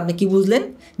হবে, তার মানে আপনি কি বুঝলেন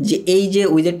যে এই যে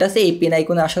উইজেটটা আছে এই পেন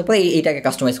আইকনে আসার পরে এইটাকে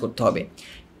কাস্টমাইজ করতে হবে।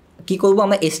 কী করবো,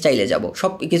 আমরা স্টাইলে যাব,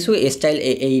 সব কিছু স্টাইল,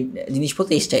 এই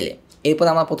জিনিসপত্র স্টাইলে। এরপর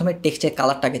আমরা প্রথমে টেক্সটের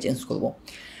কালারটাকে চেঞ্জ করব।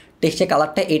 টেক্সটের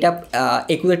কালারটা এটা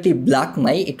একুরেটলি ব্ল্যাক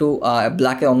নাই, একটু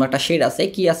ব্ল্যাকের অন্য একটা শেড আছে,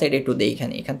 কি আছে এটা একটু দেই।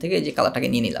 এখান থেকে যে কালারটাকে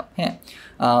নিয়ে নিলাম। হ্যাঁ,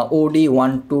 OD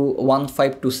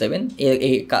 1527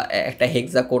 এই একটা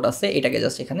হেক্সা কোড আছে, এটাকে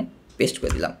জাস্ট এখানে পেস্ট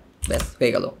করে দিলাম, ব্যাস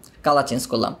হয়ে গেল, কালার চেঞ্জ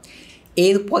করলাম।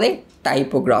 এরপরে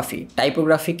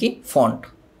টাইপোগ্রাফি কি, ফন্ট।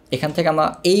 এখান থেকে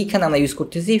এইখানে আমরা ইউজ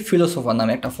করতেছি ফিলোসোফার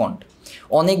নামে একটা ফন্ট।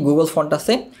 অনেক গুগল ফন্ট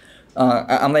আছে,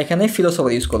 আমরা এখানে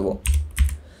ফিলোসফার ইউজ করব,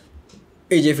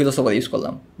 এই যে ফিলোসফার ইউজ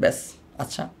করলাম, ব্যাস।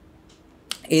 আচ্ছা,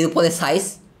 এর উপরে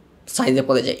সাইজের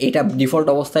পরে যে এটা ডিফল্ট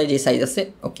অবস্থায় যে সাইজ আছে,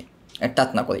 ওকে, টাচ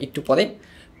না করে একটু পরে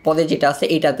পরে যেটা আছে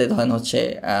এইটাতে ধরেন হচ্ছে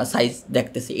সাইজ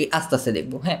দেখতেছি, আস্তে আস্তে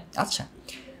দেখবো, হ্যাঁ। আচ্ছা,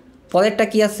 পরেরটা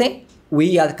কি আছে, উই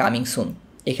আর কামিং সুন।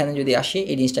 এখানে যদি আসি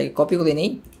এই জিনিসটাকে কপি করে নিই,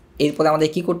 এরপরে আমাদের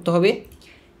কি করতে হবে,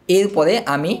 এরপরে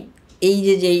আমি এই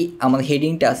যেই আমার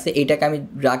হেডিংটা আছে এইটাকে আমি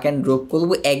ড্র্যাগ অ্যান্ড ড্রপ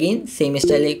করবো, অ্যাগেইন সেম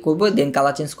স্টাইলে করবো, দেন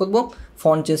কালার চেঞ্জ করবো,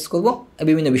 ফন্ট চেঞ্জ করবো,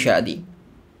 বিভিন্ন বিষয় আদি।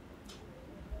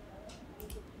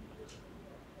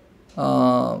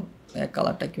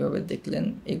 কালারটা কীভাবে দেখলেন,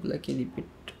 এগুলো কি রিপিট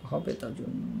হবে, তার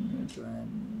জন্য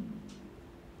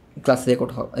ক্লাস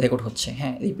রেকর্ড হচ্ছে,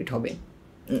 হ্যাঁ রিপিট হবে,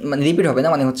 মানে রিপিট হবে না,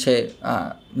 মানে হচ্ছে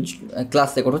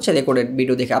ক্লাস রেকর্ড হচ্ছে, রেকর্ডেড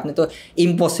ভিডিও দেখে আপনি তো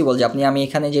ইম্পসিবল যে আমি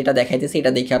এখানে যেটা দেখাইতেছি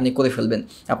এটা দেখে আপনি করে ফেলবেন,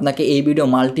 আপনাকে এই ভিডিও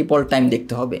মাল্টিপল টাইম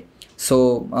দেখতে হবে। সো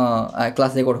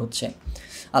ক্লাস রেকর্ড হচ্ছে।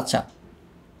 আচ্ছা,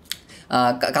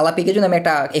 কালার পিকের জন্য আমি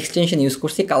একটা এক্সটেনশন ইউজ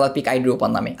করছি, কালার পিক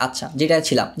আইড্রোপার নামে। আচ্ছা, যেটা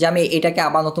ছিলাম যে আমি এটাকে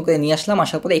আবার নতুন করে নিয়ে আসলাম,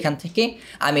 আসার পরে এখান থেকে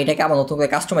আমি এটাকে আবার নতুন করে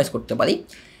কাস্টমাইজ করতে পারি।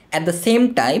 অ্যাট দ্য সেম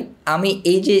টাইম আমি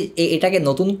এই যে এটাকে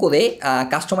নতুন করে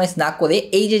কাস্টমাইজ না করে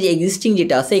এই যে এক্সিস্টিং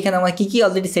যেটা আছে এখানে আমার কী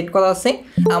অলরেডি সেট করা আছে,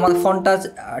 আমার ফন্টটা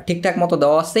ঠিকঠাক মতো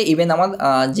দেওয়া আছে, ইভেন আমার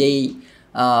যেই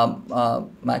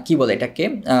কী বলে এটাকে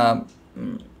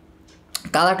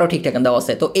কালারটাও ঠিকঠাক দেওয়া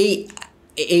আছে। তো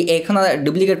এখানে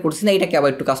ডুপ্লিকেট করছি না, এটাকে আবার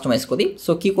একটু কাস্টমাইজ করি।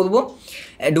 সো কী করবো,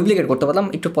 ডুপ্লিকেট করতে পারলাম,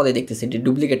 একটু পরে দেখতেছি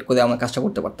ডুপ্লিকেট করে আমরা কাজটা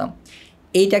করতে পারতাম।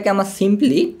 এইটাকে আমরা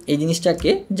সিম্পলি এই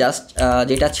জিনিসটাকে জাস্ট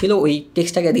যেটা ছিল ওই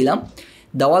টেক্সটটাকে দিলাম,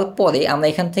 দেওয়ার পরে আমরা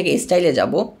এখান থেকে স্টাইলে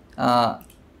যাব।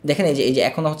 দেখেন এই যে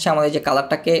এখন হচ্ছে আমাদের যে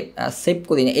কালারটাকে সেভ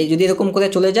করি না, এই যদি এরকম করে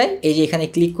চলে যায়, এই যে এখানে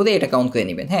ক্লিক করে এটাকে অন করে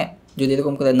নেবেন, হ্যাঁ যদি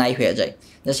এরকম করে নাই হয়ে যায়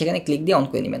জাস্ট সেখানে ক্লিক দিয়ে অন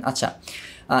করে নেবেন। আচ্ছা,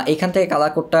 এখান থেকে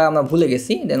কালার কোডটা আমরা ভুলে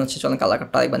গেছি, দেন হচ্ছে চলেন কালার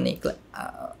কোডটা আরেকবার নেই,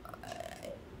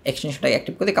 এক্সটেনশনটাকে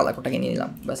অ্যাক্টিভ করে কালার কোডটাকে নিয়ে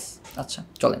নিলাম, ব্যাস। আচ্ছা,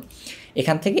 চলেন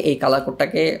এখান থেকে এই কালার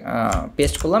কোডটাকে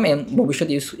পেস্ট করলাম এবং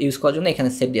ভবিষ্যতে ইউজ করার জন্য এখানে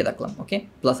সেভ দিয়ে রাখলাম, ওকে,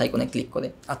 প্লাস আইকনে ক্লিক করে।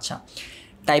 আচ্ছা,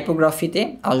 টাইপোগ্রাফিতে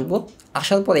আসবো,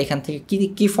 আসার পরে এখান থেকে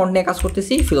কী ফন্ট নিয়ে কাজ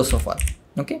করতেছি, ফিলোসফার,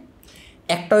 ওকে।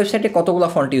 একটা ওয়েবসাইটে কতগুলো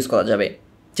ফন্ট ইউজ করা যাবে,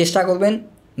 চেষ্টা করবেন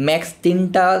ম্যাক্স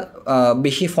 3টা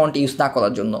বেশি ফন্ট ইউজ না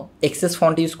করার জন্য। এক্সেস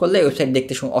ফন্ট ইউজ করলে ওয়েবসাইট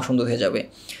দেখতে অসুন্দর হয়ে যাবে।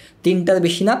 3টার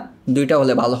বেশি না, 2টা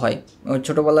হলে ভালো হয়।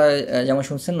 ছোটোবেলায় যেমন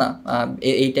শুনছেন না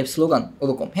এই টাইপ স্লোগান,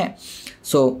 ওরকম, হ্যাঁ।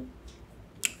 সো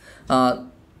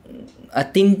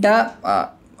 3টা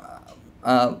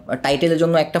টাইটেলের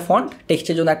জন্য একটা ফন্ট,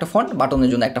 টেক্সটের জন্য একটা ফন্ট, বাটনের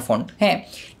জন্য একটা ফন্ট, হ্যাঁ।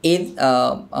 এর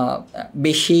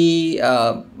বেশি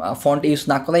ফন্ট ইউজ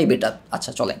না করাই বেটার।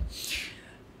 আচ্ছা, চলেন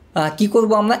কী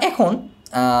করবো আমরা এখন,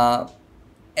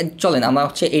 চলেন আমরা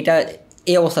হচ্ছে এটা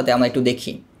এই অবস্থাতে আমরা একটু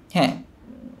দেখি, হ্যাঁ।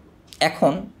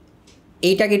 এখন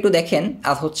এইটাকে একটু দেখেন,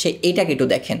 আর হচ্ছে এইটাকে একটু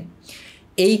দেখেন।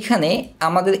 এইখানে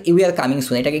আমাদের উই আর কামিং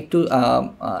সুন, এটাকে একটু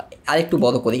আরেকটু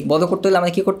বড় করি। বড় করতে হলে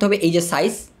আমাদের কী করতে হবে, এই যে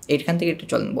সাইজ এইখান থেকে একটু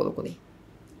চলেন বড় করি,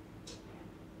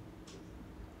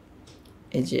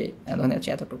 এই যে ধরেন হচ্ছে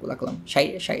এতটুকু রাখলাম,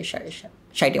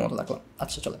 60-এর মতো রাখলাম।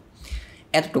 আচ্ছা, চলে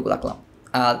এতটুকু রাখলাম।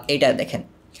 আর এইটা দেখেন,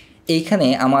 এইখানে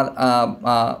আমার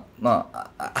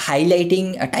হাইলাইটিং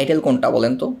টাইটেল কোনটা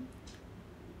বলেন তো?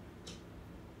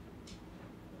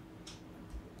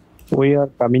 We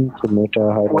are coming soon, এটা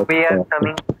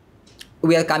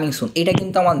উই আর কামিং সুন, এটা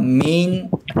কিন্তু আমার মেইন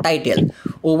টাইটেল।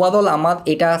 ওভারঅল আমার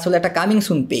এটা আসলে একটা কামিং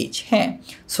সুন পেজ, হ্যাঁ।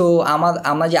 সো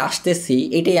আমরা যে আসতেছি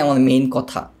এটাই আমার মেইন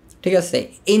কথা, ঠিক আছে,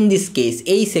 ইন দিস কেস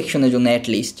এই সেকশনের জন্য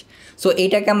অ্যাটলিস্ট। সো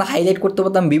এইটাকে আমরা হাইলাইট করতে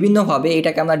পারতাম বিভিন্নভাবে,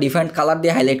 এটাকে আমরা ডিফারেন্ট কালার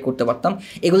দিয়ে হাইলাইট করতে পারতাম।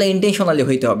 এগুলো ইন্টেনশনালি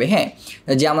হইতে হবে, হ্যাঁ,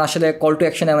 যে আমরা আসলে কল টু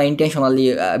অ্যাকশনে আমরা intentionally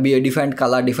different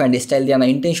colour different style দিয়ে আমরা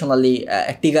ইন্টেনশনালি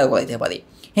ট্রিগার করাইতে পারি,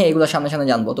 হ্যাঁ। এগুলো সামনে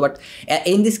জানবো তো, বাট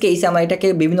ইন দিস কেসে আমরা এটাকে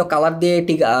বিভিন্ন কালার দিয়ে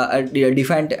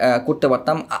ডিফারেন্ট করতে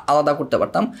পারতাম, আলাদা করতে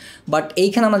পারতাম। বাট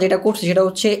এইখানে আমরা যেটা করছি সেটা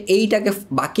হচ্ছে এইটাকে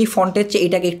বাকি ফন্টের চেয়ে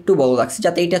এইটাকে একটু বড় রাখছি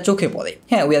যাতে এইটা চোখে পড়ে,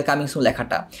 হ্যাঁ, উই আর কামিং সুন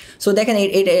লেখাটা। সো দেখেন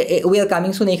উই আর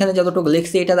কামিং সুন এখানে যতটুকু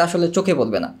লিখছি এটা আসলে চোখে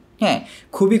পড়বে না, হ্যাঁ।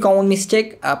 খুবই কমন মিস্টেক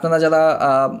আপনারা যারা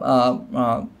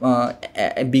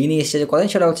বিগিনিং স্টেজে করেন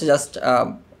সেটা হচ্ছে জাস্ট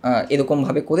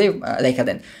এরকমভাবে করে রেখে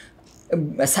দেন।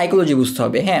 সাইকোলজি বুঝতে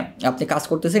হবে, হ্যাঁ, আপনি কাজ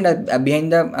করতেছেন এটা বিহাইন্ড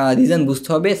দ্য রিজন বুঝতে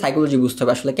হবে, সাইকোলজি বুঝতে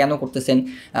হবে আসলে কেন করতেছেন,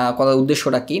 করার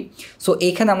উদ্দেশ্যটা কী। সো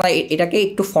এইখানে আমরা এটাকে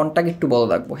একটু ফন্টটাকে একটু বড়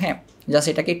রাখবো, হ্যাঁ, জাস্ট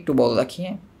এটাকে একটু বড় রাখি,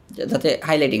 হ্যাঁ, যাতে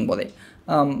হাইলাইটিং বলে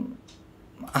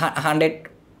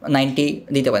 190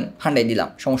 দিতে পারেন, 100 দিলাম,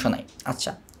 সমস্যা নাই।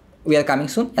 আচ্ছা, উই আর কামিং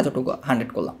সুন এতটুকু 100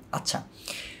 করলাম। আচ্ছা,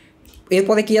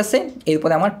 এরপরে কি আছে,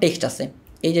 এরপরে আমার টেক্সট আছে,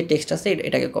 এই যে টেক্সট আছে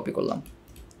এটাকে কপি করলাম,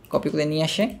 কপি করে নিয়ে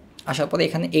আসার পরে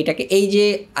এখানে এইটাকে এই যে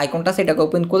আইকনটা আছে এটাকে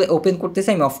ওপেন করতেছি,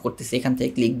 আমি অফ করতেছি এখান থেকে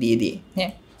ক্লিক দিয়ে,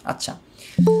 হ্যাঁ। আচ্ছা,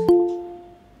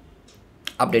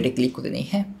 আপডেটে ক্লিক করে নিই।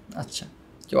 হ্যাঁ, আচ্ছা,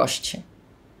 কেউ আসছে।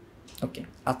 ওকে,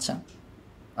 আচ্ছা,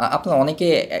 আপনারা অনেকে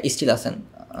স্টিল আছেন,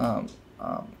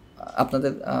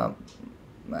 আপনাদের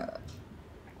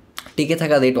টিকে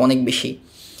থাকা রেট অনেক বেশি।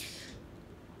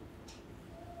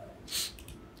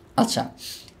 আচ্ছা,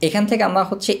 এখান থেকে আমরা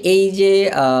হচ্ছে এই যে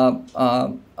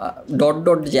ডট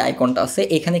ডট যে আইকনটা আছে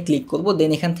এখানে ক্লিক করব,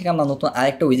 দেন এখান থেকে আমরা নতুন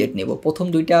আরেকটা উইজেট নেব। প্রথম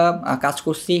দুইটা কাজ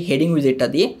করছি হেডিং উইজেটটা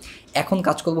দিয়ে, এখন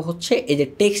কাজ করব হচ্ছে এই যে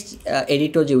টেক্সট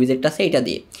এডিটর যে উইজেটটা আছে এটা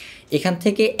দিয়ে। এখান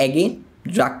থেকে অ্যাগেইন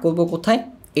ড্রাগ করব কোথায়,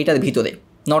 এটার ভিতরে,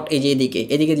 নট এই যে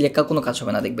এদিকে লেখা কোনো কাজ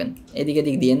হবে না, দেখবেন এদিকে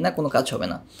দিয়েন না, কোনো কাজ হবে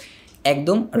না।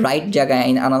 একদম রাইট জায়গায়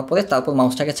আনার পরে তারপর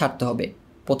মাউসটাকে ছাড়তে হবে।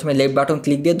 প্রথমে লেফট বাটন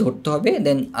ক্লিক দিয়ে ধরতে হবে,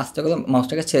 দেন আস্তে করে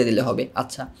মাউসটাকে ছেড়ে দিলে হবে।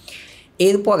 আচ্ছা,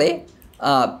 এরপরে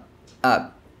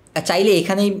চাইলে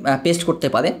এখানেই পেস্ট করতে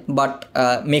পারেন, বাট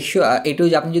মেক শিওর এটু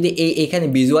যে আপনি যদি এখানে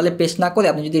ভিজুয়ালে পেস্ট না করে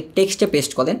আপনি যদি টেক্সটে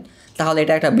পেস্ট করেন তাহলে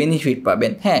এটা একটা বেনিফিট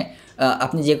পাবেন। হ্যাঁ,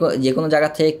 আপনি যে কোনো জায়গা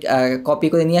থেকে কপি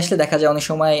করে নিয়ে আসলে দেখা যায় অনেক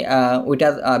সময়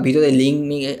ওইটার ভিতরে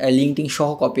লিঙ্কটিং সহ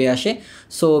কপি আসে।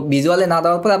 সো ভিজুয়ালে না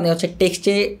দেওয়ার পর আপনি হচ্ছে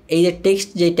টেক্সটে এই যে টেক্সট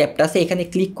যে ট্যাবটা আছে এখানে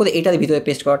ক্লিক করে এটার ভিতরে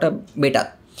পেস্ট করাটা বেটার।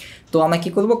 তো আমরা কী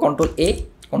করবো,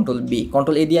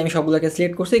 কন্ট্রোল এ দিয়ে আমি সবগুলোকে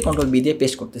সিলেক্ট করছি, কন্ট্রোল বি দিয়ে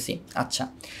পেস্ট করতেছি। আচ্ছা,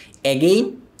 অ্যাগেইন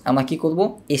আমরা কী করবো,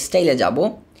 স্টাইলে যাব,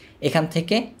 এখান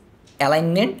থেকে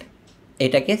অ্যালাইনমেন্ট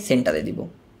এটাকে সেন্টারে দিব।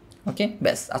 ওকে,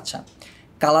 ব্যাস। আচ্ছা,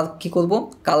 কালার কী করব,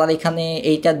 কালার এখানে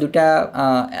এইটা দুটা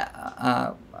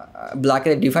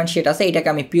ব্ল্যাকের ডিফারেন্ট শেড আছে, এটাকে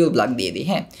আমি পিওর ব্ল্যাক দিয়ে দিই।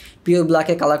 হ্যাঁ, পিওর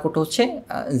ব্ল্যাকের কালার কোড হচ্ছে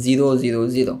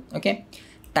 000। ওকে,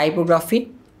 টাইপোগ্রাফি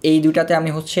এই দুটাতে আমি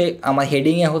হচ্ছে আমার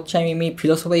হেডিংয়ে হচ্ছে আমি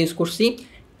ফিলোসফার ইউজ করছি,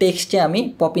 টেক্সটে আমি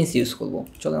পপিন্স ইউজ করব।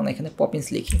 চলো আমরা এখানে পপিন্স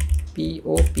লিখি,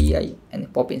 POPIN,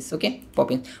 পপিন্স। ওকে,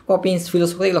 পপিন্স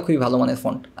ফিলোসফার এগুলো খুবই ভালো মানের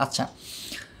ফন্ট। আচ্ছা,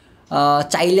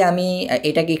 চাইলে আমি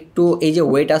এটাকে একটু এই যে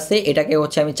ওয়েট আছে এটাকে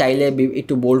হচ্ছে আমি চাইলে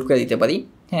একটু বোল্ড করে দিতে পারি।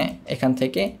 হ্যাঁ, এখান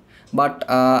থেকে, বাট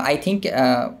আই থিঙ্ক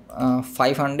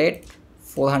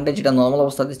 400 যেটা নর্মাল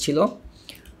অবস্থাতে ছিল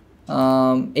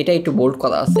এটা একটু বোল্ড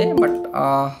করা আছে, বাট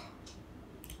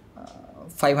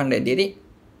 500 দিয়ে দিই।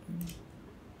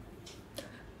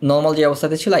 নর্মাল যে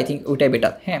অবস্থাতে ছিল আই থিঙ্ক ওইটাই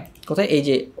বেটার। হ্যাঁ, কোথায় এই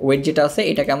যে ওয়েট যেটা আছে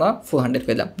এটাকে আমরা 400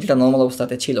 পেলাম, যেটা নর্মাল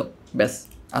অবস্থাতে ছিল। ব্যাস।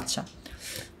 আচ্ছা,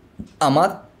 আমার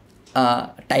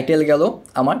টাইটেল গেল,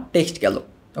 আমার টেক্সট গেল।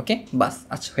 ওকে, বাস।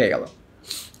 আচ্ছা, হয়ে গেল।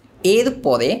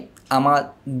 এরপরে আমার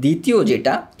দ্বিতীয়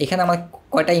যেটা, এখানে আমার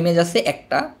কয়টা ইমেজ আছে,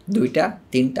 1টা 2টা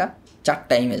 3টা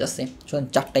 4টা ইমেজ আছে। চলুন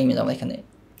 4টা ইমেজ আমরা এখানে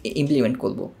ইমপ্লিমেন্ট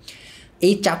করব।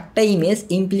 এই 4টা ইমেজ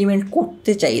ইমপ্লিমেন্ট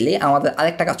করতে চাইলে আমাদের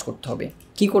আরেকটা কাজ করতে হবে।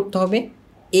 কি করতে হবে,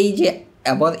 এই যে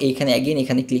আবার এইখানে অ্যাগেন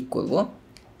এখানে ক্লিক করব,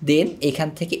 দেন এখান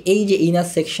থেকে এই যে ইনার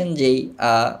সেকশন যেই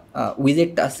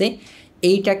উইজেটটা আছে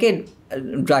এইটাকে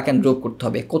ড্র্যাগ অ্যান্ড ড্রপ করতে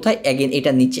হবে। কোথায়, অ্যাগেন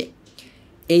এটা নিচে,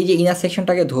 এই যে ইনার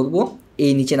সেকশনটাকে ধরবো,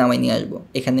 এই নিচে নামাই নিয়ে আসবো,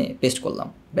 এখানে পেস্ট করলাম।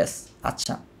 ব্যাস।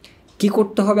 আচ্ছা, কি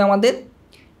করতে হবে আমাদের,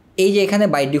 এই যে এখানে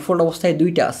বাই ডিফল্ট অবস্থায়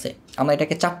 2টা আছে, আমরা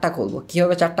এটাকে 4টা করব।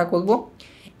 কীভাবে 4টা করব,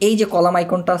 এই যে কলাম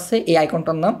আইকনটা আছে এই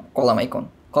আইকনটার নাম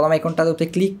কলাম আইকনটার উপরে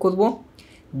ক্লিক করব,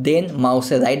 দেন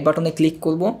মাউসের রাইট বাটনে ক্লিক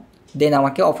করব, দেন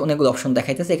আমাকে অনেকগুলো অপশন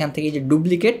দেখাইতেছে, এখান থেকে যে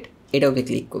ডুপ্লিকেট এটার উপরে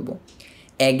ক্লিক করব।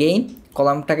 অ্যাগেইন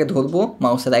কলামটাকে ধরবো,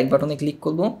 মাউসের রাইট বাটনে ক্লিক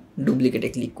করব, ডুপ্লিকেটে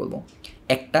ক্লিক করব।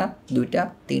 1টা 2টা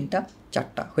 3টা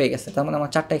 4টা হয়ে গেছে। তার মানে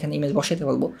আমার 4টা এখানে ইমেজ বসাইতে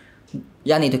পারবো।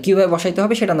 জানি তো কীভাবে বসাইতে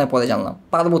হবে সেটা নয় পরে জানলাম,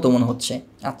 পারবো তো মনে হচ্ছে।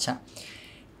 আচ্ছা,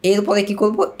 এরপরে কি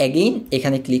করব, অ্যাগেইন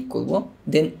এখানে ক্লিক করব,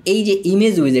 দেন এই যে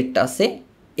ইমেজ উইজেটটা আছে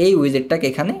এই উইজেটটাকে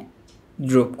এখানে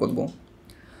ড্রপ করব।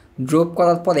 ড্রপ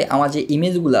করার পরে আমার যে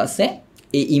ইমেজগুলো আছে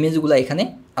এই ইমেজগুলো এখানে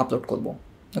আপলোড করব।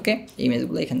 ওকে,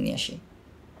 ইমেজগুলো এখানে নিয়ে আসি,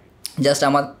 জাস্ট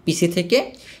আমার পিসি থেকে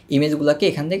ইমেজগুলোকে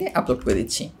এখান থেকে আপলোড করে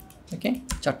দিচ্ছি। ওকে,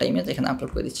 4টা ইমেজ এখানে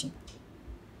আপলোড করে দিচ্ছি।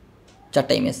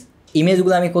 4টা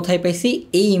ইমেজগুলো আমি কোথায় পাইছি,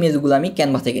 এই ইমেজগুলো আমি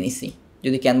ক্যানভা থেকে নিছি।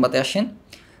 যদি ক্যানভাতে আসেন,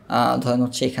 ধরেন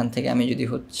হচ্ছে এখান থেকে আমি যদি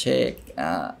হচ্ছে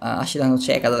 80, ধরেন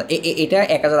হচ্ছে 1000, এটা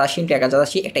 1080 ×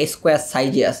 1080 একটা স্কোয়ার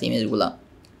সাইজে আছে ইমেজগুলো।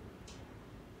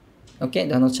 ওকে,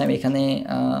 ধরেন হচ্ছে আমি এখানে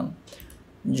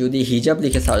যদি হিজাব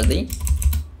লিখে সার্চ দিই,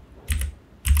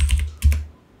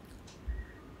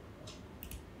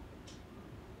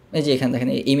 এই যে এখান দেখেন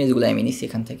এই ইমেজগুলো আমি নিচ্ছি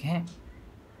এখান থেকে। হ্যাঁ,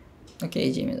 ওকে,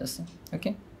 এই যে ইমেজ আছে। ওকে,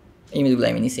 ইমেজগুলো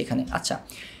আমি নিচ্ছি এখানে। আচ্ছা,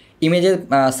 ইমেজের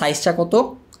সাইজটা কত,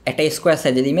 একটা স্কোয়ার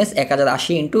সাইজের ইমেজ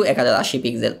 1080 × 1080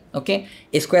 পিক্সেল। ওকে,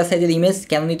 স্কোয়ার সাইজের ইমেজ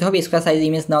কেন নিতে হবে, স্কোয়ার সাইজের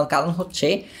ইমেজ নেওয়ার কারণ হচ্ছে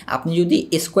আপনি যদি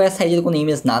স্কোয়ার সাইজের কোনো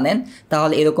ইমেজ না নেন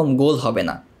তাহলে এরকম গোল হবে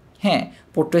না। হ্যাঁ,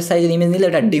 পোর্ট্রেট সাইজের ইমেজ নিলে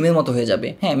এটা ডিমের মতো হয়ে যাবে।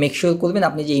 হ্যাঁ, মেক শিওর করবেন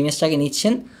আপনি যে ইমেজটাকে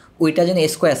নিচ্ছেন ওইটা যেন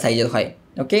স্কোয়ার সাইজের হয়।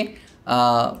 ওকে,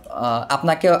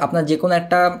 আপনাকে আপনার যে কোনো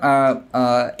একটা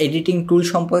এডিটিং টুল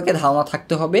সম্পর্কে ধারণা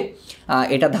থাকতে হবে।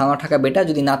 এটা ধারণা থাকা বেটার,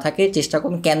 যদি না থাকে চেষ্টা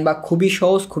করুন। ক্যানভা খুবই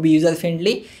সহজ, খুবই ইউজার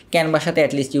ফ্রেন্ডলি, ক্যানভার সাথে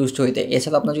অ্যাটলিস্ট ইউজড হইতে।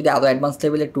 এছাড়া আপনার যদি আরও অ্যাডভান্স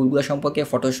লেভেলের টুলগুলো সম্পর্কে,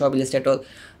 ফটোশপ, ইলাস্ট্রেটর,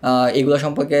 এগুলো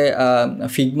সম্পর্কে,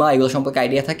 ফিগমা, এগুলো সম্পর্কে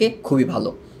আইডিয়া থাকে খুবই ভালো।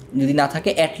 যদি না থাকে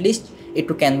অ্যাটলিস্ট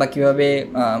একটু ক্যানভা কীভাবে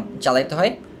চালাইতে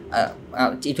হয়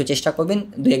একটু চেষ্টা করবেন,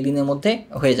 2-1 দিনের মধ্যে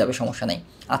হয়ে যাবে, সমস্যা নেই।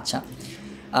 আচ্ছা,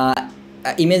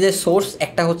 ইমেজের সোর্স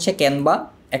একটা হচ্ছে ক্যানভা,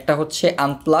 একটা হচ্ছে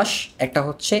আনপ্লাস, একটা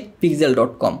হচ্ছে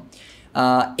pixel.com।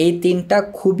 এই 3টা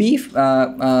খুবই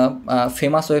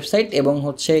ফেমাস ওয়েবসাইট এবং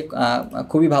হচ্ছে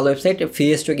খুবই ভালো ওয়েবসাইট ফ্রি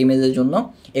স্টক ইমেজের জন্য।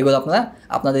 এগুলো আপনারা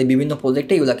আপনাদের বিভিন্ন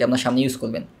প্রজেক্টে এগুলোকে আপনার সামনে ইউজ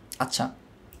করবেন। আচ্ছা,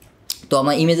 তো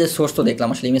আমরা ইমেজের সোর্স তো দেখলাম,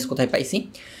 আসলে ইমেজ কোথায় পাইছি।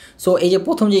 সো এই যে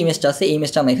প্রথম যে ইমেজটা আছে, এই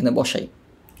ইমেজটা আমরা এখানে বসাই।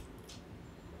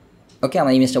 ওকে,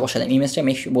 আমরা ইমেজটা বসালাম। ইমেজটা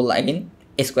বললাম এগেন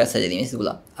স্কোয়ার সাইজের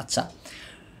ইমেজগুলো। আচ্ছা,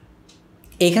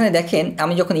 এখানে দেখেন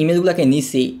আমি যখন ইমেজগুলোকে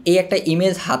নিছি, এই একটা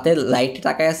ইমেজ হাতের রাইটে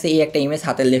তাকায় আছে, এই একটা ইমেজ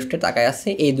হাতের লেফটে তাকায় আছে।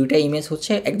 এই দুইটা ইমেজ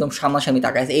হচ্ছে একদম সামনাসামনি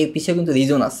তাকায় আছে। এর পিছিয়ে কিন্তু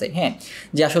রিজন আছে, হ্যাঁ,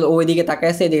 যে আসলে ওই দিকে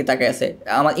তাকায় আছে, এদিকে তাকায় আছে,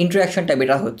 আমার ইন্টারাকশনটা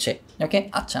বেটার হচ্ছে। ওকে,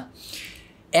 আচ্ছা,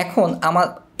 এখন আমার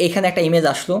এখানে একটা ইমেজ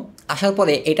আসলো, আসার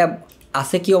পরে এটা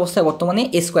আছে কি অবস্থায়, বর্তমানে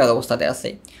স্কোয়ার অবস্থাতে আছে।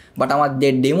 বাট আমার যে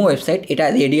ডেমো ওয়েবসাইট এটা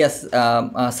রেডিয়াস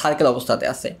সার্কেল অবস্থাতে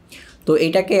আছে। তো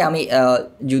এটাকে আমি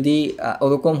যদি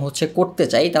ওরকম হচ্ছে করতে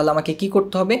চাই, তাহলে আমাকে কি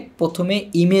করতে হবে, প্রথমে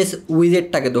ইমেজ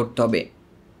উইজেটটাকে ধরতে হবে।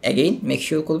 অ্যাগেইন মেক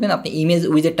শিওর করবেন আপনি ইমেজ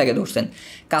উইজেটটাকে ধরছেন।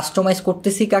 কাস্টমাইজ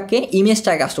করতেছি কাকে,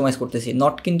 ইমেজটাকে কাস্টমাইজ করতেছি,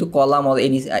 নট কিন্তু column or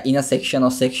inner section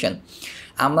or section,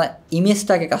 আমরা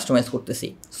ইমেজটাকে কাস্টমাইজ করতেছি।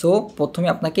 সো প্রথমে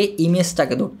আপনাকে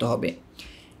ইমেজটাকে ধরতে হবে।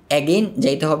 অ্যাগেইন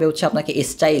যাইতে হবে হচ্ছে আপনাকে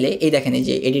স্টাইলে, এই দেখেন এই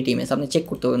যে এডিট ইমেজ, আপনি চেক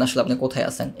করতে হবে আসলে আপনি কোথায়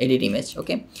আছেন, এডিট ইমেজ।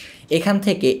 ওকে, এখান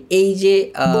থেকে এই যে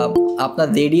আপনার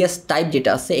রেডিয়াস টাইপ যেটা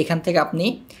আছে, এখান থেকে আপনি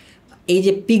এই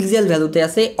যে পিক্সেল ভ্যালুতে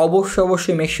আছে,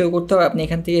 অবশ্যই মেক শিওর করতে হবে আপনি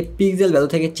এখান থেকে পিক্সেল ভ্যালু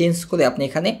থেকে চেঞ্জ করে আপনি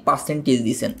এখানে পার্সেন্টেজ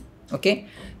দিয়েছেন। ওকে,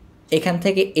 এখান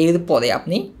থেকে এরপরে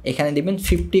আপনি এখানে দেবেন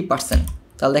 50%,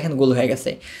 তাহলে দেখেন গোল হয়ে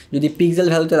গেছে। যদি পিক্সেল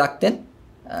ভ্যালুতে রাখতেন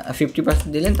 50%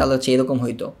 দিলেন, তাহলে হচ্ছে এরকম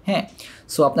হইতো। হ্যাঁ,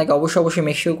 সো আপনাকে অবশ্যই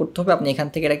মেক শিওর করতে হবে আপনি এখান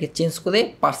থেকে এটাকে চেঞ্জ করে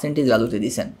পার্সেন্টেজ ভ্যালুতে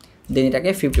দিয়েছেন, দেন এটাকে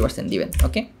 50% দিবেন।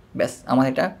 ওকে, ব্যাস, আমার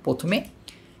এটা প্রথমে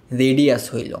রেডিয়াস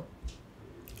হইল।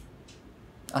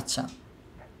 আচ্ছা,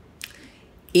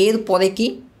 এরপরে কি,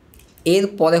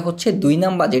 এরপরে হচ্ছে 2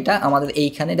 নাম্বার যেটা আমাদের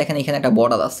এইখানে দেখেন, এখানে একটা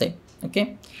বর্ডার আছে। ওকে,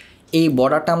 এই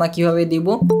বর্ডারটা আমরা কীভাবে দিব,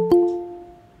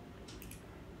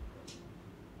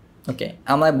 ওকে,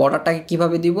 আমরা বর্ডারটাকে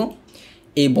কীভাবে দিব,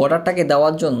 এই বর্ডারটাকে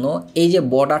দেওয়ার জন্য এই যে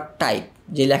বর্ডার টাইপ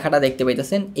যে লেখাটা দেখতে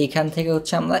পাইতেছেন, এইখান থেকে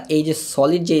হচ্ছে আমরা এই যে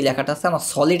সলিড যেই লেখাটা আছে, আমরা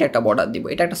সলিড একটা বর্ডার দিব,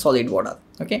 এটা একটা সলিড বর্ডার।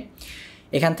 ওকে,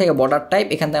 এখান থেকে বর্ডার টাইপ,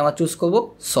 এখান থেকে আমরা চুজ করব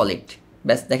সলিড।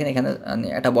 ব্যাস, দেখেন এখানে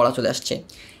একটা বর্ডার চলে আসছে।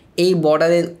 এই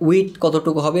বর্ডারের উইথ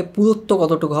কতটুকু হবে, পুরুত্ব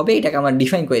কতটুকু হবে, এটাকে আমরা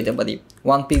ডিফাইন করে দিতে পারি।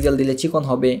 1 পিক্সেল দিলে চিকন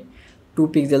হবে, 2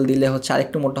 পিক্সেল দিলে হচ্ছে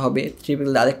আরেকটু মোটা হবে, 3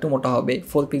 পিক্সেল আরেকটু মোটা হবে,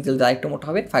 4 পিক্সেল দিলে আরেকটু মোটা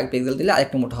হবে, 5 পিক্সেল দিলে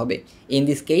আরেকটু মোটা হবে। ইন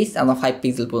দিস কেস আমরা 5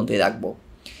 পিক্সেল পর্যন্তই রাখবো।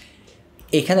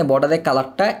 এখানে বর্ডারের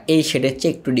কালারটা এই শেডের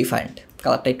চেয়ে একটু ডিফারেন্ট,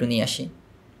 কালারটা একটু নিয়ে আসি।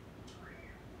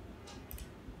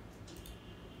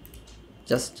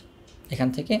 জাস্ট এখান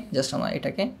থেকে জাস্ট আমরা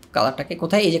এটাকে কালারটাকে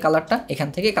কোথায়, এই যে কালারটা, এখান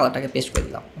থেকে কালারটাকে পেস্ট করে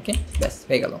দিলাম। ওকে, ব্যাস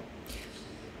হয়ে গেল,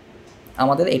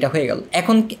 আমাদের এটা হয়ে গেল।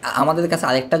 এখন আমাদের কাছে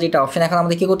আরেকটা যেটা অপশন, এখন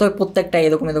আমাদের কী করতে হবে, প্রত্যেকটা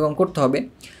এরকম করতে হবে।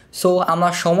 সো আমরা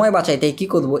সময় বাঁচাইতে কী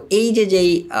করবো, এই যেই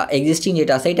এক্সিস্টিং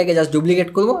যেটা আছে এটাকে জাস্ট ডুপ্লিকেট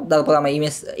করবো, তারপর আমরা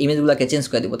ইমেজগুলোকে চেঞ্জ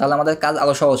করে দেবো, তাহলে আমাদের কাজ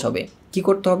আরও সহজ হবে। কি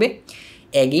করতে হবে,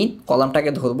 অ্যাগেইন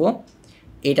কলামটাকে ধরবো,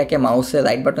 এটাকে মাউসের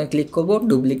রাইট বাটনে ক্লিক করবো,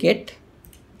 ডুপ্লিকেট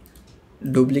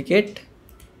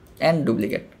অ্যান্ড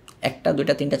ডুপ্লিকেট, 1 2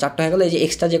 3 4 হয়ে গেলো। এই যে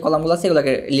এক্সট্রা যে কলামগুলো আছে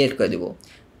এগুলোকে ডিলিট করে দেবো।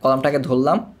 কলামটাকে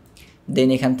ধরলাম, দেন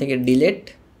এখান থেকে ডিলেট,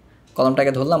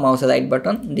 কলামটাকে ধরলাম, মাউসের রাইট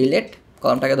বাটন ডিলেট,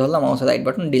 কলামটাকে ধরলাম, মাউসের রাইট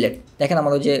বাটন ডিলেট। দেখেন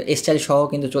আমাদের যে স্টাইল সহ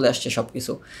কিন্তু চলে আসছে সব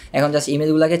কিছু। এখন জাস্ট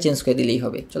ইমেজগুলোকে চেঞ্জ করে দিলেই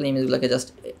হবে। চলো ইমেজগুলোকে জাস্ট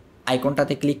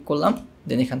আইকনটাতে ক্লিক করলাম,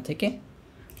 দেন এখান থেকে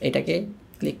এটাকে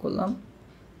ক্লিক করলাম,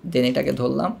 দেন এটাকে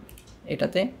ধরলাম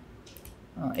এটাতে,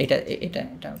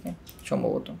 এটা ওকে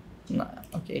সম্ভবত না,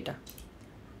 ওকে এটা,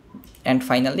 অ্যান্ড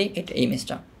ফাইনালি এটা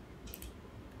ইমেজটা।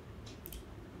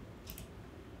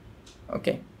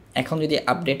 ওকে, এখন যদি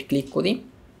আপডেট ক্লিক করি,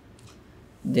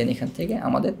 দেন এখান থেকে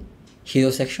আমাদের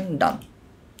হিরো সেকশন ডান।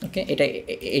 ওকে,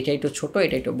 এটা একটু ছোটো,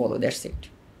 এটা একটু বড়, দ্যাটস ইট।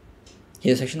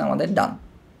 হিরো সেকশন আমাদের ডান।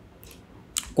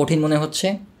 কঠিন মনে হচ্ছে?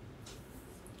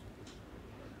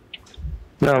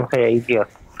 না ভাই, ইজি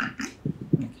আছে।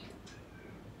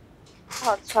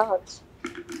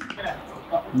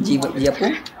 জি আপু,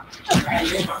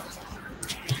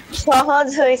 সহজ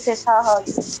হয়েছে, সহজ।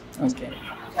 ওকে,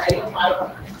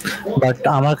 বাট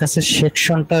আমার কাছে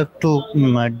সেকশনটা একটু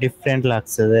ডিফারেন্ট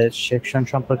লাগছে, যে সেকশন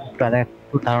সম্পর্কে একটু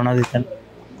একটু ধারণা দিতেন।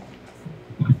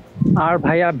 আর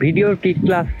ভাইয়া ভিডিওর কি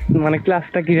ক্লাস, মানে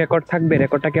ক্লাসটা কি রেকর্ড থাকবে?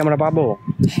 রেকর্ডটা কি আমরা পাবো?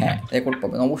 হ্যাঁ, রেকর্ড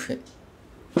পাবেন অবশ্যই।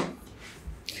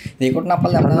 রেকর্ড না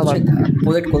পারলে আপনার হচ্ছে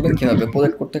প্রজেক্ট করবেন কীভাবে?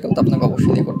 প্রজেক্ট করতে গেলে তো আপনাকে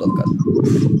অবশ্যই রেকর্ড দরকার।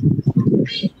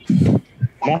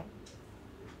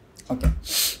 ওকে,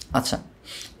 আচ্ছা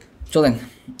চলেন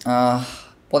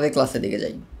পরের ক্লাসের দিকে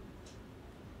যাই,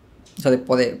 সরি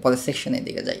পরের সেকশনের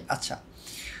দিকে যাই। আচ্ছা,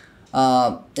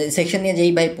 সেকশন নিয়ে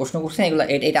যেই ভাই প্রশ্ন করছেন এগুলো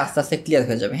এটা আস্তে আস্তে ক্লিয়ার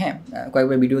হয়ে যাবে। হ্যাঁ,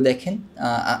 কয়েকবার ভিডিও দেখেন,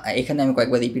 এখানে আমি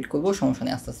কয়েকবার রিপিট করবো, সমস্যা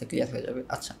নেই, আস্তে আস্তে ক্লিয়ার হয়ে যাবে।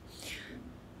 আচ্ছা,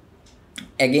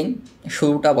 অ্যাগেন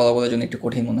শুরুটা বলার জন্য একটু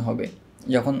কঠিন মনে হবে,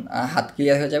 যখন হাত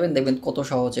ক্লিয়ার হয়ে যাবেন দেখবেন কত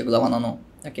সহজ এগুলো বানানো।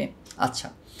 ওকে, আচ্ছা,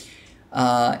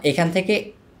 এখান থেকে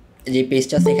যে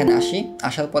পেজটা আছে এখানে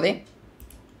আসার পরে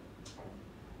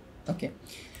ওকে,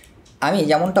 আমি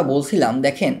যেমনটা বলছিলাম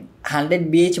দেখেন 100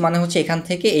 BH মানে হচ্ছে এখান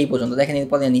থেকে এই পর্যন্ত, দেখেন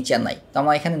এরপরে নিচে আর নাই। তো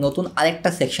আমরা এখানে নতুন আরেকটা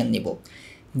সেকশন নিব,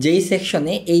 যেই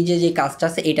সেকশনে এই যে কাজটা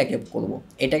আছে এটাকে করব।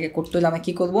 এটাকে করতে হলে আমরা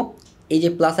কী করব, এই যে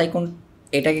প্লাস আইকন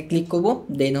এটাকে ক্লিক করব,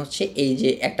 দেন হচ্ছে এই যে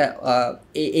একটা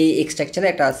এই এক্সট্রাকচারে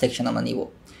একটা সেকশন আমরা নিব।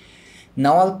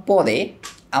 নেওয়ার পরে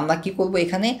আমরা কি করব,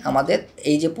 এখানে আমাদের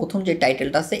এই যে প্রথম যে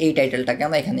টাইটেলটা আছে এই টাইটেলটাকে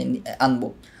আমরা এখানে আনবো।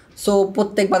 সো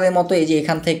প্রত্যেকবারের মতো এই যে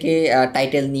এখান থেকে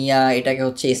টাইটেল নিয়ে এটাকে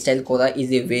হচ্ছে স্টাইল করা ইজ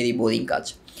এ ভেরি বোরিং কাজ।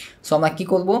 সো আমরা কী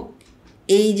করব,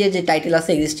 এই যে টাইটেল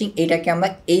আছে এক্সিস্টিং, এটাকে আমরা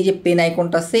এই যে পেন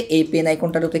আইকনটা আছে এই পেন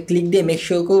আইকনটার উপরে ক্লিক দিয়ে মেক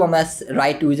শিওর করবো আমরা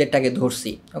রাইট উইজারটাকে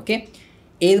ধরছি। ওকে,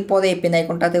 এরপরে এই পেন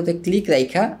আইকনটাতে ওতে ক্লিক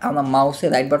রাখা আমরা মাউসে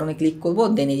রাইট বাটনে ক্লিক করব,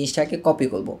 দেন এই জিনিসটাকে কপি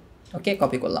করব। ওকে,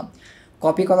 কপি করলাম।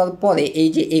 কপি করার পরে এই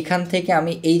যে এখান থেকে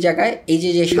আমি এই জায়গায় এই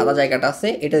যে সাদা জায়গাটা আছে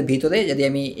এটার ভিতরে যদি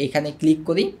আমি এখানে ক্লিক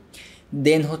করি,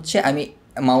 দেন হচ্ছে আমি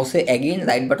মাউসে অ্যাগেইন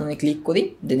রাইট বাটনে ক্লিক করি,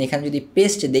 দেন এখানে যদি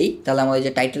পেস্ট দেই তাহলে আমাদের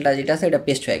যে টাইটেলটা যেটা আছে এটা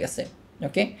পেস্ট হয়ে গেছে।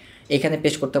 ওকে, এখানে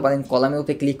পেস্ট করতে পারেন, কলামের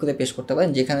উপরে ক্লিক করে পেস্ট করতে পারেন,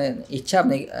 যেখানে ইচ্ছা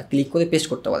আপনি ক্লিক করে পেস্ট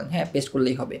করতে পারেন। হ্যাঁ, পেস্ট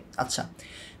করলেই হবে। আচ্ছা,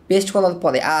 পেস্ট করার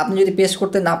পরে আপনি যদি পেস্ট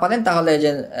করতে না পারেন তাহলে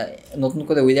যে নতুন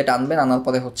করে উইজেট আনবেন, আনার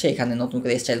পরে হচ্ছে এখানে নতুন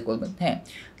করে স্টাইল করবেন। হ্যাঁ,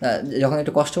 যখন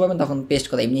একটু কষ্ট পাবেন তখন পেস্ট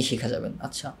করা এমনি শিখা যাবেন।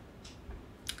 আচ্ছা,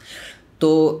 তো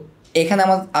এখানে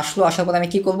আমার আসার পরে আমি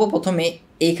কী করব, প্রথমে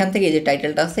এইখান থেকে যে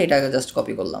টাইটেলটা আছে এটাকে জাস্ট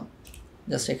কপি করলাম,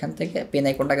 জাস্ট এখান থেকে পেন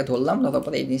আইকনটাকে ধরলাম, ধরার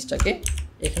পরে এই জিনিসটাকে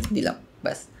এখানে দিলাম,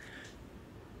 ব্যাস।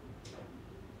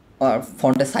 আর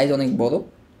ফন্টের সাইজ অনেক বড়,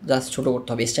 জাস্ট ছোটো করতে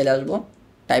হবে। স্টাইলে আসবো,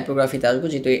 টাইপোগ্রাফিতে আসবো,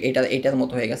 যেহেতু এটার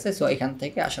মতো হয়ে গেছে। সো এখান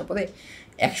থেকে আসার পরে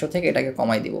 100 থেকে এটাকে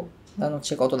কমাই দিব, কারণ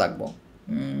হচ্ছে কত রাখবো,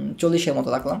 40-এর মতো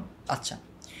রাখলাম। আচ্ছা,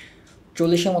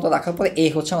 40-এর মতো রাখার পরে এই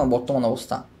হচ্ছে আমার বর্তমান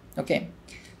অবস্থা। ওকে,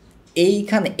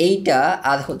 এইখানে এইটা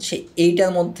আর হচ্ছে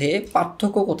এইটার মধ্যে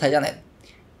পার্থক্য কোথায় জানেন?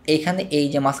 এইখানে এই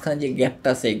যে মাঝখানে যে গ্যাপটা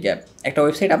আছে, এই গ্যাপ, একটা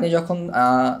ওয়েবসাইট আপনি যখন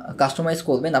কাস্টমাইজ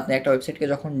করবেন, আপনি একটা ওয়েবসাইটকে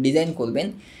যখন ডিজাইন করবেন,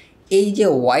 এই যে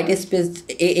হোয়াইট স্পেস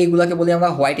এইগুলোকে বলি আমরা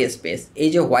হোয়াইট স্পেস, এই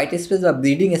যে হোয়াইট স্পেস বা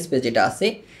ব্রিডিং স্পেস যেটা আছে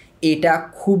এটা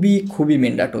খুবই খুবই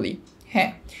ম্যান্ডেটরি।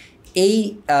 হ্যাঁ, এই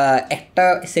একটা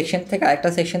সেকশন থেকে আরেকটা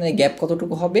সেকশনের গ্যাপ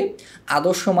কতটুকু হবে,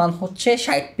 আদর্শ মান হচ্ছে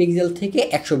 60 পিক্সেল থেকে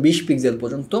 120 পিক্সেল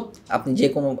পর্যন্ত আপনি যে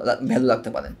কোনো ভ্যালু রাখতে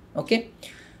পারেন। ওকে,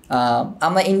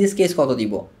 আমরা ইন দিস কেস কত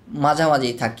দিব,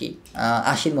 মাঝামাঝি থাকি,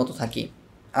 80-র মতো থাকি,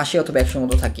 80 অথবা 100-র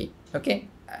মতো থাকি। ওকে,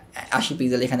 80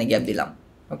 পিক্সেল এখানে গ্যাপ দিলাম।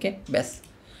 ওকে, ব্যাস,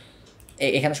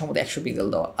 এখানে সম্ভবত 100 পিক্সেল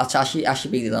দেওয়া। আচ্ছা, 80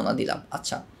 পিক্সেল আমরা দিলাম।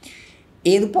 আচ্ছা,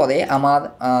 এরপরে আমার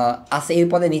আছে,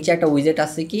 এরপরে নিচে একটা উইজেট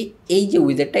আছে, কি এই যে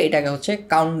উইজেটটা এটাকে হচ্ছে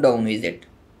কাউন্টডাউন উইজেট।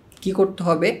 কি করতে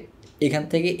হবে, এখান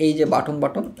থেকে এই যে বাটন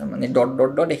মানে ডট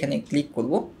ডট ডট এখানে ক্লিক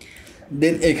করব,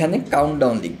 দেন এখানে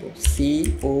কাউন্টডাউন লিখব,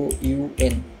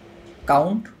 COUN,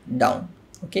 কাউন্ট ডাউন।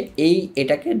 ওকে,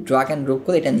 এটাকে ড্রাগ অ্যান্ড ড্রপ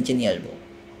করে এটা নিচে নিয়ে আসবো।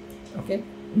 ওকে,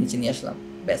 নিচে নিয়ে আসলাম,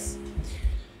 ব্যাস।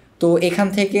 তো এখান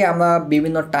থেকে আমরা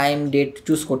বিভিন্ন টাইম ডেট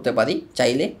চুজ করতে পারি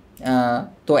চাইলে।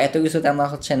 তো এত কিছুতে আমরা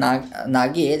হচ্ছে না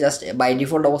গিয়ে জাস্ট বাই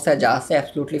ডিফল্ট অবস্থায় যা আছে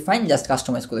অ্যাবসলিউটলি ফাইন, জাস্ট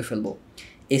কাস্টমাইজ করে ফেলবো।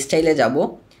 স্টাইলে যাব,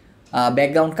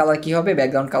 ব্যাকগ্রাউন্ড কালার কী হবে,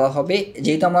 ব্যাকগ্রাউন্ড কালার হবে,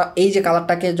 যেহেতু আমরা এই যে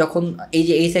কালারটাকে যখন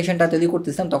এই সেকশনটা তৈরি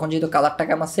করতেছিলাম তখন যেহেতু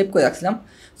কালারটাকে আমরা সেভ করে রাখছিলাম,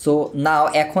 সো নাও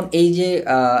এখন এই যে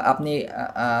আপনি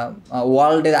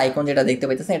ওয়ার্ল্ডের আইকন যেটা দেখতে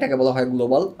পাইতেছেন এটাকে বলা হয়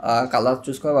গ্লোবাল কালার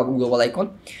চুজ করা বা গ্লোবাল আইকন।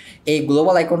 এই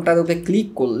গ্লোবাল আইকনটার উপরে ক্লিক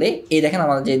করলে এই দেখেন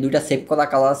আমার যে দুইটা সেভ করা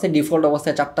কালার আছে, ডিফল্ট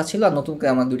অবস্থায় 4টা ছিল আর নতুন করে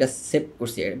আমরা দুইটা সেভ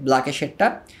করছি, ব্ল্যাকের শেডটা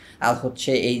আর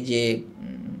হচ্ছে এই যে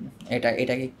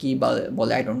এটাকে কী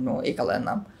বলে আই ডোন্ট নো এই কালারের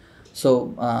নাম, সো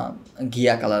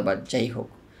ঘিয়া কালার বা যাই হোক।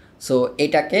 সো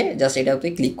এটাকে জাস্ট এটার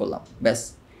উপরে ক্লিক করলাম, ব্যাস।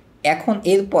 এখন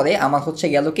এরপরে আমার হচ্ছে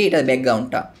গেল কি এটার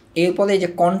ব্যাকগ্রাউন্ডটা, এরপরে যে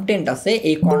কন্টেন্ট আছে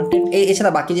এই কন্টেন্ট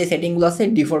এছাড়া বাকি যে সেটিংগুলো আছে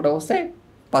ডিফল্ট অবস্থায়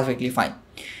পারফেক্টলি ফাইন।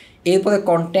 এরপরে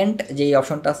কন্টেন্ট যে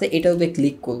অপশনটা আছে এটার উপরে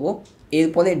ক্লিক করব,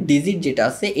 এরপরে ডিজিট যেটা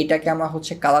আছে এটাকে আমরা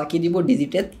হচ্ছে কালার কি দিব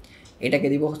ডিজিটের, এটাকে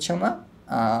দিব হচ্ছে আমরা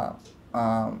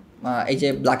এই যে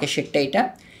ব্ল্যাকের শেডটা এটা,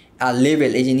 আর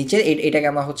লেভেল এই যে নিচের এটাকে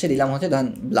আমরা হচ্ছে দিলাম হচ্ছে ধরেন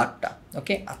ব্ল্যাকটা।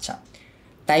 ওকে আচ্ছা,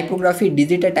 টাইপোগ্রাফি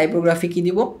ডিজিটাল টাইপোগ্রাফি কি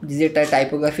দিব, ডিজিটাল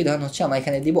টাইপোগ্রাফি ধরেন হচ্ছে আমরা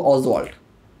এখানে দিব অজওয়ার্ল্ড।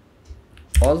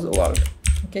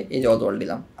 ওকে এই যে অজওয়ার্ল্ড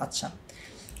দিলাম। আচ্ছা,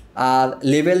 আর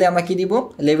লেভেলে আমরা কি দিব,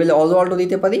 লেভেলে অজওয়ার্ল্ডও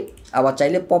দিতে পারি, আবার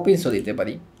চাইলে পপিন্সও দিতে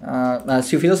পারি,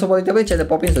 ফিলোসোফার দিতে পারি, চাইলে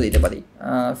পপিন্সও দিতে পারি।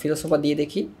 ফিলোসোফার দিয়ে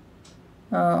দেখি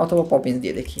অথবা পপিন্স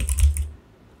দিয়ে দেখি,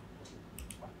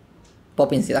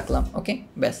 পপিন্সই রাখলাম। ওকে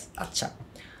ব্যাস। আচ্ছা,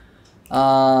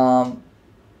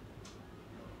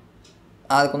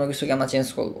 আর কোনো কিছু কি আমরা চেঞ্জ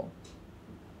করব?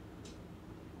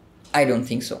 I don't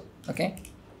think so. Okay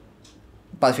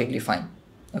perfectly fine.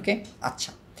 ওকে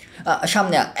আচ্ছা,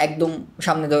 সামনে একদম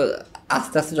সামনে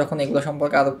আস্তে আস্তে যখন এগুলো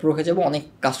সম্পর্কে আরও পুরো হয়ে যাবো অনেক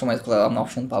কাস্টমাইজ করার আমরা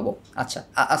অপশন পাবো। আচ্ছা,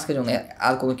 আজকের জন্য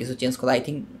আর কোনো কিছু চেঞ্জ করা আই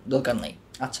থিঙ্ক দরকার নাই।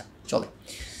 আচ্ছা চলে,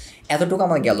 এতটুকু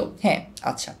আমার গেল। হ্যাঁ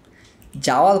আচ্ছা,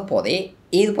 যাওয়ার পরে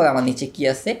এরপর আমার নিচে কি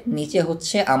আছে, নিচে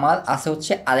হচ্ছে আমার আছে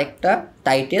হচ্ছে আরেকটা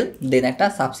টাইটেল, দেন একটা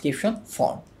সাবস্ক্রিপশন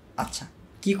ফর্ম। আচ্ছা,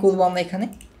 কি করবো আমরা এখানে,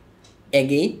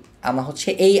 এগেইন আমরা হচ্ছে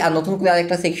এই আর নতুন করে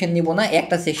আরেকটা সেকশন নিব না,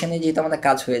 একটা সেকশনে যেহেতু আমাদের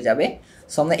কাজ হয়ে যাবে,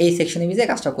 সো আমরা এই সেকশনে মিলে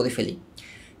কাজটা করে ফেলি।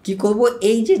 কি করব,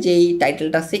 এই যে যেই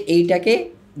টাইটেলটা আছে এইটাকে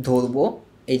ধরবো,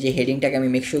 এই যে হেডিংটাকে আমি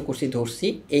মেকশিওর করছি ধরছি,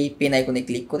 এই পেন আইকনে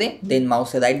ক্লিক করে দেন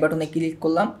মাউসের রাইট বাটনে ক্লিক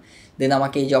করলাম, দেন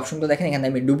আমাকে এই যে অপশনটা দেখেন এখানে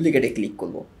আমি ডুপ্লিকেটে ক্লিক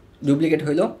করব, ডুপ্লিকেট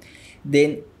হইলো।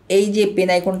 দেন এই যে পেন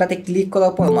আইকনটাতে ক্লিক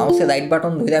করার পর মাউসের রাইট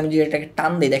বাটন ধরে আমি যদি এটাকে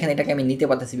টান দিই, দেখেন এটাকে আমি নিতে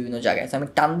পারতেছি বিভিন্ন জায়গায়, আমি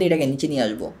টান দিয়ে এটাকে নিচে নিয়ে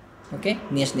আসবো। ওকে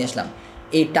নিয়ে আসলাম,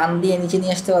 এই টান দিয়ে নিচে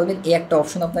নিয়ে আসতে পারবেন, এই একটা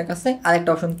অপশন আপনার কাছে। আর একটা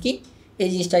অপশন কি, এই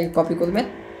জিনিসটাকে কপি করবেন,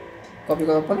 কপি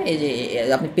করার পরে এই যে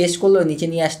আপনি পেস্ট করলেও নিচে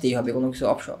নিয়ে আসতেই হবে, কোনো কিছু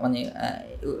অপশন মানে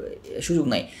সুযোগ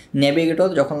নাই। নেভিগেটর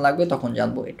যখন লাগবে তখন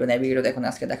জানবো, একটু নেভিগেটর এখন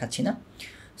আজকে দেখাচ্ছি না।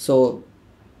 সো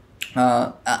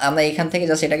আমরা এখান থেকে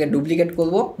জাস্ট এটাকে ডুপ্লিকেট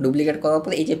করব, ডুপ্লিকেট করার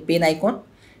পরে এই যে পেন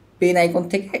আইকন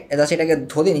থেকে জাস্ট এটাকে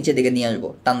ধরে নিচে দিকে নিয়ে আসবো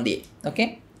টান দিয়ে। ওকে,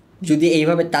 যদি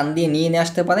এইভাবে টান দিয়ে নিয়ে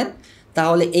আসতে পারেন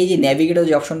তাহলে এই যে ন্যাভিগেটর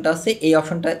যে অপশনটা আছে এই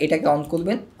অপশনটা এটাকে অন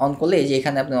করবেন, অন করলে এই যে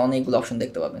এখানে আপনি অনেকগুলো অপশন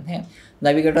দেখতে পাবেন। হ্যাঁ,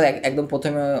 ন্যাভিগেটর একদম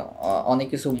প্রথমে অনেক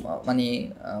কিছু মানে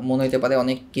মনে হতে পারে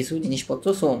অনেক কিছু জিনিসপত্র,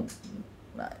 so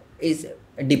is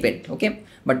depend. Okay,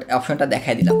 but অপশনটা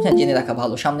দেখাই দিলাম, হ্যাঁ জেনে রাখা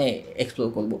ভালো, সামনে এক্সপ্লোর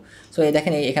করবো। সো এই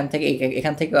দেখেন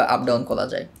এখান থেকে আপ ডাউন করা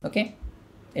যায়। ওকে,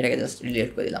 এটাকে জাস্ট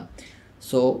ডিলিট করে দিলাম।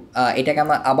 সো এটাকে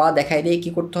আমরা আবার দেখাই দিই কী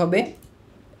করতে হবে,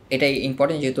 এটাই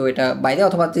ইম্পর্টেন্ট, যেহেতু এটা বাইরে,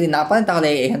 অথবা যদি না পারেন তাহলে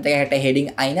এখান থেকে একটা হেডিং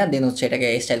আইনা দেন হচ্ছে এটাকে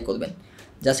স্টাইল করবেন,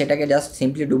 এটাকে জাস্ট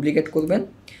সিম্পলি ডুপ্লিকেট করবেন,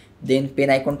 দেন পেন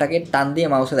আইকনটাকে টান দিয়ে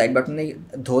মাউসের রাইট বাটনে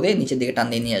ধরে নিচের দিকে টান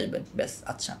দিয়ে নিয়ে আসবেন, ব্যাস।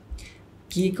 আচ্ছা,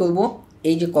 কী করব,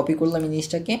 এই যে কপি করলাম এই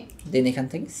জিনিসটাকে, দেন এখান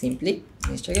থেকে সিম্পলি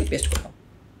জিনিসটাকে পেস্ট করলাম।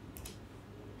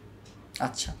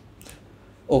 আচ্ছা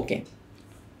ওকে,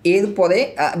 এরপরে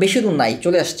বেশি দূর নাই,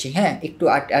 চলে আসছি। হ্যাঁ, একটু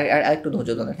আর একটু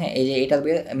ধৈর্য ধরেন। হ্যাঁ, এই যে এটার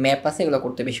ম্যাপ আছে, এগুলো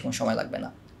করতে বেশিক্ষণ সময় লাগবে না।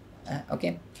 হ্যাঁ ওকে,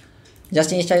 জাস্ট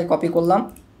জিনিসটাকে কপি করলাম,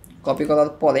 কপি করার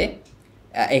পরে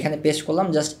এখানে পেস্ট করলাম।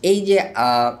 জাস্ট এই যে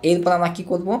এরপর আমরা কী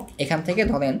করব, এখান থেকে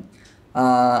ধরেন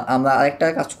আমরা আরেকটা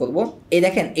কাজ করব, এই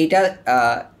দেখেন এইটার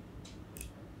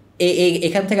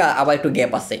এখান থেকে আবার একটু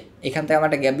গ্যাপ আছে, এখান থেকে আমরা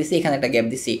একটা গ্যাপ দিছি, এখানে একটা গ্যাপ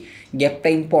দিছি, গ্যাপটা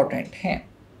ইম্পর্ট্যান্ট। হ্যাঁ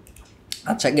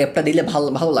আচ্ছা, গ্যাপটা দিলে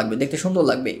ভালো লাগবে, দেখতে সুন্দর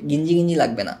লাগবে, গিঞ্জি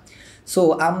লাগবে না। সো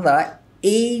আমরা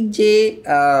এই যে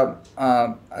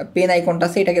পেন আইকনটা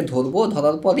আছে এটাকে ধরবো,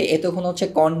 ধরার পরে এতক্ষণ হচ্ছে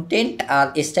কন্টেন্ট আর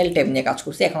স্টাইল ট্যাব নিয়ে কাজ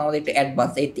করছি, এখন আমাদের একটু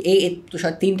অ্যাডভান্স, এই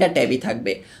তিনটা ট্যাবই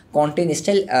থাকবে, কন্টেন্ট,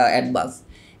 স্টাইল, অ্যাডভান্স।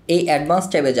 এই অ্যাডভান্স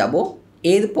ট্যাবে যাব,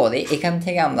 এরপরে এখান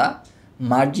থেকে আমরা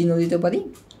মার্জিনও দিতে পারি,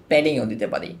 প্যাডিংও দিতে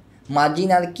পারি। মার্জিন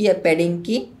আর কি প্যাডিং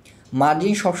কি,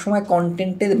 মার্জিন সবসময়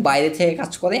কন্টেন্টের বাইরে থেকে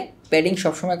কাজ করে, প্যাডিং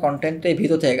সবসময় কন্টেন্টের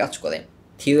ভিতর থেকে কাজ করে।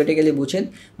 থিওরিটিক্যালি বুঝেন,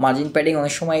 মার্জিন প্যাডিং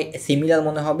অনেক সময় সিমিলার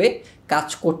মনে হবে, কাজ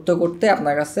করতে করতে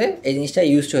আপনার কাছে এই জিনিসটা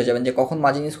ইউজ হয়ে যাবেন যে কখন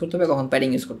মার্জিন ইউজ করতে হবে, কখন প্যাডিং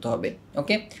ইউজ করতে হবে।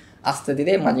 ওকে, আস্তে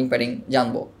ধীরে মার্জিন প্যাডিং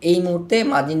জানবো। এই মুহূর্তে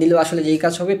মার্জিন দিলেও আসলে যেই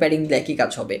কাজ হবে, প্যাডিং দিলে একই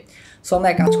কাজ হবে। সো আমরা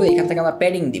কাজ করি, এখান থেকে আমরা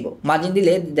প্যাডিং দিব। মার্জিন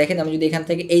দিলে দেখেন, আমি যদি এখান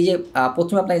থেকে এই যে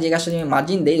প্রথমে আপনাকে যে কাজটা আমি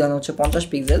মার্জিন দিই, ধরেন হচ্ছে 50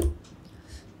 পিক্সেল,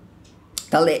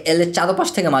 তাহলে এলে চারপাশ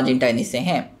থেকে মার্জিনটাই নিছে।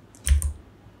 হ্যাঁ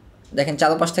দেখেন,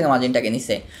 চারপাশ থেকে মার্জিনটাকে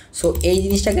নিছে। সো এই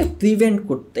জিনিসটাকে প্রিভেন্ট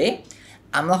করতে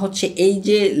আমরা হচ্ছে এই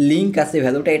যে লিঙ্ক আছে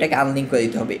ভ্যালুটা, এটাকে আনলিঙ্ক করে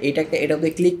দিতে হবে। এটাতে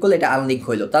ক্লিক করলে এটা আনলিঙ্ক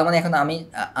হইলো, তার মানে এখন আমি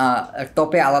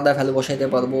টপে আলাদা ভ্যালু বসাইতে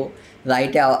পারবো,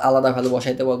 রাইটে আলাদা ভ্যালু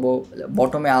বসাইতে পারবো,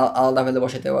 বটমে আলাদা ভ্যালু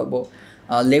বসাইতে পারবো,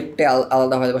 লেফটে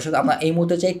আলাদা ভ্যালু বসাইতে। আমরা এই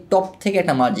মুহূর্তে চাই টপ থেকে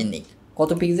একটা মার্জিন নিই, কত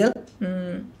পিক্সেল,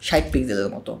 60 পিক্সেলের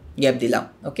মতো গ্যাপ দিলাম।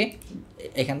 ওকে,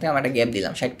 এখান থেকে আমরা একটা গ্যাপ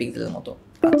দিলাম 60 পিক্সেলের মতো।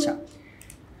 আচ্ছা,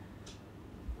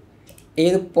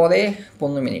 এরপরে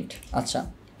 15 মিনিট। আচ্ছা,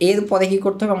 এরপরে কী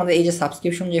করতে হবে, আমাদের এই যে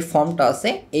সাবস্ক্রিপশন যে ফর্মটা আছে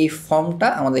এই ফর্মটা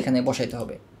আমাদের এখানে বসাইতে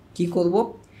হবে। কি করব,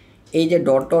 এই যে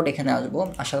ডট ডট এখানে আসবো,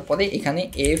 আসার পরে এখানে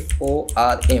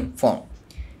FORM ফর্ম,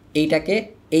 এইটাকে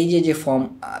এই যে ফর্ম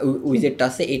উইজেটটা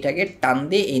আছে এইটাকে টান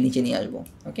দিয়ে এই নিচে নিয়ে আসবো।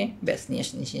 ওকে, ব্যাস নিয়ে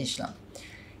আসলাম।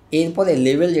 এরপরে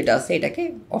লেভেল যেটা আছে এটাকে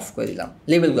অফ করে দিলাম,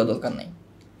 লেভেলগুলো দরকার নেই,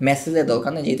 মেসেজের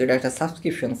দরকার নেই, যেহেতু এটা একটা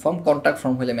সাবস্ক্রিপশন ফর্ম, কন্ট্যাক্ট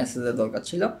ফর্ম হলে মেসেজের দরকার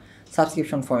ছিল,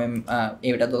 সাবস্ক্রিপশন ফর্মে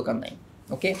এটা দরকার নাই।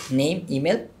 ওকে, নেম,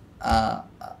 ইমেল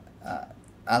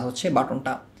আর হচ্ছে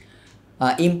বাটনটা।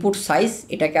 ইনপুট সাইজ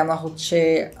এটাকে আমরা হচ্ছে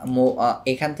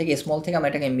এখান থেকে স্মল থেকে আমরা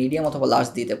এটাকে মিডিয়াম অথবা লার্জ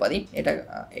দিতে পারি,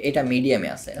 এটা মিডিয়ামে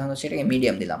আছে, এখন হচ্ছে এটাকে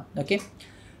মিডিয়াম দিলাম। ওকে,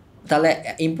 তাহলে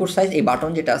ইনপুট সাইজ এই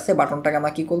বাটন যেটা আছে বাটনটাকে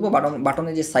আমরা কী করবো,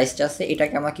 বাটনের যে সাইজটা আছে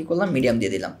এটাকে আমরা কী করলাম, মিডিয়াম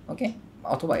দিয়ে দিলাম। ওকে,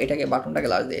 অথবা এটাকে বাটনটাকে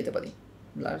লার্জ দিয়ে দিতে পারি,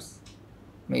 লার্জ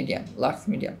মিডিয়াম,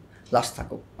 লার্জ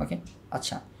থাকুক। ওকে,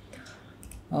 আচ্ছা,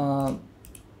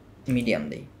 মিডিয়াম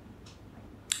দিই।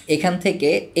 এখান থেকে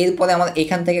এরপরে আমার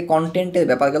এখান থেকে কন্টেন্টের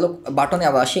ব্যাপার গেল, বাটনে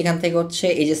আবার আসি। এখান থেকে হচ্ছে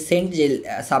এই যে সেন্ড, যে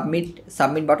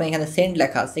সাবমিট বাটন, এখানে সেন্ড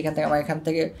লেখা আছে, এখান থেকে আমরা এখান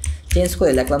থেকে চেঞ্জ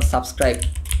করে লিখলাম সাবস্ক্রাইব।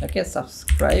 ওকে,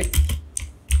 সাবস্ক্রাইব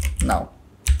নাও।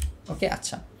 ওকে,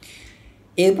 আচ্ছা,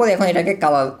 এরপর এখন এটাকে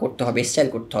কালার করতে হবে, স্টাইল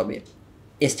করতে হবে।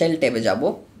 স্টাইল ট্যাবে যাব,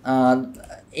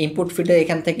 ইনপুট ফিল্ডে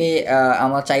এখান থেকে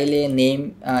আমরা চাইলে নেম,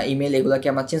 ইমেল এগুলোকে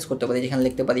আমরা চেঞ্জ করতে পারি, যেখানে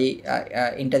লিখতে পারি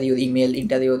ইন্টারভিউর ইমেল,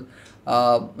 ইন্টারভিউর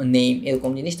নেম,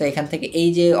 এরকম জিনিস। তো এখান থেকে এই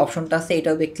যে অপশনটা আছে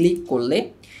এটাতে ক্লিক করলে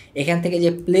এখান থেকে যে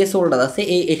প্লেস হোল্ডার আছে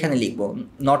এখানে লিখবো,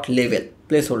 নট লেভেল,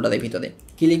 প্লেস হোল্ডারের ভিতরে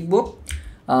কী লিখবো,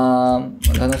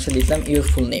 ধরুন হচ্ছে লিখলাম ইউর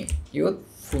ফুল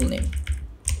নেম।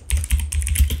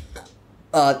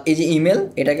 এই যে ইমেল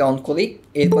এটাকে অন করি,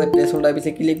 এরপরে প্লেস হোল্ডার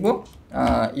পিছিয়ে কী লিখবো,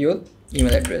 ইউর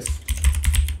ইমেল অ্যাড্রেস।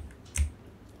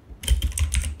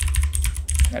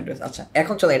 আচ্ছা,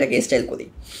 এখন চলো এটাকে স্টাইল করি।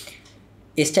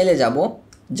 স্টাইলে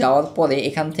যাওয়ার পরে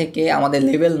এখান থেকে আমাদের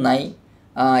লেভেল নাই,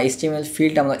 HTML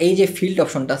ফিল্ড, আমরা এই যে ফিল্ড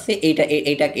অপশনটা আছে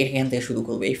এইটাকে এখান থেকে শুরু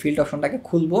করবো। এই ফিল্ড অপশনটাকে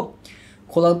খুলবো,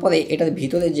 খোলার পরে এটার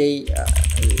ভিতরে যেই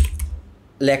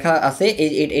লেখা আছে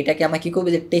এটাকে আমরা কী করবো,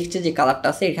 যে টেক্সটের যে কালারটা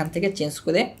আছে এখান থেকে চেঞ্জ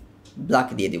করে ব্ল্যাক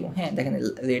দিয়ে দিব। হ্যাঁ, দেখেন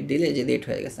রেড দিলে যে রেড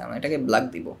হয়ে গেছে, আমরা এটাকে ব্ল্যাক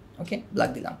দিব। ওকে,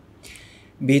 ব্ল্যাক দিলাম।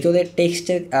 ভিতরের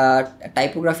টেক্সটের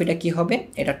টাইপোগ্রাফিটা কি হবে,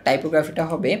 এটার টাইপোগ্রাফিটা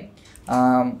হবে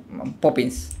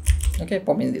পপিন্স। ওকে,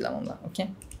 পপিন্স দিলাম আমরা। ওকে,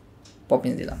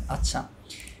 পপিন্স দিলাম। আচ্ছা,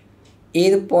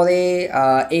 এরপরে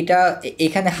এটা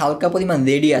এখানে হালকা পরিমাণ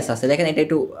রেডিয়াস আছে, দেখেন এটা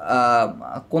একটু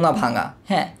কোনা ভাঙা।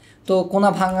 হ্যাঁ, তো কোনা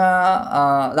ভাঙা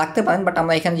রাখতে পারেন, বাট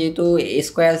আমরা এখানে যেহেতু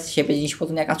স্কোয়ার শেপে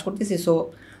জিনিসপত্র নিয়ে কাজ করতেছি, সো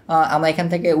আমরা এখান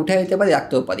থেকে উঠে দিতে পারি,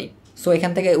 রাখতেও পারি। সো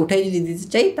এখান থেকে উঠে যদি দিতে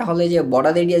চাই তাহলে যে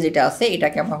বর্ডার এরিয়া যেটা আছে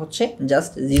এটাকে আমরা হচ্ছে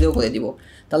জাস্ট 0 করে দিব,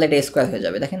 তাহলে এটা স্কোয়ার হয়ে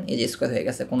যাবে। দেখেন এই যে স্কোয়ার হয়ে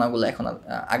গেছে, কোনাগুলো এখন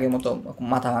আগের মতো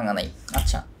মাথা ভাঙা নাই।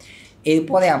 আচ্ছা,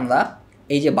 এরপরে আমরা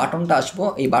এই যে বাটনটা আসবো,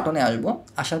 এই বাটনে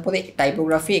আসার পরে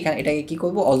টাইপোগ্রাফি এখানে এটাকে কী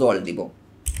করবো, অজওয়াল্ড দিব,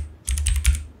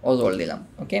 অজওয়াল্ড দিলাম।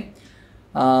 ওকে,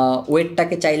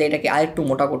 ওয়েটটাকে চাইলে এটাকে আরেকটু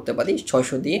মোটা করতে পারি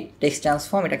 600 দিয়ে। টেক্সট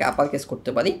ট্রান্সফর্ম এটাকে আপার কেস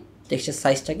করতে পারি, টেক্সটের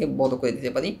সাইজটাকে বড় করে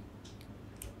দিতে পারি,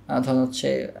 ধরুন হচ্ছে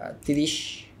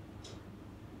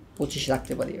 30-25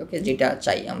 রাখতে পারি। ওকে, যেটা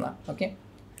চাই আমরা। ওকে,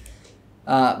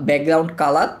 ব্যাকগ্রাউন্ড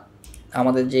কালার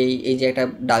আমাদের এই যে একটা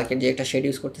ডার্কের যে একটা শেড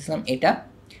ইউজ করতেছিলাম এটা,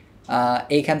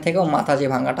 এইখান থেকেও মাথা যে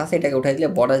ভাঙাটা আছে এটাকে উঠাই দিলে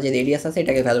বর্ডার যে রেডিয়াস আছে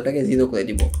এটাকে ভ্যালুটাকে 0 করে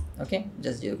দিব। ওকে,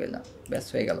 জাস্ট 0 করে দিলাম, ব্যাস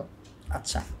হয়ে গেল।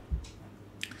 আচ্ছা,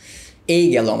 এই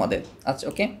গেল আমাদের। আচ্ছা,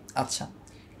 ওকে, আচ্ছা,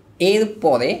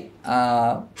 এরপরে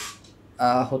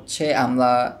হচ্ছে আমরা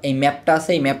এই ম্যাপটা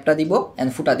আছে এই ম্যাপটা দিব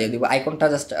অ্যান্ড ফুটা দিয়ে দিব। আইকনটা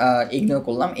জাস্ট ইগনোর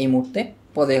করলাম এই মুহূর্তে,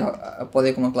 পরে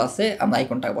কোনো ক্লাসে আমরা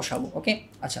আইকনটা বসাবো। ওকে,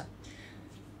 আচ্ছা,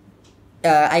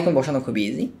 আইকন বসানো খুবই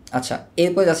ইজি। আচ্ছা,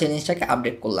 এরপরে জাস্ট এই জিনিসটাকে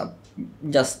আপডেট করলাম,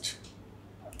 জাস্ট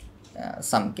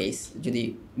সাম কেস যদি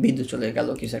বিদ্যুৎ চলে গেল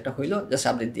কিছু একটা হইলো, জাস্ট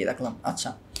আপডেট দিয়ে রাখলাম। আচ্ছা,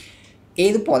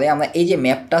 এরপরে আমরা এই যে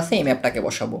ম্যাপটা আছে এই ম্যাপটাকে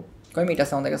বসাবো। কয় মিনিট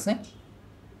আছে আমাদের কাছে?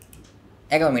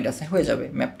 11 মিনিট আছে, হয়ে যাবে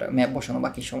ম্যাপ বসানো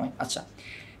বাকি সময়। আচ্ছা,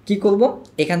 কি করব,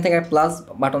 এখান থেকে প্লাস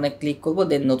বাটনে ক্লিক করব,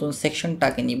 দেন নতুন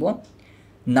সেকশনটাকে নিব।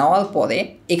 নেওয়ার পরে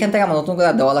এখান থেকে আমার নতুন করে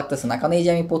দেওয়া লাগতেছে না, কারণ এই যে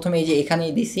আমি প্রথমে এই যে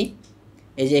এখানেই দিছি,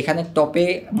 এই যে এখানে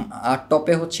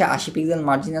টপে হচ্ছে 80 পিক্সেল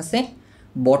মার্জিন আছে,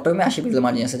 বটমে 80 পিক্সেল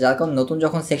মার্জিন আছে, যার কারণে নতুন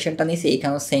যখন সেকশনটা নিয়েছি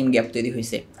এখানেও সেম গ্যাপ তৈরি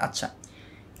হয়েছে। আচ্ছা,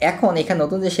 এখন এখানে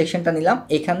নতুন যে সেকশনটা নিলাম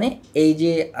এখানে এই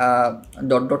যে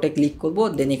ডটে ক্লিক করব,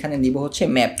 দেন এখানে নিব হচ্ছে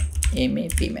ম্যাপ,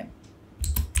 MAP ম্যাপ,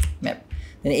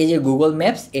 দেন এই যে গুগল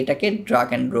ম্যাপস এটাকে ড্রাগ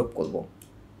অ্যান্ড ড্রপ করব,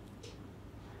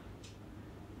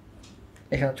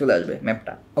 এখানে চলে আসবে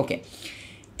ম্যাপটা। ওকে,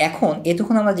 এখন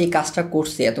এতক্ষণ আমরা যে কাজটা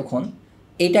করছি এতক্ষণ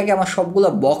এইটাকে আমরা সবগুলো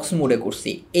বক্স মোডে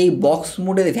করছি। এই বক্স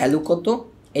মোডের ভ্যালু কত,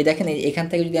 এই দেখেন এখান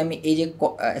থেকে যদি আমি এই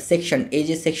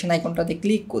যে সেকশন আইকনটাতে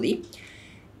ক্লিক করি,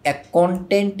 এক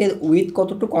কন্টেন্টের উইথ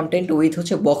কতটুকু, কন্টেন্ট উইথ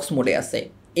হচ্ছে বক্স মোডে আছে।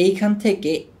 এইখান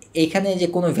থেকে এখানে যে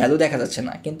কোনো ভ্যালু দেখা যাচ্ছে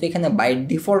না, কিন্তু এখানে বাই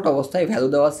ডিফল্ট অবস্থায় ভ্যালু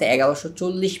দেওয়া আছে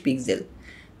 1140 পিক্সেল।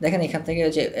 দেখেন এখান থেকে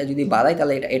যে যদি বাড়াই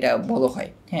তাহলে এটা বড় হয়,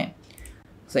 হ্যাঁ।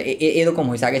 সো এরকম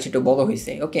হয়েছে, আগে একটু বড়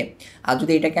হয়েছে, ওকে। আর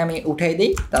যদি এটাকে আমি উঠাই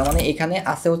দিই, তার মানে এখানে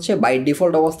আছে হচ্ছে বাই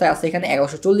ডিফল্ট অবস্থায় আছে এখানে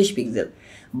 1140 পিক্সেল।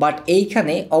 বাট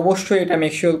এইখানে অবশ্যই এটা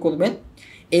মেক শিওর করবেন,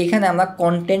 এইখানে আমরা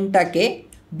কন্টেন্টটাকে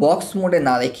বক্স মোডে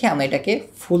না রেখে আমরা এটাকে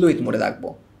ফুল উইথ মোডে রাখবো,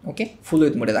 ওকে। ফুল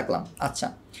উইথ মোডে রাখলাম। আচ্ছা,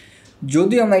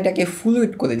 যদিও আমরা এটাকে ফুল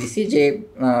উইথ করে দিছি যে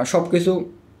সব কিছু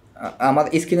আমার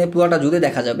স্ক্রিনের পুরোটা জুড়ে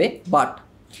দেখা যাবে, বাট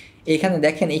এখানে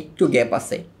দেখেন একটু গ্যাপ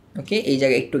আছে, ওকে। এই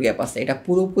জায়গায় একটু গ্যাপ আছে, এটা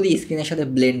পুরোপুরি স্ক্রিনের সাথে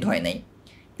ব্লেন্ড হয় নাই,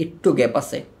 একটু গ্যাপ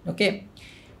আছে, ওকে।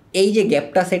 এই যে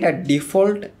গ্যাপটা আছে এটা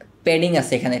ডিফল্ট প্যাডিং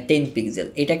আছে এখানে 10 পিক্সেল,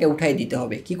 এটাকে উঠাই দিতে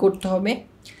হবে। কি করতে হবে,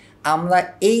 আমরা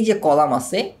এই যে কলাম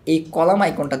আছে এই কলাম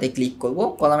আইকনটাতে ক্লিক করব,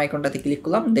 কলাম আইকনটাতে ক্লিক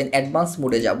করলাম, দেন অ্যাডভান্স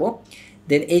মোডে যাব,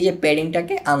 দেন এই যে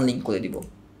প্যাডিংটাকে আনলিঙ্ক করে দিব।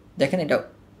 দেখেন এটা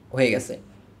হয়ে গেছে,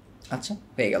 আচ্ছা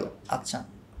হয়ে গেল। আচ্ছা,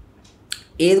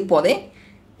 এরপরে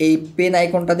এই পেন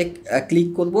আইকনটাতে ক্লিক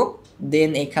করব,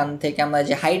 দেন এখান থেকে আমরা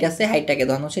যে হাইট আছে হাইটটাকে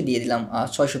ধরুন হচ্ছে দিয়ে দিলাম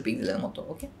 600 পিক্সেলের মতো,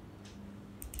 ওকে।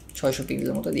 600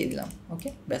 পিক্সেলের মতো দিয়ে দিলাম, ওকে।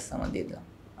 ব্যাস আমার দিয়ে দিলাম,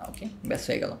 ওকে। ব্যাস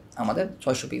হয়ে গেল, আমাদের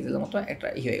 600 পিক্সেলের মতো একটা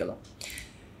হয়ে গেল।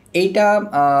 এইটা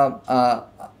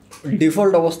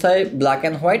ডিফল্ট অবস্থায় ব্ল্যাক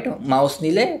অ্যান্ড হোয়াইট, মাউস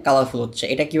নিলে কালারফুল হচ্ছে।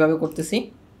 এটা কিভাবে করতেছি,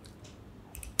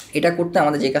 এটা করতে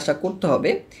আমাদের যে কাজটা করতে হবে,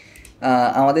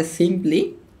 আমাদের সিম্পলি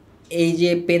এই যে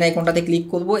পেন আইকনটাতে ক্লিক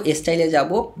করব, স্টাইলে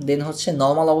যাব, দেন হচ্ছে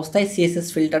নর্মাল অবস্থায় সিএসএস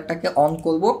ফিল্টারটাকে অন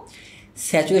করব,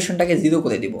 স্যাচুরেশনটাকে 0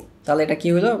 করে দিব, তাহলে এটা কি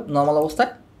হলো, নর্মাল অবস্থায়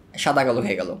সাদা কালো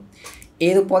হয়ে গেল।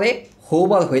 এরপরে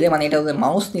হোবার হইলে মানে এটা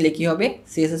মাউস নিলে কি হবে,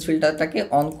 সিএসএস ফিল্টারটাকে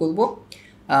অন করব,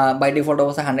 বাই ডিফল্ট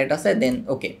অবস্থায় 100 আছে, দেন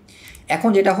ওকে। এখন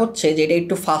যেটা হচ্ছে যে এটা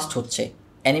একটু ফাস্ট হচ্ছে,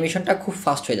 অ্যানিমেশনটা খুব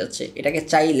ফাস্ট হয়ে যাচ্ছে, এটাকে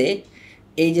চাইলে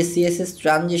এই যে সিএসএস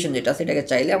ট্রানজিশন যেটা আছে এটাকে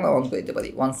চাইলে আমরা অন করে দিতে পারি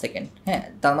 1 সেকেন্ড, হ্যাঁ।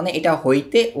 তার মানে এটা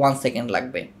হইতে 1 সেকেন্ড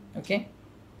লাগবে, ওকে।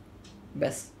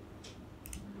 ব্যাস।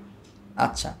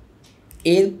 আচ্ছা,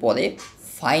 এরপরে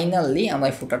ফাইনালি আমরা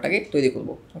এই ফুটারটাকে তৈরি করব,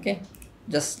 ওকে।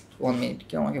 জাস্ট 1 মিনিট,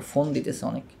 কেউ আমাকে ফোন দিতেছে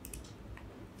অনেক।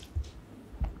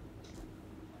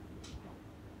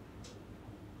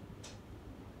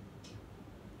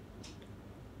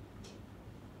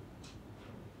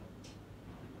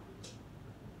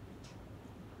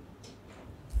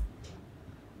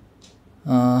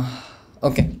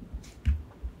 ওকে,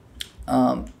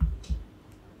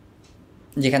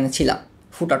 যেখানে ছিলাম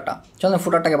ফুটারটা, চলো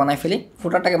ফুটারটাকে বানাই ফেলি।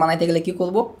 ফুটারটাকে বানাইতে গেলে কি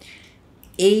করব,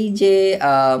 এই যে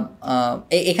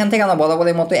এখান থেকে আমরা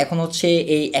বরাবরের মতো এখন হচ্ছে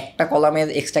এই একটা কলামের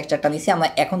এক্সট্রাকচারটা নিছি, আমরা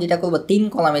এখন যেটা করবো 3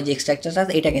 কলামের যে এক্সট্রাকচারটা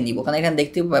আছে এটাকে নিব, কারণ এখানে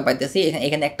দেখতে পাইতেছি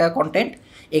এখানে একটা কন্টেন্ট,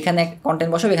 এখানে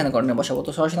কন্টেন্ট বসাবো, এখানে কন্টেন্ট বসাবো।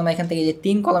 তো সরাসরি আমরা এখান থেকে যে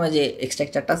 3 কলামের যে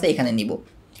এক্সট্রাকচারটা আছে এখানে নিব।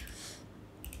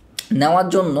 নেওয়ার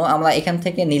জন্য আমরা এখান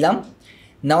থেকে নিলাম,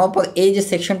 নেওয়ার পর এই যে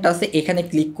সেকশনটা আছে এখানে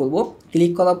ক্লিক করব,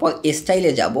 ক্লিক করার পর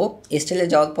স্টাইলে যাব, স্টাইলে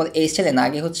যাওয়ার পর এই স্টাইলে না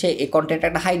আগে হচ্ছে এই কন্টেন্টটা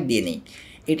একটা হাইট দিয়ে নিই।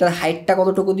 এটার হাইটটা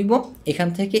কতটুকু দিব, এখান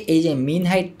থেকে এই যে মিন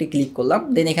হাইটটি ক্লিক করলাম,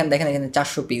 দেন এখানে দেখেন এখানে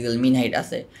 400 পিক্সেল মিন হাইট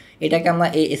আছে, এটাকে আমরা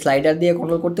এই স্লাইডার দিয়ে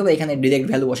কন্ট্রোল করতে পারি, এখানে ডিরেক্ট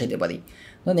ভ্যালু বসাইতে পারি।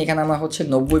 ধরুন এখানে আমরা হচ্ছে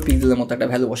 90 পিক্সেলের মতো একটা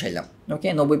ভ্যালু বসাইলাম, ওকে।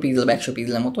 90 পিক্সেল বা 100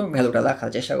 পিক্সেলের মতো ভ্যালুটা রাখার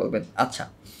চেষ্টা করবেন। আচ্ছা,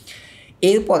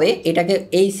 এরপরে এটাকে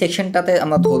এই সেকশনটাতে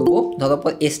আমরা ধরবো, ধরার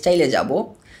পর স্টাইলে যাব,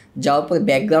 যাওয়ার পরে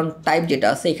ব্যাকগ্রাউন্ড টাইপ যেটা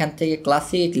আছে এখান থেকে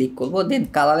ক্লাসিকে ক্লিক করব, দেন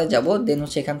কালারে যাব, দেন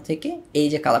হচ্ছে এখান থেকে এই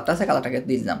যে কালারটা আছে কালারটাকে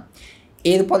দিয়ে দিলাম।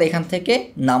 এরপর এখান থেকে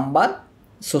নাম্বার,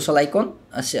 সোশ্যাল আইকন,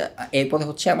 এরপরে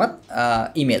হচ্ছে আমার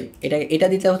ইমেল, এটা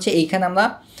দিতে হচ্ছে। এইখানে আমরা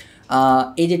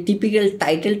এই যে টিপিক্যাল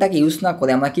টাইটেলটাকে ইউজ না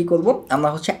করে আমরা কি করব, আমরা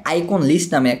হচ্ছে আইকন লিস্ট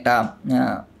নামে একটা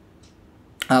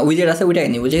উইজেট আছে ওইটাকে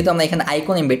নিব, যেহেতু আমরা এখানে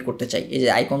আইকন এমবেড করতে চাই, এই যে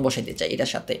আইকন বসাইতে চাই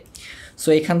এটার সাথে। সো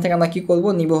এখান থেকে আমরা কি করব,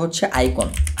 নিব হচ্ছে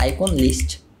আইকন লিস্ট,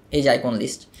 এই যে আইকন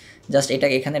লিস্ট, জাস্ট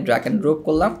এটাকে এখানে ড্র্যাগ অ্যান্ড ড্রপ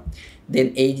করলাম। দেন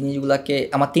এই জিনিসগুলোকে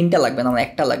আমার 3টা লাগবে না, আমার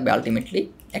একটা লাগবে, আলটিমেটলি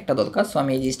একটা দরকার। সো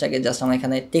আমি এই জিনিসটাকে জাস্ট আমরা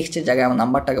এখানে টেক্সটের জায়গায় আমার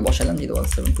নাম্বারটাকে বসালাম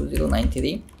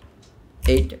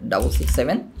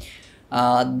 01720938667।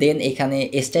 দেন এখানে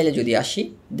স্টাইলে যদি আসি,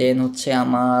 দেন হচ্ছে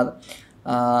আমার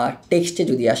টেক্সটে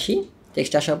যদি আসি,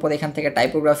 টেক্সট আসার পর এখান থেকে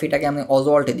টাইপোগ্রাফিটাকে আমি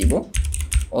অজওয়াল্টে দিব,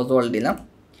 অজওয়াল্ট দিলাম।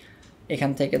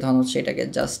 এখান থেকে ধরুন হচ্ছে এটাকে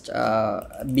জাস্ট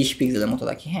 20 পিক্সেলের মতো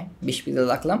রাখি, হ্যাঁ 20 পিক্সেল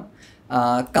রাখলাম।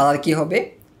 কালার কি হবে,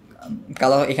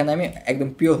 কালার এখানে আমি একদম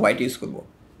পিওর হোয়াইট ইউজ করব,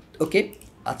 ওকে।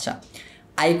 আচ্ছা,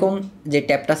 আইকন যে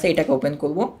ট্যাবটা আছে এটাকে ওপেন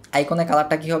করব, আইকনের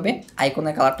কালারটা কি হবে,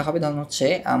 আইকনের কালারটা হবে ধরুন হচ্ছে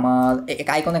আমার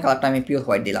আইকনের কালারটা আমি পিওর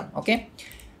হোয়াইট দিলাম, ওকে।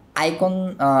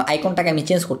 আইকনটাকে আমি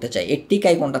চেঞ্জ করতে চাই, এর টিক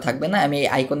আইকনটা থাকবে না, আমি এই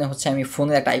আইকনে হচ্ছে আমি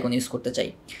ফোনের একটা আইকন ইউজ করতে চাই।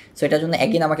 সো এটার জন্য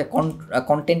একদিন আমাকে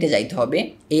কন্টেন্টে যাইতে হবে,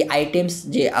 এই আইটেমস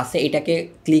যে আছে এটাকে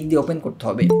ক্লিক দিয়ে ওপেন করতে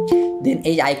হবে। দেন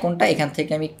এই আইকনটা এখান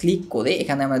থেকে আমি ক্লিক করে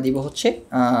এখানে আমরা দিব হচ্ছে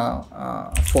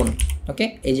ফোন। ওকে,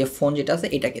 এই যে ফোন যেটা আছে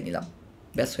এটাকে নিলাম,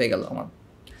 ব্যাস হয়ে গেল আমার।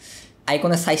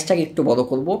 আইকনের সাইজটাকে একটু বড়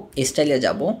করব, স্টাইলে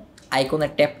যাব,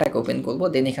 আইকনের ট্যাবটাকে ওপেন করব,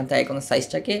 দেন এখান থেকে আইকনের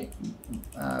সাইজটাকে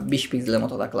 20 পিক্সেলের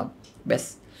মতো রাখলাম, ব্যাস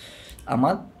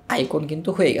আমার আইকন কিন্তু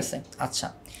হয়ে গেছে। আচ্ছা,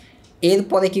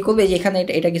 এরপরে কী করবে, যে এখানে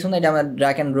এটা কিছু না, এটা আমরা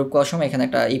ড্র্যাগ অ্যান্ড ড্রপ করার সময় এখানে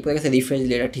একটা পড়ে গেছে, রিফ্রেশ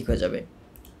দিলে এটা ঠিক হয়ে যাবে।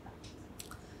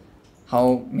 How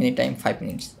many time, 5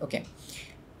 minutes. ওকে,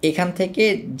 এখান থেকে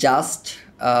জাস্ট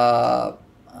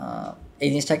এই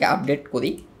জিনিসটাকে আপডেট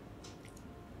করি,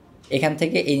 এখান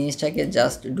থেকে এই জিনিসটাকে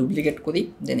জাস্ট ডুপ্লিকেট করি,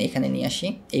 দেন এখানে নিয়ে আসি,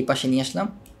 এই পাশে নিয়ে আসলাম।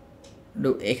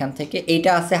 এখান থেকে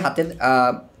এইটা আছে হাতের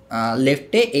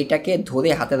লেফটে, এইটাকে ধরে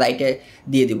হাতে রাইটে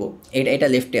দিয়ে দিব, এটা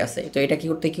লেফটে আছে। তো এটা কী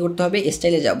করতে হবে,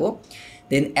 স্টাইলে যাব,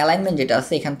 দেন অ্যালাইনমেন্ট যেটা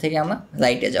আছে এখান থেকে আমরা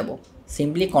রাইটে যাব,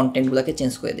 সিম্পলি কন্টেন্টগুলোকে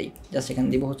চেঞ্জ করে দিই। জাস্ট এখানে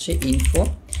দিব হচ্ছে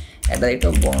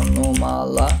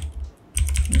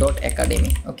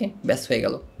info@বর্ণমালা.academy। ওকে, ব্যাস হয়ে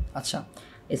গেল। আচ্ছা,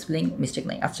 স্পেলিং মিস্টেক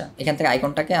নাই। আচ্ছা, এখান থেকে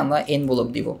আইকনটাকে আমরা এনভেলপ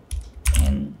দিব,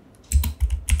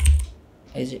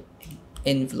 এই যে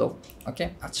এনভেলপ। ওকে,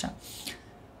 আচ্ছা,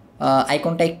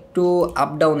 আইকনটা একটু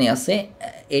আপ ডাউনে আছে,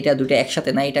 এটা দুটো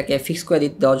একসাথে না, এটাকে ফিক্স করে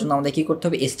দেওয়ার জন্য আমাদের কী করতে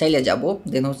হবে, স্টাইলে যাব,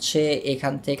 দেন হচ্ছে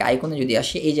এখান থেকে আইকনে যদি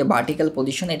আসি, এই যে ভার্টিক্যাল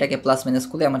পজিশন এটাকে প্লাস মাইনাস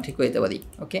করে আমরা ঠিক করে দিতে পারি।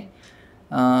 ওকে,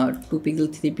 2 পিক্সেল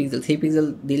 3 পিক্সেল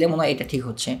দিলে মনে হয় এটা ঠিক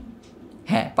হচ্ছে,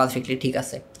 হ্যাঁ পারফেক্টলি ঠিক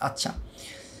আছে। আচ্ছা,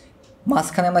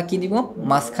 মাঝখানে আমরা কী দিব,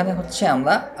 মাঝখানে হচ্ছে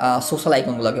আমরা সোশ্যাল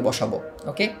আইকনগুলোকে বসাবো।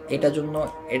 ওকে, এটার জন্য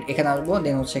এখানে আসবো,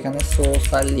 দেন হচ্ছে এখানে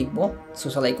সোশ্যাল লিখবো,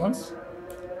 সোশ্যাল আইকনস,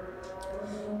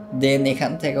 দেন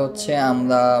এখান থেকে হচ্ছে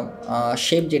আমরা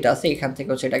শেপ যেটা আছে এখান থেকে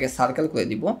হচ্ছে এটাকে সার্কেল করে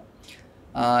দিব,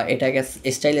 এটাকে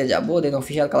স্টাইলে যাব, দেন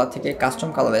অফিসিয়াল কালার থেকে কাস্টম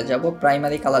কালারে যাব,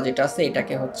 প্রাইমারি কালার যেটা আছে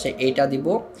এটাকে হচ্ছে এইটা দিব,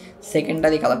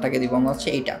 সেকেন্ডারি কালারটাকে দিব আমরা হচ্ছে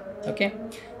এইটা। ওকে,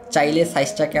 চাইলে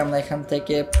সাইজটাকে আমরা এখান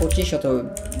থেকে 25 অথবা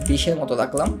 20-এর মতো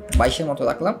রাখলাম, 22-এর মতো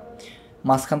রাখলাম,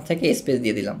 মাঝখান থেকে স্পেস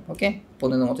দিয়ে দিলাম। ওকে,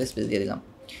 15-এর মতো স্পেস দিয়ে দিলাম।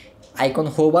 আইকন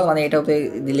হোভার মানে এটাতে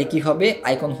দিলে কি হবে,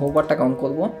 আইকন হোভারটাকে অন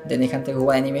করবো, দেন এখান থেকে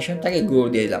হোভার অ্যানিমেশনটাকে গ্রো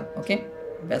দিয়ে দিলাম। ওকে,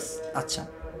 ব্যাস। আচ্ছা,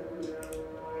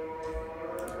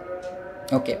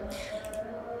 ওকে,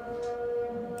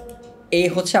 এই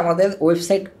হচ্ছে আমাদের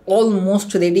website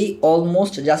almost ready,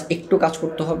 almost just একটু কাজ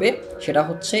করতে হবে। সেটা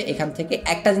হচ্ছে এখান থেকে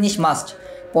একটা জিনিস মাস্ট,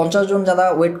 50 জন যারা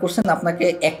ওয়েট করছেন আপনাকে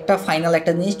একটা ফাইনাল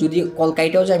একটা জিনিস, যদি কল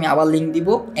কাইটাও যায় আমি আবার লিঙ্ক দিব,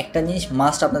 একটা জিনিস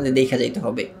মাস্ট আপনাদের দেখে যাইতে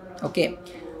হবে। ওকে,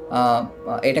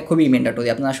 এটা খুবই ম্যান্ডেটরি,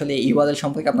 আপনার আসলে ইউআরএল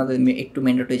সম্পর্কে আপনাদের একটু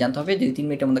ম্যান্ডেটরি জানতে হবে, যদি 3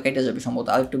 মিনিটের মধ্যে কেটে যাবে সম্ভবত,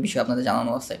 আর একটু বিষয় আপনাদের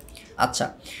জানানো আছে। আচ্ছা,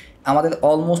 আমাদের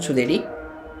অলমোস্ট রেডি,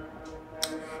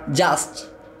 জাস্ট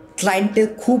ক্লায়েন্টের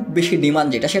খুব বেশি ডিমান্ড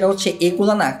যেটা, সেটা হচ্ছে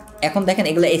এগুলো না, এখন দেখেন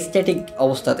এগুলো স্ট্যাটিক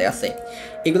অবস্থাতে আছে,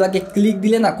 এগুলাকে ক্লিক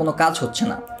দিলে না কোনো কাজ হচ্ছে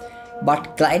না, বাট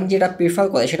ক্লায়েন্ট যেটা প্রেফার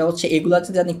করে সেটা হচ্ছে এগুলাতে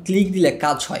জানি ক্লিক দিলে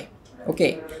কাজ হয়। ওকে,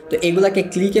 তো এগুলাকে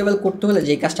ক্লিকেবল করতে হলে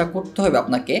যে কাজটা করতে হবে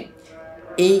আপনাকে,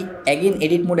 এই অ্যাগেন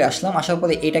এডিট মোডে আসলাম, আসার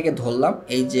পরে এটাকে ধরলাম,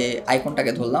 এই যে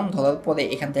আইকনটাকে ধরলাম, ধরার পরে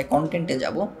এখান থেকে কন্টেন্টে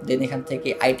যাব, দেন এখান থেকে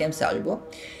আইটেমসে আসবো,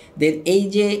 দেন এই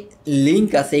যে লিঙ্ক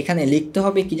আছে এখানে লিখতে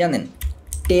হবে কি জানেন,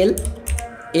 টেল,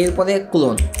 এরপরে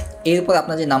ক্লোন, এরপর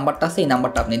আপনার যে নাম্বারটা আছে এই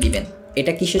নাম্বারটা আপনি দিবেন।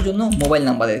 এটা কিসের জন্য, মোবাইল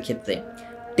নাম্বারের ক্ষেত্রে,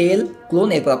 টেল ক্লোন,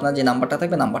 এরপর আপনার যে নাম্বারটা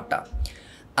থাকবে নাম্বারটা।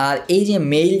 আর এই যে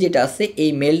মেইল যেটা আছে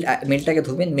এই মেইলটাকে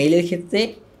ধরবেন, মেইলের ক্ষেত্রে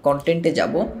কন্টেন্টে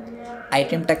যাব,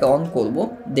 আইটেমটাকে অন করব,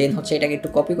 দেন হচ্ছে এটাকে একটু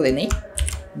কপি করে নেই,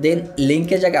 দেন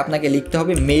লিঙ্কের জায়গায় আপনাকে লিখতে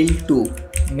হবে মেইল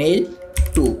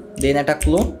টু, দেন একটা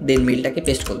ক্লোন, দেন মেইলটাকে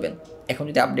পেস্ট করবেন। এখন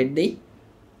যদি আপডেট দেই,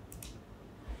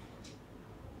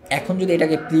 এখন যদি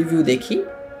এটাকে প্রিভিউ দেখি,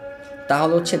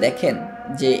 তাহলে হচ্ছে দেখেন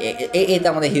যে এতে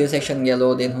আমাদের হিরো সেকশন গেল,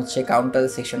 দেন হচ্ছে কাউন্টার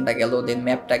সেকশনটা গেল, দেন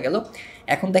ম্যাপটা গেল।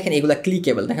 এখন দেখেন এগুলো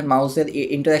ক্লিকেবল, দেখেন মাউসের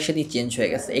ইন্টারাকশনই চেঞ্জ হয়ে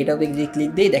গেছে, এইটাতে যদি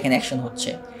ক্লিক দিই দেখেন অ্যাকশন হচ্ছে।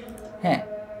 হ্যাঁ,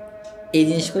 এই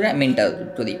জিনিস করে মেনটা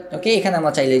তৈরি। ওকে, এখানে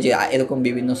আমরা চাইলে যে এরকম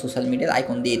বিভিন্ন সোশ্যাল মিডিয়ার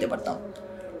আইকন দিয়ে দিতে পারতাম।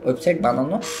 ওয়েবসাইট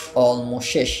বানানো অলমোস্ট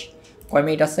শেষ। কয়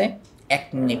মিনিট আছে, 1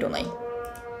 মিনিটও নাই।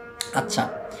 আচ্ছা,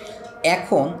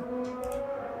 এখন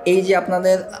এই যে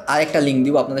আপনাদের আরেকটা লিঙ্ক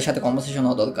দিব, আপনাদের সাথে কনভারসেশন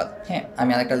হওয়া দরকার। হ্যাঁ, আমি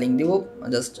আরেকটা লিঙ্ক দিব,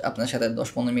 জাস্ট আপনার সাথে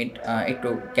 10-15 মিনিট একটু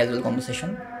ক্যাজুয়াল কনভারসেশন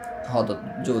হওয়া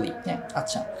জরুরি। হ্যাঁ,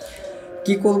 আচ্ছা,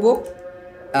 কি করব,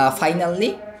 ফাইনালি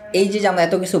এই যে আমরা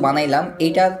এত কিছু বানাইলাম,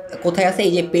 এইটা কোথায় আছে,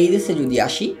 এই যে পেজেসে যদি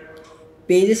আসি,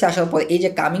 পেজেসে আসার পর এই যে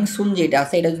কামিং সুন যেটা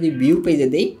আছে এটা যদি ভিউ পেজে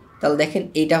দেই, তাহলে দেখেন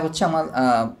এইটা হচ্ছে আমার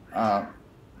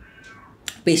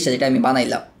পেজটা যেটা আমি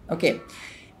বানাইলাম। ওকে,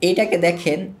 এইটাকে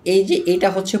দেখেন, এই যে এটা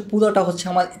হচ্ছে পুরোটা হচ্ছে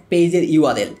আমার পেজের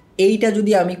ইউআরএল। এইটা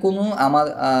যদি আমি কোনো আমার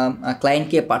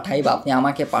ক্লায়েন্টকে পাঠাই বা আপনি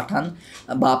আমাকে পাঠান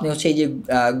বা আপনি হচ্ছে এই যে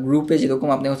গ্রুপে যেরকম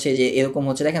আপনি হচ্ছে যে এরকম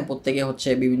হচ্ছে দেখেন প্রত্যেকে হচ্ছে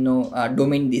বিভিন্ন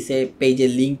ডোমেইন দিছে,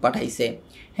 পেজের লিঙ্ক পাঠাইছে,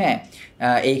 হ্যাঁ,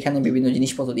 এইখানে বিভিন্ন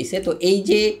জিনিসপত্র দিছে। তো এই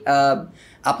যে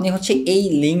আপনি হচ্ছে এই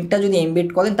লিঙ্কটা যদি এমবেড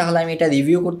করেন তাহলে আমি এটা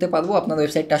রিভিউ করতে পারবো আপনার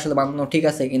ওয়েবসাইটটা আসলে বানানো ঠিক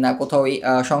আছে কি না, কোথাও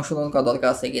সংশোধন করা দরকার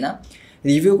আছে কি না,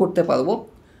 রিভিউ করতে পারবো।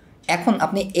 এখন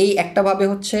আপনি এই একটাভাবে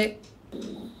হচ্ছে,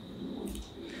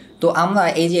 তো আমরা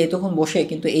এই যে এতক্ষণ বসে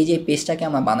কিন্তু এই যে পেজটাকে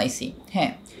আমরা বানাইছি,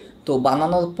 হ্যাঁ, তো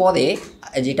বানানোর পরে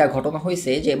যেটা ঘটনা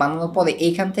হয়েছে যে বানানোর পরে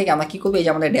এইখান থেকে আমরা কী করবো, এই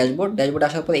যে আমাদের ড্যাশবোর্ড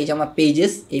আসার পরে এই যে আমরা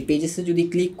এই পেজেসে যদি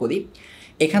ক্লিক করি,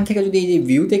 এখান থেকে যদি এই যে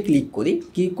ভিউতে ক্লিক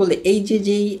করলে এই যে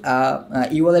যেই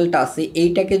ইউআরএলটা আছে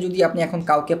এইটাকে যদি আপনি এখন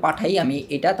কাউকে পাঠাই আমি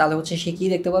এটা, তাহলে হচ্ছে সে কী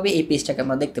দেখতে পাবে, এই পেজটাকে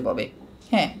আমরা দেখতে পাবে,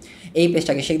 হ্যাঁ, এই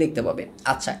পেজটাকে সে দেখতে পাবে।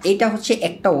 আচ্ছা, এটা হচ্ছে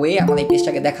একটা ওয়ে আমার এই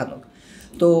পেজটাকে দেখানোর।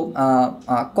 তো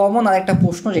কমন আরেকটা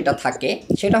প্রশ্ন যেটা থাকে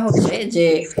সেটা হচ্ছে যে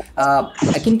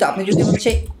কিন্তু আপনি যদি হচ্ছে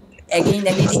অ্যাগেইন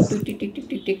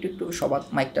একটু সবার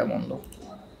মাইকটা বন্ধ,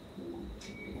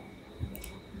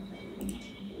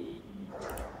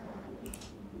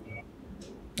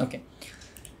 ওকে,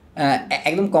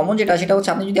 একদম কমন যেটা সেটা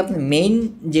হচ্ছে আপনি যদি আপনি মেইন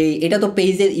যে এটা তো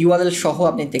পেজের ইউআরএল সহ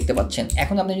আপনি দেখতে পাচ্ছেন।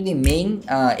 এখন আপনি যদি মেইন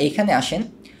এইখানে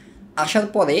আসার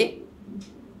পরে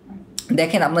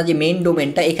দেখেন আপনার যে মেইন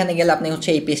ডোমেনটা, এখানে গেলে আপনি হচ্ছে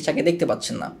এই পেজটাকে দেখতে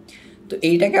পাচ্ছেন না। তো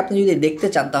এইটাকে আপনি যদি দেখতে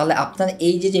চান তাহলে আপনার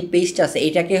এই যে পেজটা আছে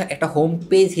এইটাকে একটা হোম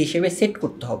পেজ হিসেবে সেট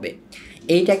করতে হবে।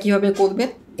 এইটা কীভাবে করবেন,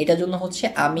 এটার জন্য হচ্ছে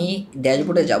আমি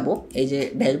ড্যাশবোর্ডে যাব, এই যে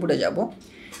ড্যাশবোর্ডে যাব,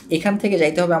 এখান থেকে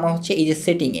যাইতে হবে আমার হচ্ছে এই যে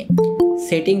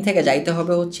সেটিং থেকে যাইতে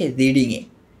হবে হচ্ছে রিডিংয়ে,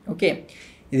 ওকে,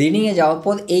 রিডিংয়ে যাওয়ার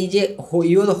পর এই যে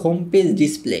ইউর হোম পেজ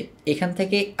ডিসপ্লে, এখান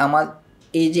থেকে আমার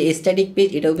এই যে স্ট্যাটিক পেজ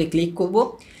এটার উপরে ক্লিক করব,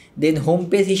 দেন হোম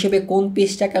পেজ হিসেবে কোন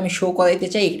পেজটাকে আমি শো করাইতে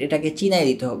চাই এটাকে চিনাই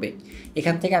দিতে হবে।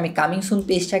 এখান থেকে আমি কামিং সুন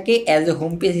পেজটাকে অ্যাজ এ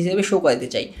হোম পেজ হিসেবে শো করাইতে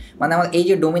চাই, মানে আমার এই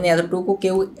যে ডোমেনে এতটুকু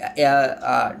কেউ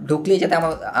ঢুকলেই যাতে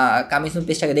আমার কামিং সুন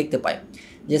পেজটাকে দেখতে পায়।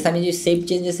 জাস্ট আমি যে সেভ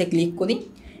চেঞ্জেসে ক্লিক করি,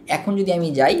 এখন যদি আমি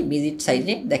যাই ভিজিট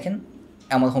সাইটে, দেখেন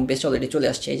আমার হোম পেজটা অলরেডি চলে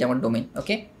আসছে, এই যে আমার ডোমেন,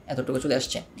 ওকে, এতটুকু চলে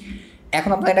আসছে।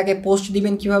 এখন আপনারা এটাকে পোস্ট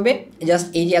দিবেন কিভাবে, জাস্ট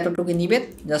এই যে এতটুকু নেবেন,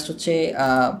 জাস্ট হচ্ছে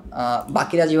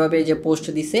বাকিরা যেভাবে যে পোস্ট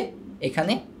দিছে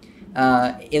এখানে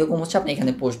এরকম হচ্ছে আপনি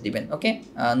এখানে পোস্ট দিবেন, ওকে,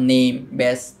 নেম,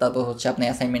 ব্যাস, তারপর হচ্ছে আপনার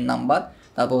অ্যাসাইনমেন্ট নাম্বার,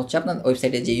 তারপর হচ্ছে আপনার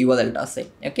ওয়েবসাইটে যে ইউআরএলটা আছে,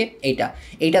 ওকে,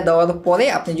 এইটা দেওয়ার পরে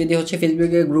আপনি যদি হচ্ছে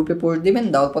ফেসবুকের গ্রুপে পোস্ট দিবেন,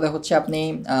 দেওয়ার পরে হচ্ছে আপনি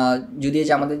যদি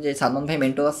যে আমাদের যে সালমান ভাই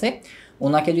মেন্টর আছে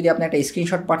ওনাকে যদি আপনি একটা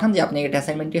স্ক্রিনশট পাঠান যে আপনি একটা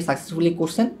অ্যাসাইনমেন্টটি সাকসেসফুলি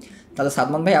করছেন, তাহলে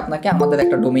সালমান ভাই আপনাকে আমাদের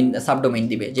একটা সাবডোমেইন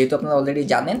দিবে, যেহেতু আপনারা অলরেডি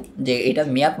জানেন যে এটার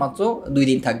মেয়াদ মাত্র 2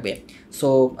 দিন থাকবে। সো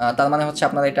তার মানে হচ্ছে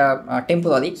আপনার এটা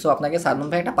টেম্পোরারি, সো আপনাকে সালমান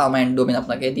ভাই একটা পার্মানেন্ট ডোমেন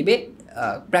আপনাকে দিবে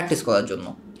প্র্যাকটিস করার জন্য,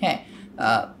 হ্যাঁ,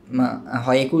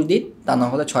 হয় 21 দিন, তা না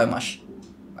হলে 6 মাস,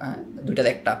 দুইটার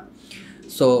একটা।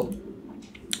 সো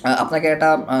আপনাকে একটা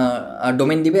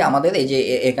ডোমেন দিবে আমাদের এই যে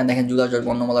এখানে দেখেন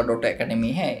judas.বর্ণমালা.academy,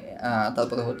 হ্যাঁ,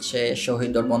 তারপরে হচ্ছে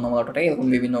শহীদ.বর্ণমালা.academy, এরকম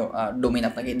বিভিন্ন ডোমেন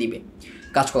আপনাকে দিবে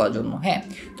কাজ করার জন্য, হ্যাঁ।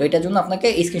 তো এটার জন্য আপনাকে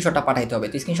স্ক্রিনশটটা পাঠাইতে হবে।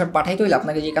 তো স্ক্রিনশট পাঠাইতে হলে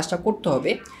আপনাকে যে কাজটা করতে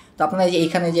হবে, তো আপনারা যে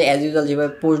এখানে যে অ্যাজ ইউজুয়াল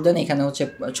যেভাবে পোস্ট দেন এখানে হচ্ছে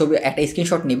ছবি একটা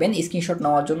স্ক্রিনশট নেবেন। স্ক্রিনশট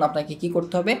নেওয়ার জন্য আপনাকে কী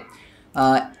করতে হবে,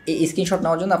 এই স্ক্রিনশট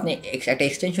নেওয়ার জন্য আপনি একটা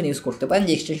এক্সটেনশন ইউজ করতে পারেন,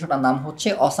 যে এক্সটেনশনটার নাম হচ্ছে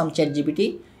অসাম চ্যাট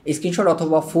স্ক্রিনশট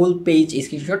অথবা ফুল পেজ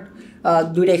স্ক্রিনশট,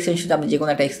 দুইটা এক্সটেনশন আপনি যে কোনো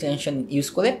একটা এক্সটেনশন ইউজ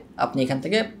করে আপনি এখান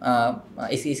থেকে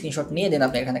স্ক্রিনশট নিয়ে দেন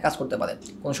আপনি এখানে কাজ করতে পারেন,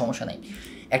 কোনো সমস্যা নেই।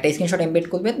 একটা স্ক্রিনশট এমবেড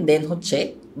করবেন, দেন হচ্ছে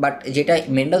বাট যেটা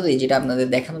ম্যান্ডেটরি, যেটা আপনাদের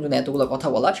দেখানোর জন্য এতগুলো কথা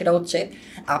বলা, সেটা হচ্ছে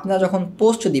আপনারা যখন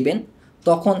পোস্ট দিবেন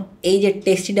তখন এই যে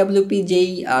টেস্টিডাব্লিউপি যেই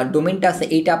ডোমেনটা আছে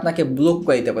এইটা আপনাকে ব্লক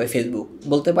করে দিতে পারে, ফেসবুক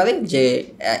বলতে পারে যে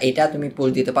এটা তুমি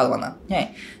পোস্ট দিতে পারবে না, হ্যাঁ,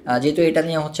 যেহেতু এটা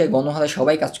নিয়ে হচ্ছে গণহারে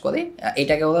সবাই কাজ করে,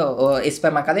 এটাকে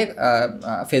স্প্যাম আকারে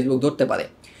ফেসবুক ধরতে পারে।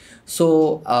 সো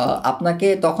আপনাকে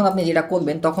তখন আপনি যেটা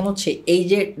করবেন তখন হচ্ছে এই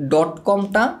যে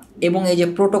 .comটা এবং এই যে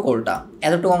প্রোটোকলটা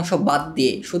এতটুকু অংশ বাদ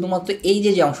দিয়ে শুধুমাত্র এই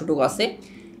যে অংশটুকু আছে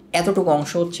এতটুকু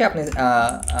অংশ হচ্ছে আপনি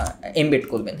এমবেড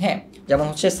করবেন, হ্যাঁ, যেমন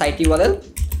হচ্ছে সাইট ইউআরএল,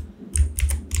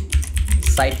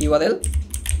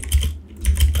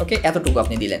 ওকে, এতটুকু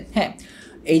আপনি দিলেন, হ্যাঁ।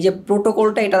 এই যে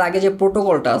প্রোটোকলটা, এটার আগে যে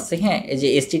প্রোটোকলটা আছে, হ্যাঁ, এই যে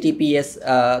HTTPS,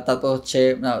 তারপর হচ্ছে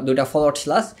দুইটা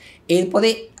 /, এরপরে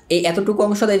এই এতটুকু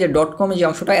অংশ, এই যে .com যে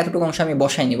অংশটা এতটুকু অংশ আমি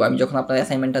বসাই নিব আমি যখন আপনার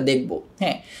অ্যাসাইনমেন্টটা দেখবো,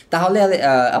 হ্যাঁ। তাহলে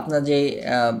আপনার যে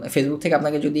ফেসবুক থেকে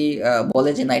আপনাকে যদি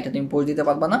বলে যে না এটা তুমি পোস্ট দিতে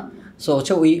পারবা না, সো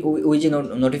হচ্ছে ওই যে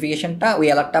নোটিফিকেশনটা, ওই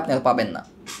অ্যালার্টটা আপনি আর পাবেন না,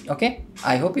 ওকে।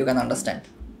 I hope you can understand.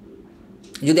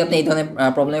 যদি আপনি এই ধরনের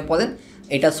প্রবলেমে পড়েন,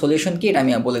 এটা সলিউশন কি এটা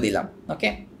আমি বলে দিলাম, ওকে।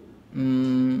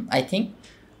 আই থিঙ্ক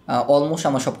অলমোস্ট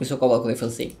আমরা সব কিছু কভার করে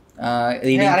ফেলছি।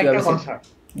 রিডিং আরেকটা কথা,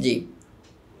 জি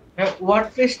হ্যাঁ,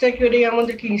 ওয়ার্ডপ্রেসটা কি ওটাই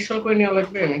আমাদেরকে ইনস্টল করে নেওয়া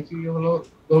লাগবে নাকি হলো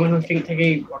ডোমেন হোস্টিং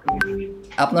থেকেই অটোমেটিক?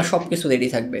 আপনার সব কিছু রেডি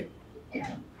থাকবে,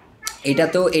 এটা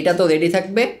তো রেডি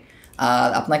থাকবে, আর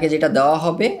আপনাকে যেটা দেওয়া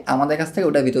হবে আমাদের কাছ থেকে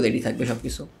ওটার ভিতর রেডি থাকবে সব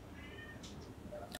কিছু।